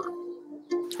 Or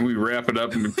we wrap it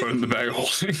up and we put it in the bag of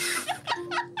holding.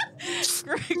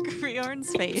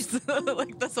 Griorn's face,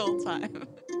 like this whole time.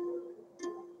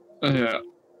 Yeah.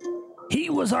 He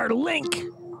was our link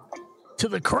to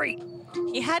the crate.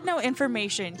 He had no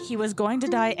information. He was going to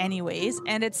die anyways,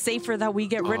 and it's safer that we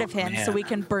get rid of him so we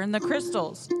can burn the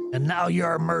crystals. And now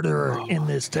you're a murderer in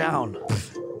this town.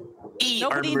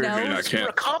 Nobody knows. We're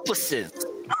accomplices.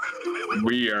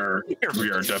 We are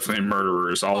definitely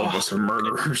murderers. All of us are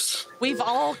murderers. We've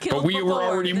all killed But we before. were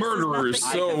already This is murderers,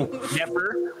 nothing so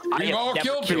Never. we've all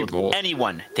killed killed people.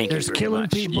 anyone. Thank There's you very killing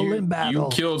much. people in battle. You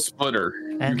killed Splitter.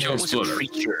 And You killed That was a Splitter.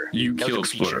 creature. You That was a killed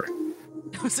creature. Splitter.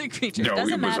 It was a creature. No, It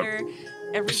doesn't it was a matter.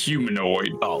 Every Humanoid.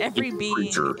 every being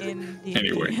creature. in the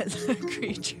Anyway. is a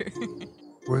creature.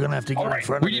 We're gonna have to get All in right,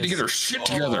 front we of need to this. get our shit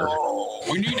together.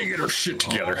 We need to get our shit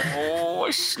together. Oh,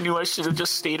 I knew I should have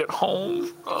just stayed at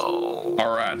home. Oh.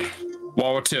 All right,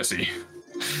 Wawatessi.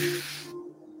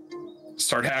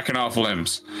 Start hacking off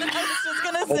limbs. I was just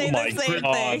gonna say my the same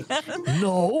God. thing.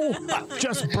 No,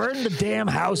 just burn the damn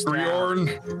house down.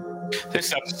 Griorn.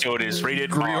 This episode is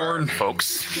rated R, Griorn.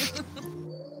 folks.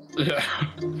 Yeah.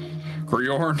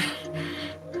 Griorn.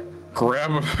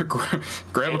 Grab a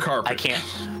carpet. I can't.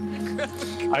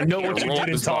 I know what you Roll did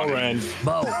in this body. Talrand.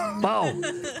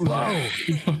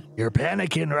 Bo, you're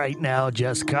panicking right now.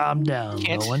 Just calm down.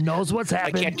 Can't- No one knows what's I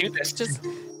happening. can't do this. Just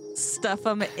stuff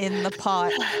them in the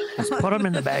pot. Just put them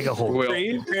in the bag of holding.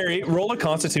 Well, Barry, roll a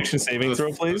Constitution saving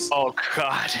throw, please. Oh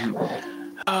God.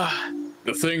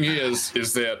 the thing is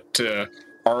that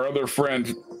our other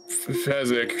friend,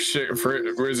 Fezzik,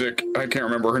 I can't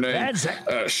remember her name.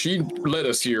 Fezzik. She led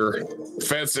us here.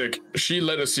 Fezzik, she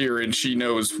led us here, and she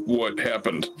knows what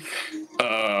happened.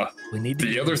 We need to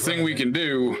The get other in front thing of we it. can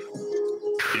do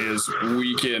is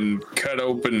we can cut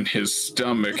open his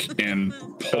stomach and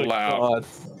pull out God.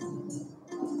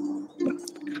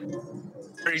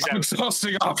 Perry's I'm out.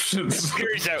 exhausting options.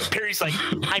 Perry's out. Perry's like,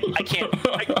 I can't.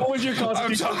 What was your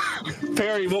Constitution?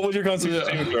 Perry, what was your Constitution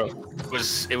saving throw?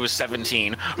 It was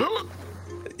 17.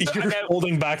 You're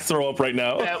holding back throw up right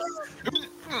now.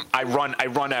 I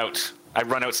run out. I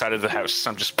run outside of the house.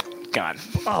 I'm just gone.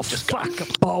 Oh, fuck.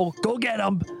 Bo, go get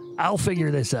him. I'll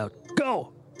figure this out.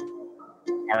 Go.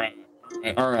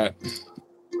 All right.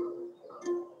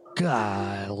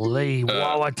 Golly,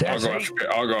 I'll Wawatessi.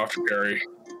 go after Perry.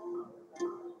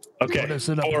 Okay, Put us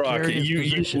in a Orok,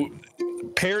 precarious position.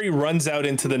 Perry runs out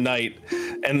into the night,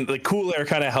 and the cool air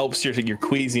kind of helps your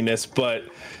queasiness, but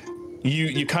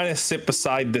you kind of sit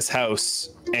beside this house,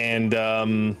 and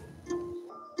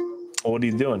what are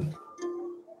you doing?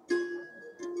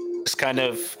 Just kind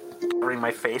of covering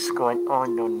my face, going, "Oh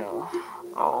no.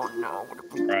 Oh no."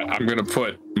 All right, I'm gonna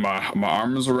put my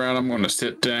arms around him. I'm gonna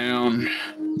sit down.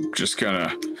 I'm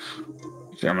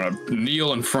gonna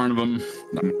kneel in front of him.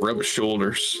 I'm gonna rub his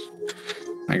shoulders.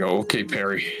 I go, "Okay,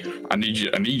 Perry, I need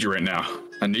you right now.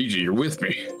 I need you. You're with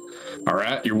me. All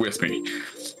right, you're with me.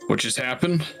 What just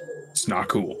happened? It's not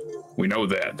cool. We know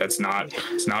that. It's not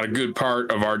a good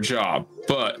part of our job.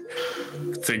 But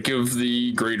think of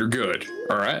the greater good.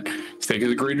 All right, think of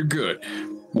the greater good.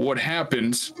 What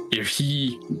happens if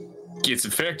he gets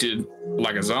affected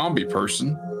like a zombie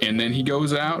person, and then he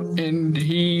goes out and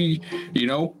he,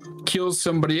 kills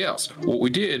somebody else? What we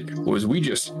did was we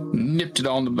just nipped it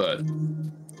on the bud.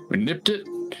 We nipped it,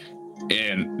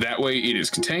 and that way it is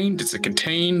contained. It's a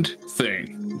contained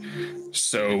thing.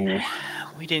 So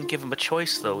We didn't give him a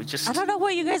choice, though. We just. I don't know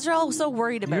what you guys are all so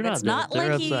worried about. You're It's not not there.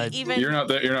 like They're he outside. even. you're not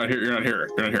there. You're not here.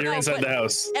 You're No, inside but- the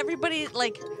house. Everybody,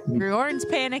 like, Griorn's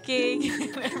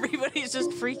panicking. Everybody's just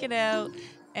freaking out.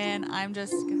 And I'm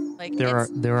just like,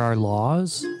 There are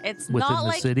laws. it's within not the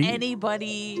like city?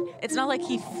 anybody. It's not like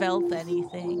he felt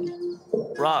anything.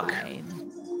 Rock. Fine.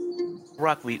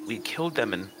 Rock, we killed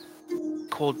them in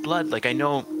cold blood. Like, I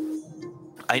know.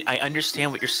 I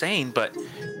understand what you're saying, but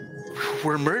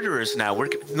we're murderers now.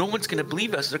 No one's gonna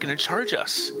believe us. They're gonna charge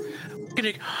us.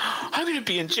 I'm gonna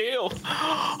be in jail.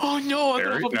 Oh no! I'm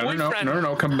Barry, gonna have a boyfriend.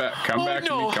 no. Come back to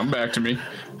no. me. Come back to me.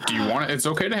 Do you want it? It's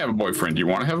okay to have a boyfriend. Do you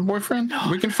want to have a boyfriend?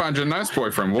 We can find you a nice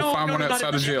boyfriend. We'll find one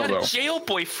outside of jail, not though. a jail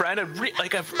boyfriend.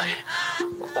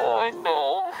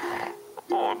 Oh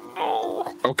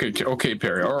no! Okay,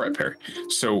 Perry. All right, Perry.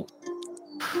 So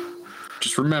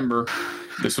just remember,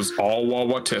 this was all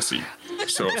Wawatessi.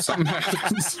 So if something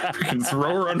happens, we can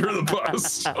throw her under the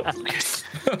bus.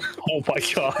 Oh my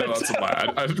god. No, that's a lie.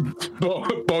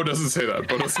 Bo doesn't say that.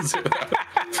 Bo doesn't say that.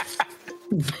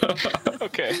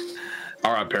 Okay.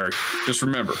 All right, Perry. Just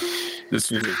remember,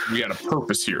 we got a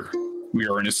purpose here. We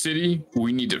are in a city.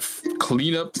 We need to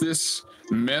clean up this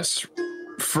mess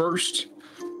first.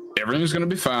 Everything's gonna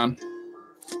be fine.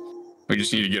 We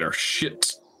just need to get our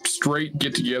shit straight,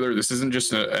 get together. This isn't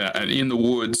just an in the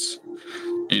woods,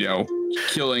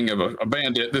 killing of a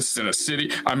bandit. This is in a city.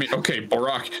 I mean, okay,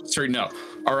 Borak, straighten up.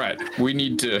 All right, we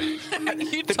need to. You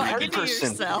talking to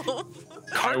yourself?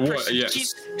 Yeah.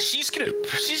 She's gonna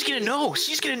know.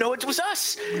 She's gonna know it was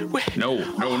us. No.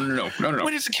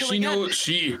 When is the killing end?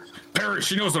 Perry,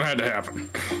 she knows what had to happen.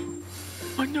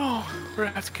 Oh no, we're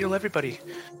gonna have to kill everybody.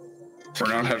 We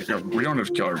don't have to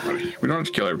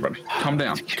kill everybody. Calm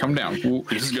down.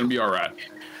 This is gonna be all right.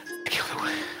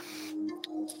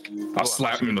 I'll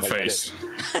slap him in the face.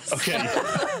 Okay.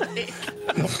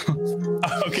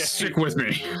 Okay. Stick with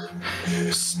me.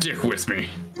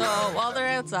 So while they're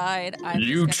outside,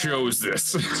 You chose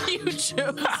this. You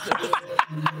chose this.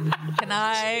 Can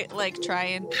I try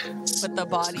and put the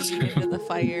body into the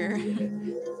fire?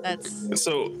 That's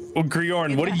so,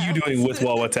 Griorn, what are you doing with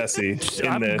Wawatessi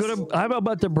in this? I'm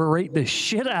about to berate the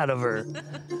shit out of her.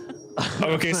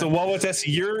 Okay, so Wawatessi,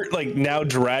 you're now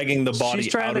dragging the body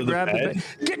She's trying out to of the grab bed. the bed.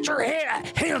 Get your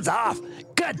hands off!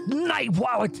 Good night,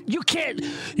 Wawat. You can't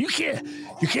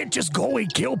just go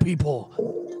and kill people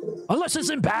unless it's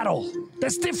in battle.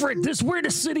 That's different. We're in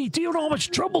a city. Do you know how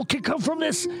much trouble can come from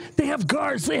this? They have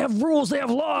guards. They have rules. They have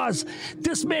laws.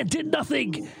 This man did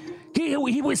nothing.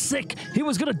 He was sick. He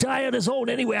was gonna die on his own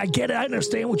anyway. I get it. I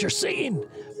understand what you're saying,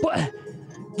 but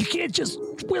you can't just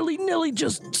willy-nilly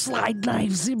just slide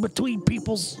knives in between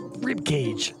people's rib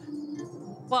cage.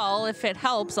 Well, if it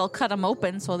helps, I'll cut them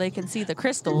open so they can see the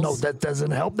crystals. No, that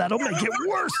doesn't help. That'll make it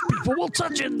worse. People will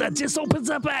touch it. That just opens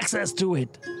up access to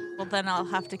it. Well, then I'll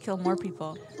have to kill more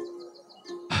people.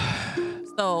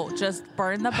 So just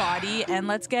burn the body and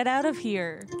let's get out of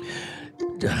here.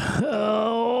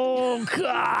 Oh,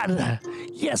 God.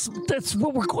 Yes, that's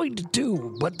what we're going to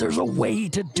do. But there's a way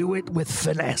to do it with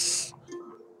finesse.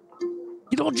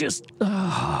 You don't just...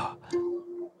 I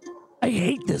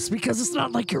hate this because it's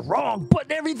not like you're wrong,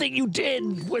 but everything you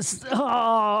did was...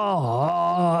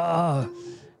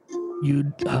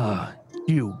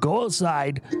 You go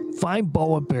outside, find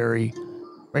Bo and Barry,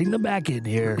 bring them back in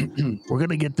here. We're going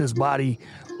to get this body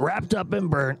wrapped up and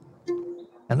burnt.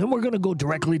 And then we're going to go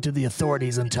directly to the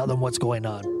authorities and tell them what's going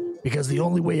on. Because the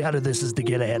only way out of this is to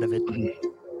get ahead of it.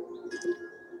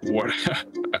 What?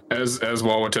 As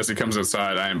Wawatessi comes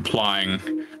outside, I am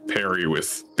plying Perry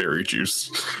with berry juice.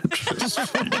 Just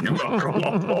feeding him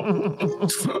alcohol.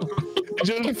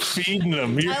 Just feeding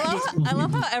him. I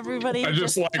love how everybody I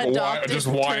just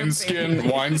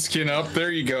wineskin up. There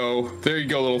you go,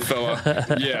 little fella.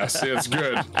 Yes, it's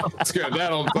good. It's good.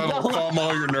 That'll calm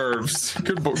all your nerves.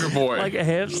 Good boy. Like a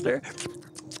hamster.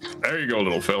 There you go,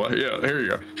 little fella. Yeah, there you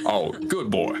go. Oh,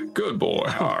 good boy.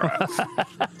 All right.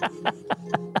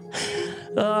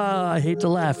 I hate to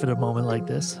laugh at a moment like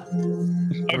this.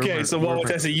 Okay, so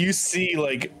Wawatessi, you see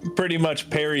pretty much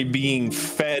Perry being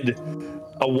fed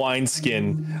a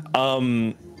wineskin.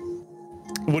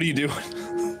 What are you doing?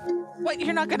 What,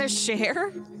 you're not gonna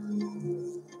share?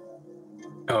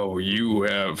 Oh, you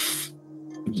have...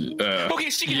 okay,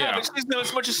 she can have it. She knows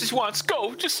as much as she wants.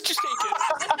 Go, just take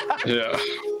it. Yeah.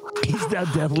 He's now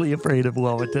definitely afraid of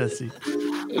Wawatessi.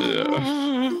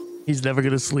 Yeah. He's never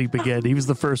going to sleep again. He was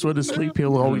the first one to sleep.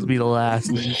 He'll always be the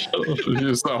last. He's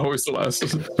always the last.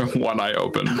 One eye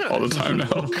open all the time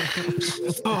now.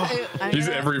 He's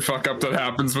every fuck up that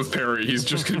happens with Perry. He's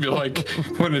just going to be like,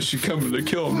 when is she coming to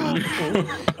kill me?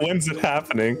 When's it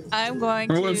happening? I'm going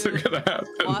to When's it gonna happen?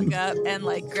 walk up and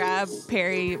grab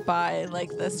Perry by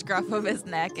the scruff of his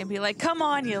neck and be like, come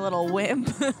on, you little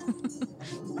wimp. And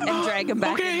drag him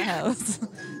back in the house.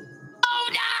 Oh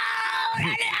no!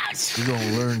 You're going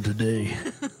to learn today.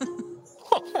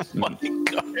 Oh my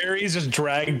god. Perry's just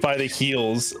dragged by the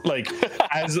heels,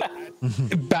 as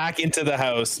back into the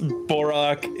house.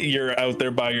 Borak, you're out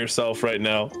there by yourself right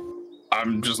now.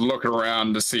 I'm just looking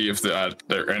around to see if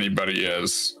there anybody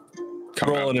is.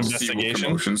 Roll an investigation. investigation. See what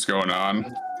commotion's going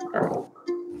on.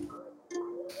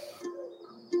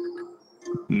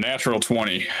 Natural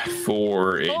 20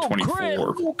 for a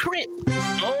 24. Oh, crit.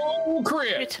 Oh,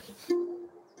 crit.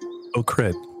 Oh,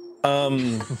 crit.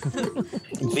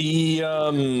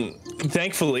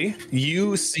 Thankfully,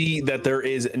 you see that there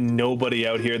is nobody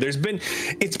out here. It's been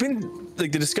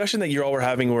like the discussion that you all were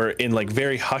having were in like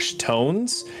very hushed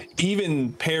tones.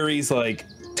 Even Perry's like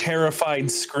terrified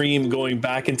scream going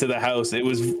back into the house. It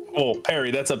was, well,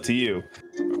 Perry, that's up to you.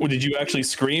 Did you actually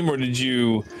scream, or did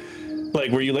you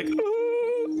like, were you like,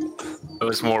 It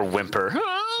was more whimper.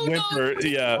 whimper?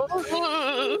 Yeah.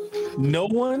 No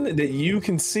one that you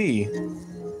can see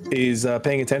is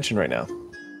paying attention right now.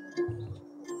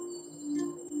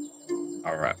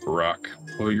 All right, Rock,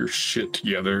 pull your shit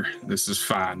together. This is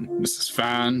fine. This is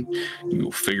fine.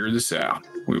 You'll figure this out.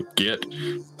 We'll get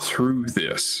through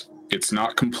this. It's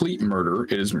not complete murder.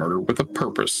 It is murder with a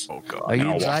purpose. Oh God! Are you And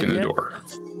I'll walk inside in the yet? door.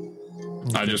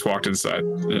 I just walked inside.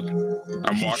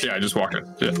 I'm walking. Yeah, I just walked in.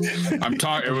 Yeah. I'm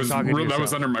talking. It was Talking to real. That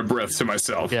was yourself. under my breath to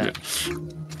myself. Yeah.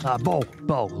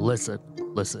 Bo, listen.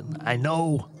 I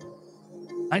know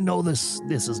this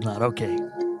is not okay.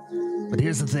 But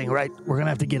here's the thing, right? We're gonna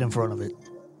have to get in front of it.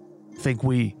 Think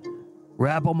we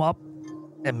wrap them up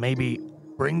and maybe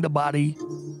bring the body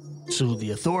to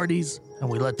the authorities, and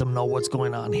we let them know what's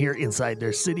going on here inside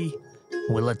their city,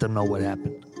 and we let them know what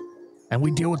happened. And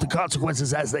we deal with the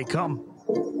consequences as they come.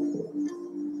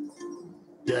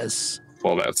 Yes.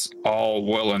 Well, that's all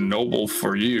well and noble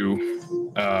for you,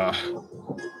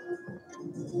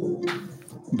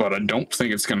 but I don't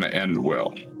think it's going to end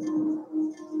well.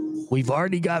 We've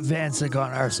already got Vancic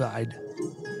on our side.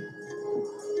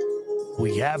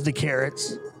 We have the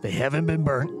carrots. They haven't been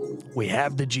burnt. We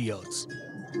have the geodes.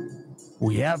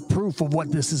 We have proof of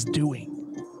what this is doing.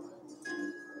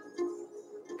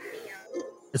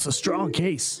 It's a strong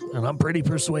case, and I'm pretty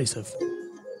persuasive.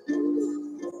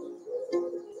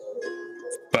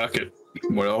 Fuck it.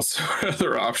 What else? What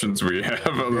other options we have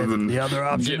other than The other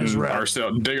option is getting wrap.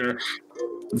 ourselves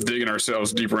digging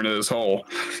ourselves deeper into this hole?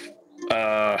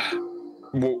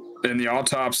 Well, in the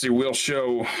autopsy, we'll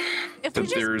show If we that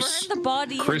just there's burn the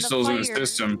body crystals in in his the fire,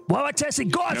 system. Well, Tessie,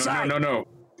 go outside. No.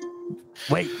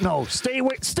 Wait, no. Stay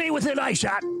within eye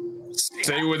shot.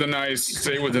 Stay with an eye.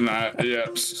 Stay with an eye. Yeah.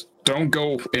 Don't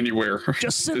go anywhere.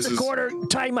 Just sit This the is- corner.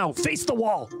 Time out. Face the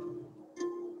wall.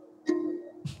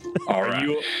 All right.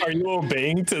 Are you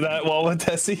obeying to that,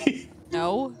 Walatessi?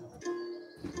 No.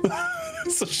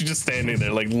 So she's just standing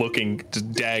there, like looking,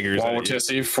 just daggers at you.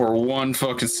 Walatessi, for one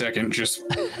fucking second, just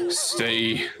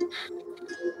stay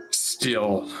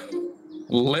still.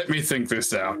 Let me think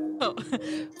this out.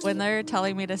 when they're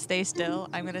telling me to stay still,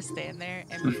 I'm gonna stand there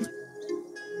and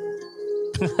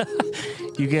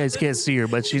You guys can't see her,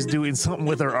 but she's doing something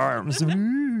with her arms.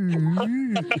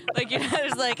 like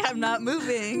it's like I'm not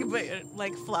moving, but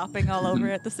like flopping all over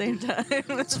at the same time.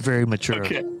 It's very mature.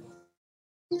 Okay.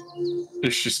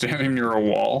 Is she standing near a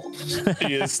wall?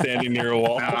 He is standing near a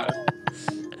wall. Take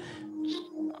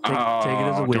it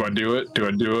as a win. Do I do it? Do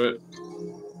I do it?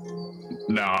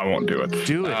 No, I won't do it.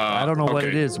 Do it. I don't know what it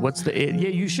okay. is. What's the? Yeah,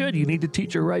 you should. You need to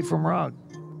teach her right from wrong.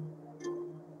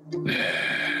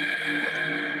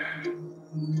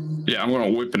 Yeah, I'm gonna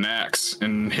whip an axe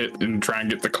and hit and try and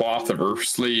get the cloth of her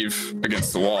sleeve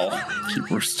against the wall. Keep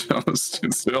her still.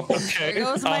 There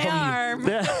goes my arm.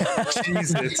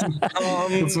 Jesus.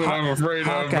 That's what I'm afraid of.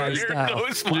 Hawkeye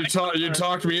But style. you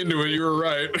talked me into it. You were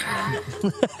right.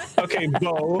 Okay,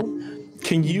 Bo,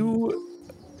 can you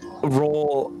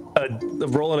roll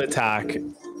an attack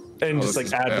and just This like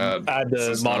is add bad. the This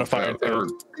is not modifier? bad.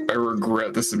 I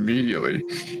regret this immediately.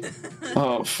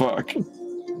 Oh fuck.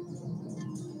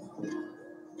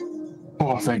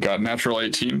 Oh, thank God. Natural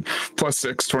 18 plus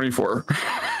 6, 24.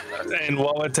 And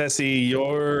Walatessi,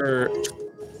 your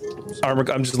armor,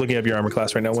 I'm just looking up your armor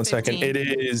class right now. 1 second. 15.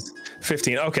 It is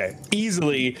 15. Okay.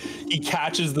 Easily, he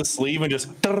catches the sleeve and just,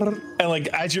 and like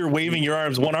as you're waving your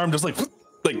arms, one arm just like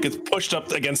gets pushed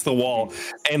up against the wall,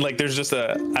 and like there's just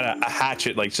a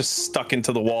hatchet like just stuck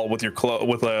into the wall with your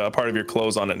with a part of your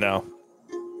clothes on it now.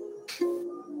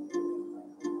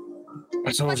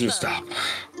 I told you to stop.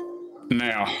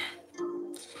 Now.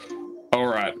 All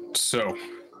right, so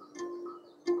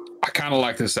I kind of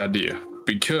like this idea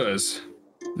because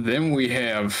then we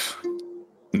have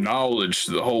knowledge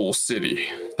to the whole city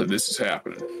that this is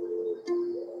happening.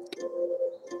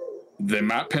 They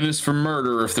might pin us for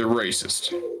murder if they're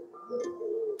racist,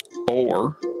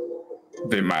 or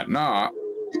they might not,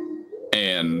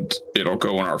 and it'll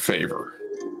go in our favor.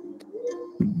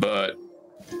 But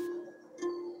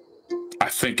I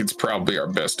think it's probably our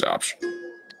best option.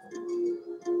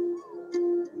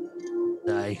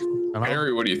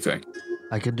 Harry, what do you think?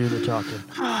 I can do the talking.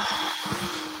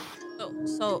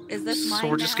 So is this mine? So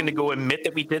we're just now? gonna go admit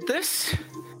that we did this?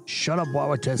 Shut up,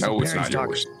 Walatessi. No, it's Perry's not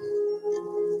talking. yours.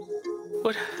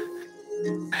 What?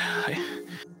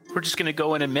 we're just gonna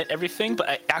go and admit everything. But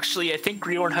I think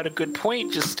Griorn had a good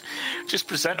point. Just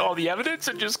present all the evidence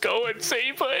and just go and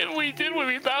say, but we did what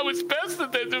we thought was best,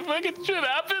 and then the fucking shit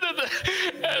happened,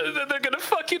 and then they're gonna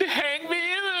fucking hang me.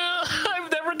 I'm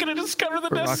never gonna discover the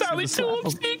best Sally Tool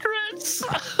secrets.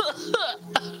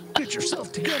 Get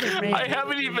yourself together, man. I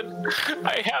haven't even.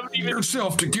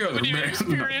 Yourself together, man.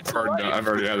 I've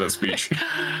already had that speech.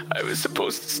 I was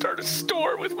supposed to start a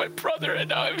store with my brother, and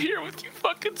now I'm here with you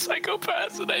fucking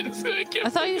psychopaths, and I can't. I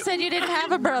thought you said you didn't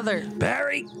have a brother.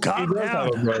 Barry, calm down.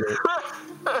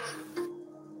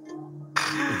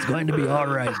 It's going to be all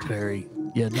right, Barry.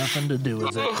 You had nothing to do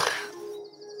with it.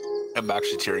 I'm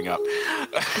actually tearing up.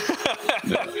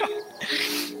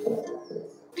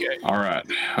 Okay. All right.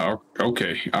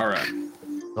 Okay. All right.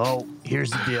 Oh, here's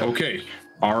the deal. Okay.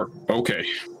 Okay.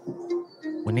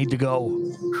 We need to go.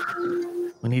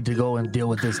 We need to go and deal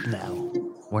with this now.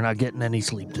 We're not getting any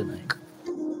sleep tonight.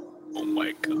 Oh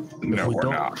my god. No, we're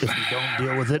not. If we don't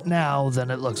deal with it now,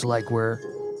 then it looks like we're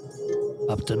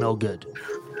up to no good.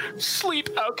 Sleep?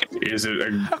 How can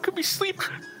we sleep?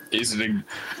 Is it a...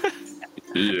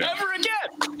 Yeah. Ever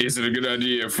again? Is it a good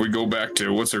idea if we go back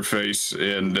to what's her face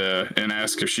and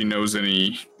ask if she knows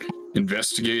any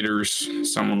investigators,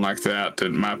 someone like that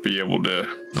might be able to...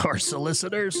 Our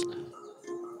solicitors?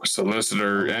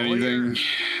 Solicitor, anything,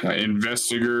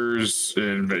 investigators,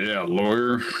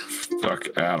 lawyer. Fuck,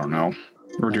 I don't know.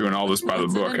 We're doing all this by the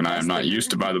book, and I am not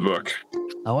used to by the book.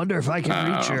 I wonder if I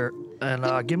can reach her.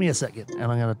 And give me a second, and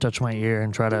I'm gonna touch my ear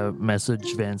and try to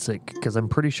message Vancic, because I'm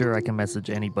pretty sure I can message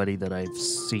anybody that I've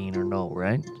seen or know,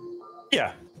 right?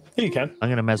 Yeah, you can. I'm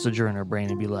gonna message her in her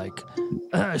brain and be like,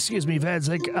 "Excuse me,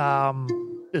 Vancic.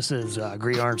 This is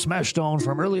Griorn Smashstone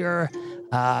from earlier.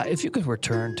 If you could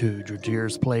return to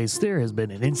Dragir's place, there has been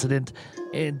an incident,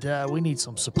 and we need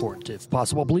some support, if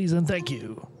possible, please, and thank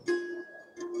you."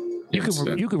 You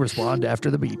can respond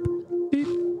after the beep. Beep.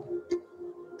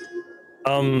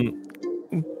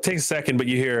 Take a second, but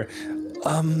you hear,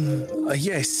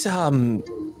 yes, I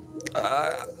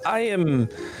am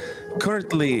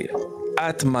currently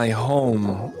at my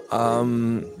home.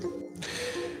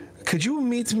 Could you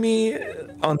meet me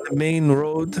on the main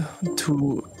road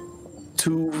to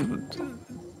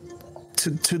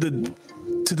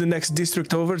the next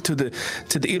district over, to the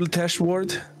Iltesh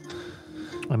ward?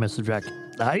 I message back.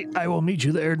 I will meet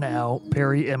you there now.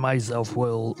 Perry and myself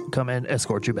will come and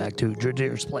escort you back to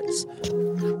Dragir's place.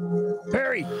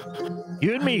 Perry,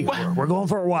 you and me, we're going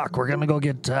for a walk. We're gonna go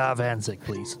get Vancic,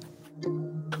 please.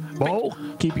 Bo,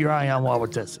 keep your eye on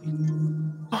Wawatessi.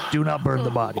 Do not burn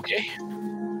the body.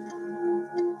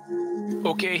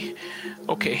 Okay.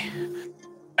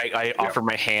 I offer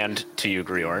my hand to you,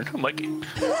 Griorn. I'm like,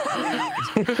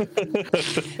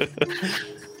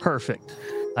 perfect.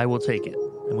 I will take it,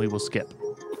 and we will skip.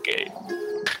 Okay.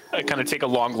 I kind of take a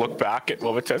long look back at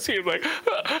Wawatessi and like,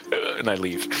 and I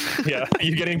leave. Yeah,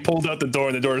 you're getting pulled out the door,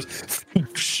 and the door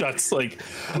shuts. Like,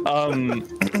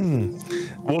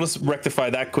 we'll just rectify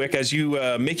that quick. As you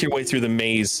make your way through the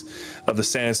maze of the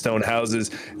sandstone houses,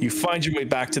 you find your way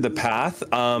back to the path,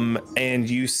 and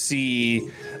you see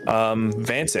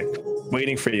Vancic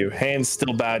waiting for you, hands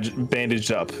still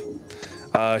bandaged up.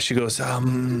 She goes,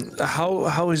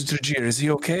 how is Dragir? Is he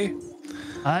okay?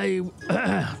 I'm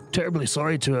terribly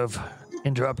sorry to have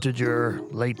interrupted your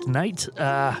late night,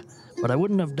 but I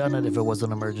wouldn't have done it if it was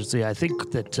an emergency. I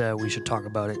think that we should talk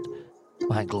about it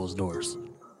behind closed doors.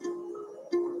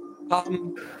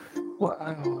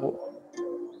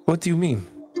 What do you mean?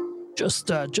 Just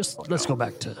let's go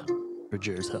back to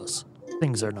Dragir's house.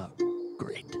 Things are not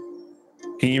great.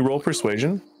 Can you roll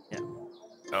persuasion? Yeah.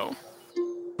 No.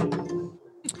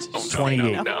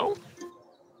 28. No.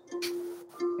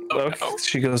 Okay.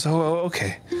 She goes,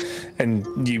 okay.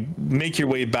 And you make your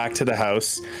way back to the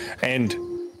house, and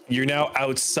you're now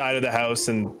outside of the house.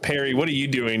 And Perry, what are you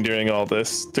doing during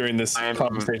this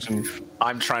conversation?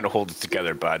 I'm trying to hold it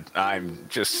together, bud. I'm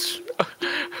just...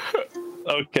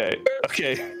 Okay.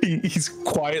 He's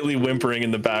quietly whimpering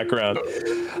in the background.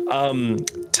 Bo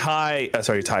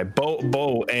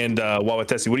and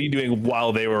Wawatessi, what are you doing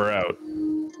while they were out?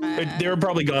 They were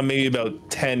probably gone maybe about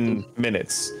 10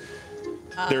 minutes.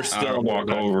 They're still. I'll walk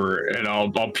over and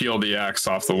I'll peel the axe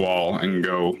off the wall and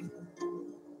go.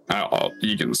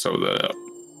 You can sew that up,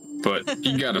 but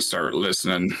you got to start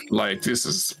listening. Like, this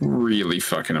is really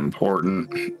fucking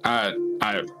important. I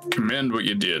commend what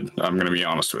you did. I'm gonna be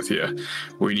honest with you.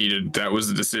 That was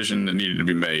the decision that needed to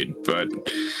be made, but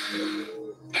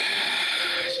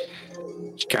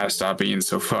you gotta stop being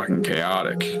so fucking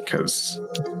chaotic, because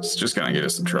it's just gonna get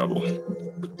us in trouble.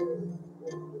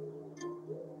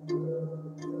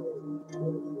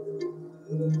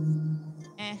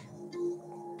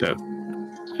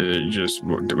 just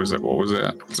what was that? What was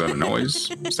that? Was that a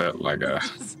noise? Was that like a?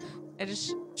 I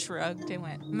just shrugged and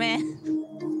went, meh.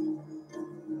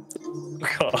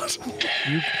 God.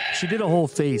 She did a whole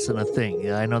face and a thing.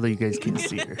 Yeah, I know that you guys can't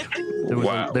see her. There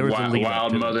was a lead up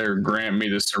Wild to it. Mother, grant me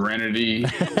the serenity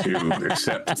to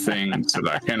accept the things that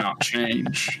I cannot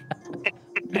change.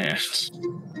 Yes.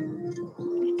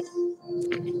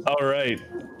 All right.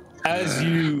 As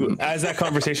that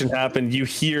conversation happened, you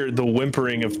hear the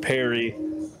whimpering of Perry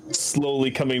slowly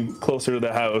coming closer to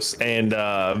the house, and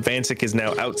Vancic is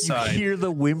now outside. You hear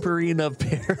the whimpering of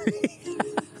Perry.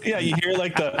 Yeah, you hear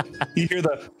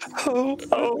the oh.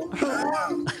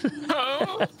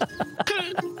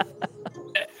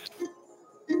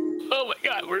 Oh my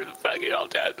God, we're fucking all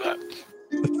dead.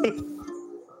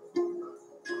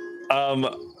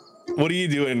 What are you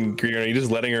doing, Green? Are you just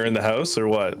letting her in the house or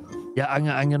what? Yeah,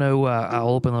 I'm gonna. I'll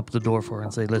open up the door for her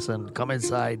and say, "Listen, come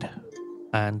inside."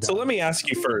 And So let me ask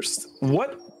you first,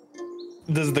 what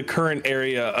does the current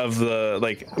area of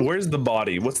where's the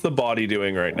body? What's the body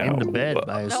doing right now? in the bed,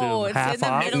 I assume. No, it's half in the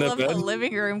off. middle of the bed?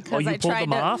 living room Oh, because you pulled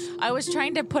them off? I was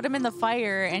trying to put him in the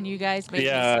fire, and you guys made me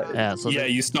Yeah, stop. Yeah, so yeah,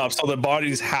 you stop. So the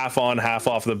body's half on, half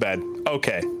off the bed.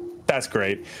 Okay, that's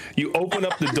great. You open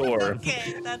up the door,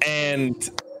 Okay, that's and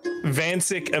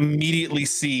Vancic immediately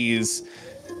sees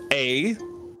the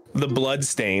blood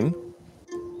stain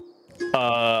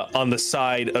on the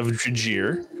side of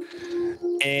Drajir,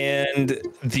 and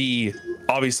the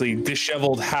obviously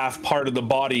disheveled half part of the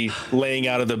body laying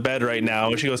out of the bed right now.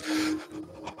 And she goes,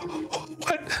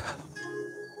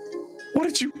 what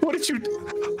did you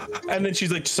and then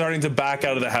she's like starting to back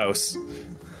out of the house.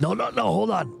 No,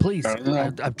 hold on, please.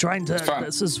 I'm trying to. fine.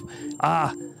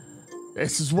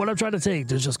 This is what I'm trying to take.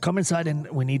 Just come inside, and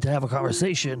we need to have a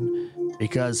conversation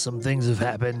because some things have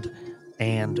happened,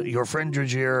 and your friend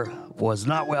Drajir was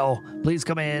not well. Please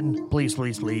come in, please.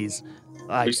 We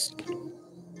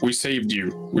saved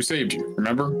you. We saved you.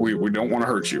 Remember, we don't want to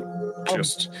hurt you.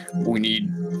 Just we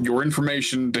need your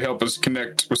information to help us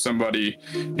connect with somebody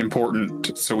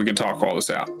important so we can talk all this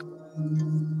out.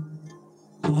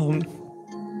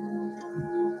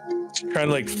 She's trying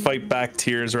to fight back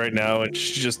tears right now, and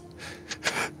she just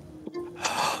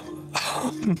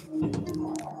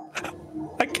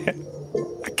I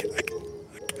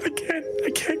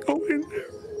can't go in there.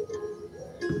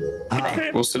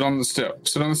 We'll sit on the step.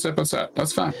 Sit on the step outside.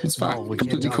 That's fine. It's fine. No, we can't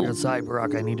Completely talk cool. outside,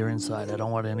 Barack. I need her inside. I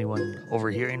don't want anyone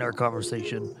overhearing our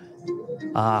conversation.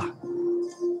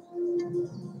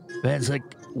 Vancic,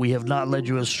 we have not led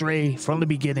you astray from the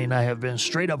beginning. I have been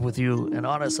straight up with you and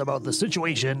honest about the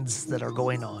situations that are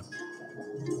going on.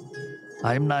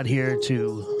 I'm not here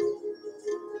to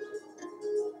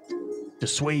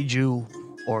dissuade you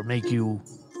or make you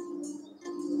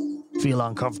feel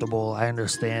uncomfortable. I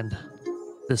understand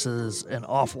this is an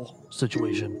awful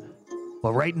situation.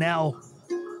 But right now,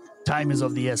 time is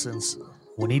of the essence.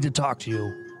 We need to talk to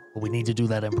you, but we need to do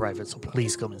that in private, so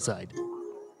please come inside.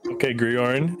 Okay,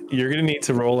 Griorn, you're gonna need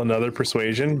to roll another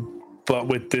persuasion, but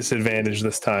with disadvantage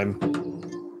this time.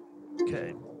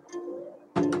 Okay.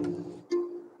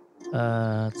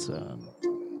 It's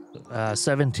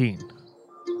 17.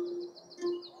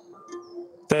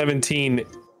 17.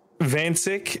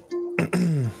 Vancic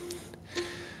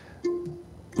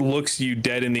looks you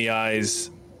dead in the eyes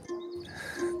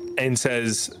and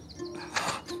says,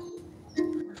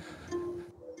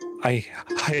 I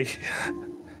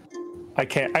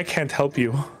can't help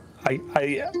you. I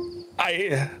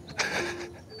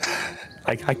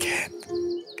can't.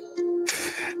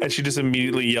 And she just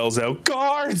immediately yells out,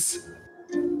 guards!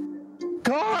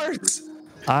 Guards!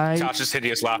 Tasha's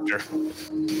hideous laughter.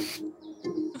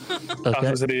 Okay.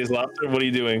 Tasha's hideous laughter? What are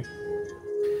you doing?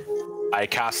 I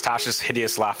cast Tasha's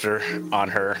hideous laughter on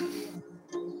her.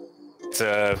 It's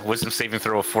a wisdom saving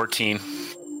throw of 14.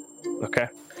 Okay.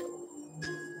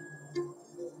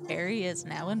 Harry is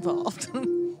now involved.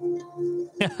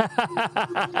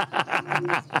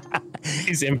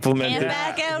 He's implemented.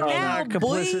 Can't back out now, Not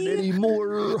complicit boy.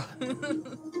 anymore.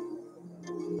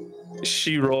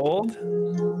 She rolled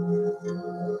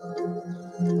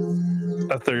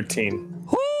a 13.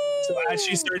 So as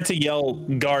she started to yell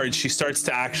guards, she starts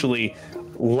to actually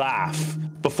laugh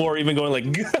before even going like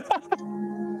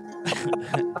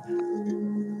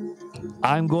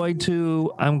I'm going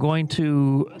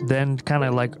to then kind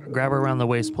of grab her around the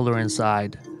waist, pull her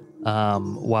inside,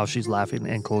 while she's laughing,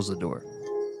 and close the door.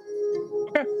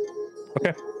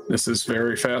 Okay. This is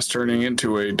very fast turning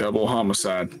into a double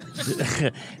homicide.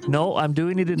 No, I'm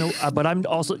doing it but I'm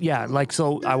also,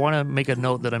 so I want to make a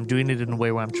note that I'm doing it in a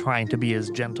way where I'm trying to be as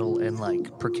gentle and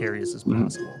precarious as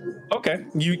possible. Okay.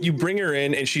 You bring her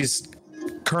in, and she's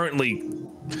currently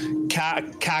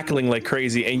cackling like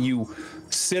crazy, and you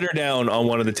sit her down on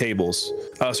one of the tables.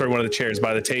 One of the chairs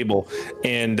by the table.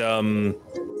 And are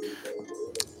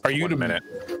you 1 minute?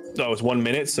 Oh, it's 1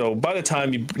 minute. So by the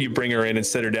time you bring her in and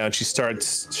sit her down, she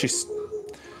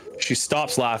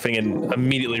stops laughing and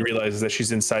immediately realizes that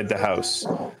she's inside the house.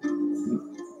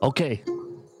 Okay.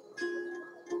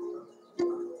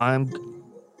 I'm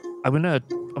gonna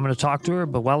talk to her,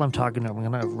 but while I'm talking to her, I'm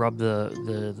gonna rub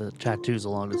the tattoos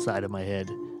along the side of my head,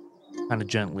 kind of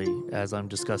gently, as I'm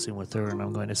discussing with her, and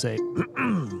I'm going to say,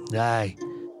 "Hey,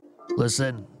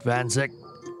 listen, Vancic.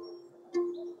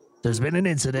 There's been an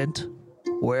incident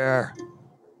where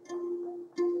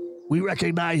we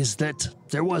recognized that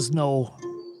there was no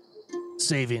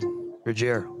saving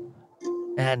Roger,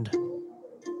 and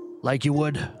like you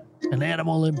would an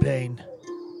animal in pain,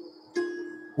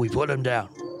 we put him down.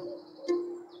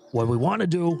 What we want to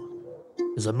do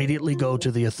is immediately go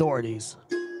to the authorities,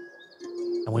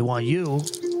 and we want you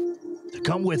to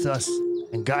come with us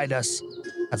and guide us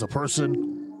as a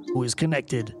person who is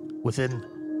connected within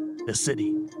the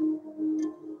city.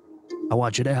 I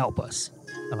want you to help us."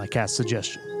 And I cast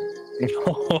suggestion.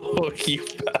 Oh, you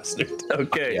bastard.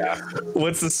 Okay. Yeah.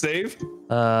 What's the save?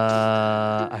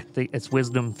 I think it's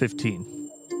wisdom 15.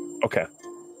 Okay.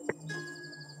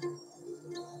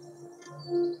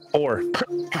 4.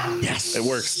 Yes. It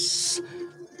works.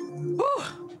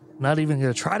 Not even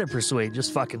gonna try to persuade,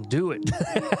 just fucking do it.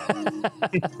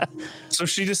 So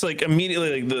she just like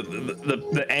immediately, like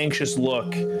the anxious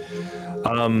look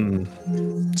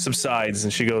subsides,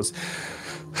 and she goes,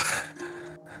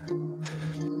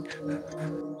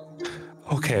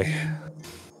 okay,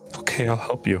 I'll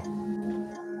help you.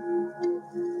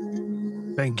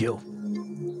 Thank you.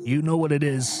 You know what it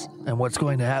is and what's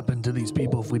going to happen to these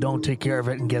people if we don't take care of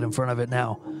it and get in front of it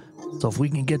now. So if we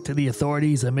can get to the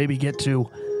authorities and maybe get to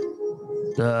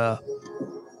the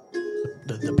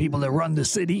people that run the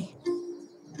city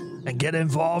and get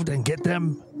involved and get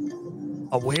them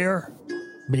aware,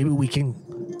 maybe we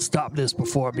can stop this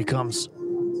before it becomes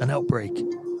an outbreak.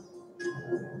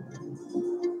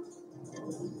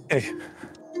 Hey,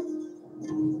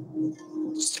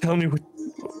 just tell me what.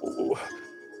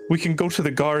 We can go to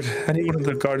the guard. Any one of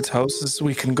the guards' houses,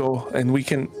 we can go, and we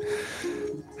can.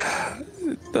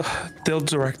 They'll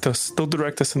direct us. They'll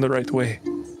direct us in the right way.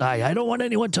 I don't want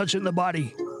anyone touching the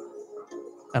body.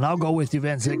 And I'll go with you,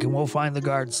 Vancic, and we'll find the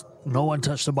guards. No one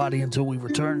touch the body until we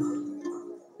return.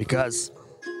 Because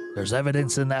there's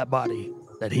evidence in that body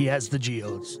that he has the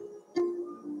geodes.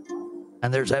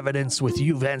 And there's evidence with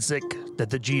you, Vancic, that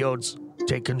the geodes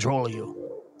take control of you.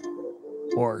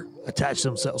 Or attach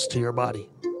themselves to your body.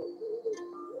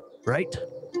 Right?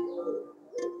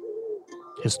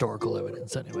 Historical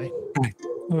evidence, anyway.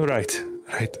 Right.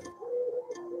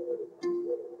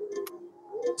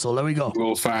 So there we go.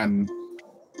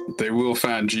 They will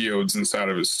find geodes inside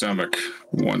of his stomach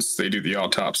once they do the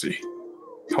autopsy.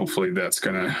 Hopefully that's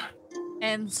gonna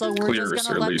And so we're clear just us,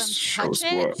 or gonna at let them least show us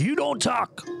touch it? what. You don't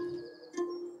talk.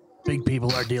 Big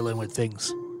people are dealing with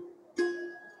things.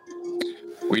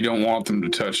 We don't want them to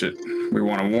touch it. We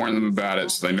want to warn them about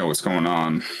it so they know what's going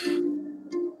on.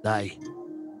 Aye.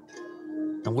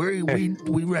 And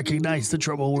we recognize the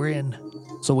trouble we're in,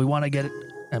 so we want to get it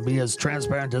and be as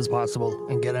transparent as possible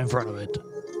and get in front of it.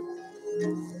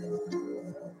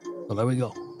 So there we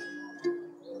go.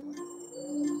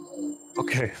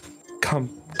 Okay, come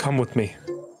with me.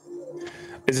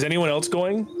 Is anyone else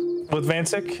going with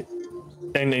Vancic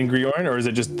and Griorn, or is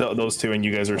it just those two and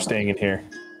you guys are staying in here?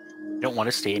 I don't want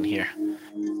to stay in here.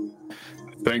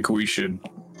 I think we should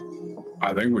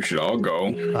all go.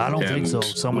 I don't think and so.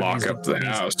 Someone lock needs up to, the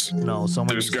house. No,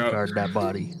 someone There's needs to got- guard that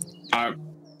body.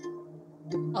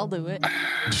 I'll do it.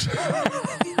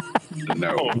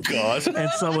 No. Oh God! And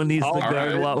someone needs to All guard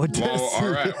right. what would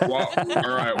All right.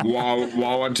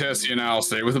 While Tessie and I'll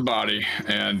stay with the body,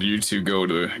 and you two go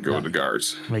to the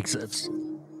guards. Makes sense.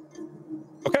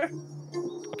 Okay.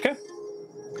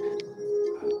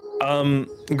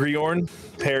 Griorn,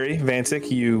 Perry, Vancic,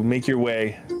 you make your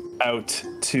way out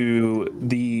to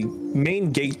the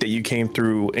main gate that you came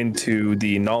through into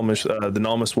the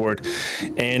Nalmus ward,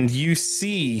 and you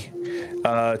see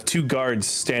 2 guards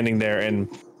standing there, and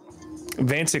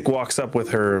Vancic walks up with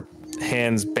her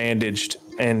hands bandaged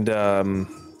and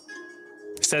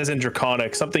says in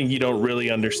Draconic something you don't really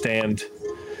understand,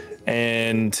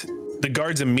 and the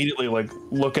guards immediately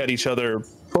look at each other,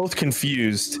 both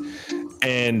confused,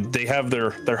 and they have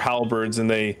their halberds, and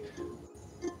they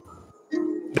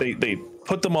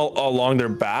put them all along their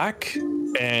back,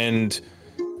 and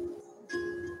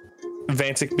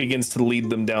Vancic begins to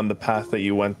lead them down the path that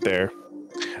you went there.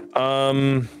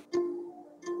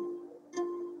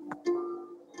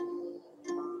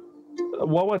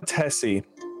 Wawatesi.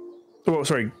 Oh,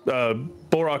 sorry.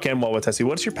 Borok and Wawatesi.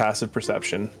 What's your passive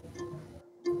perception?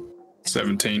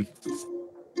 17.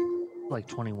 Like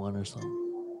 21 or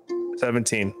something.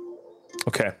 17.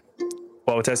 Okay.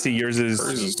 Wawatesi, yours is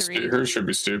Hers should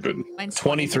be stupid. Mine's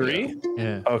 23.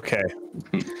 Yeah. Okay.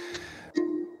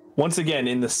 Once again,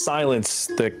 in the silence,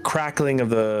 the cackling of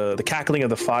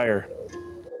the fire.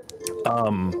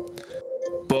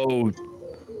 Bo,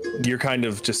 you're kind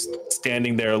of just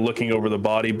standing there looking over the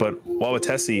body, but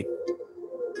Wawatesi,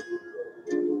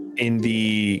 in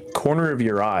the corner of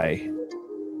your eye,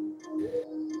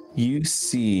 you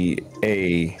see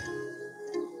a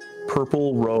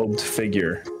purple-robed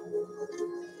figure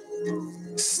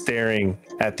staring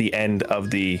at the end of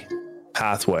the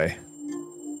pathway.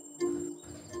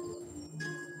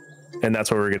 And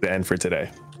that's where we're going to end for today.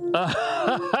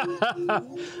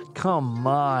 Come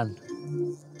on.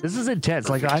 This is intense.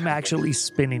 Like, I'm actually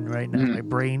spinning right now. My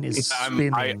brain is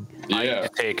spinning. I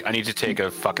need to take a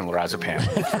fucking lorazepam.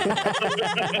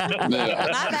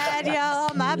 My bad,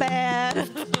 y'all. My bad.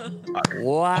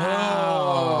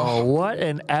 Wow. What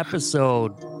an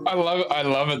episode. I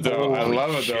love it though. Holy That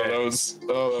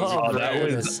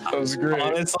was great.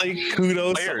 Honestly,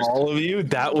 kudos to all of you.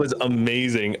 That was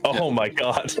amazing. Oh my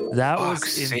god. That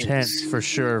was intense for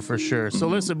sure. So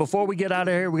listen, before we get out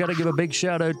of here, we got to give a big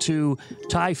shout out to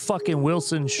Ty fucking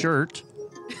Wilson's shirt.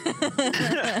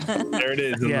 There it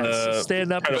is. Yes,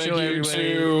 stand up and show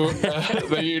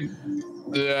everybody.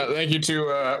 Thank you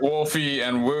to Wolfie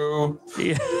and Woo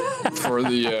for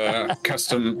the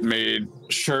custom-made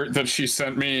shirt that she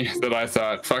sent me that I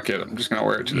thought, fuck it, I'm just going to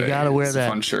wear it today. You got to wear it's that. A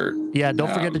fun shirt. Yeah,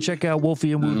 don't forget to check out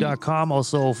wolfieandwoo.com.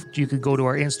 Also, you could go to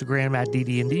our Instagram at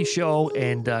DDND Show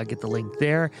and get the link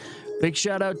there. Big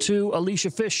shout out to Alicia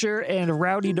Fisher and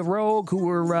Rowdy the Rogue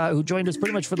who joined us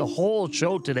pretty much for the whole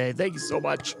show today. Thank you so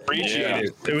much. Appreciate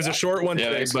it. It was a short one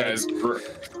today, thanks, but guys.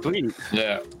 sweet.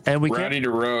 Yeah. And we Rowdy the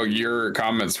Rogue, your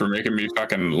comments were making me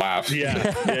fucking laugh.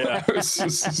 Yeah.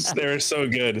 They were so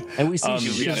good. And we see sorry,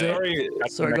 go ahead. sorry,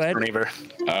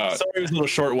 it was a little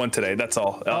short one today. That's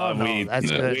all. That's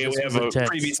good. We This have was intense.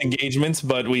 previous engagements,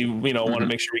 but we want to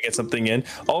make sure we get something in.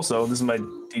 Also, this is my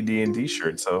DD&D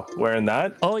shirt, so wearing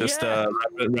that. Oh, just yeah.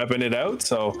 repping it out.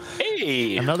 So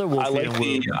Hey, Another Wolfie I like and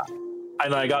Woo.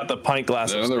 and I got the pint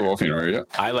glass. Another Wolfie and Woo, yeah.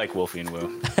 I like Wolfie and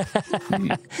Woo.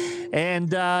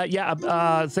 And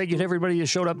thank you to everybody that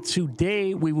showed up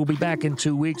today. We will be back in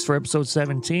 2 weeks for episode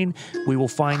 17. We will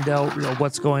find out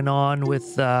what's going on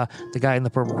with the guy in the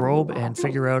purple robe and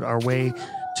figure out our way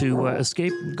to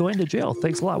escape going to jail.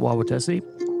 Thanks a lot, Wawatesi.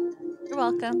 You're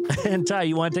welcome. And Ty,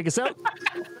 you want to take us out?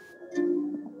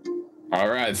 All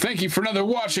right. Thank you for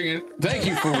watching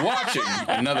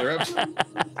another episode.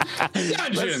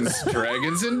 Dungeons,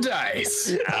 Dragons, and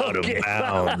Dice. Out of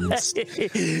bounds.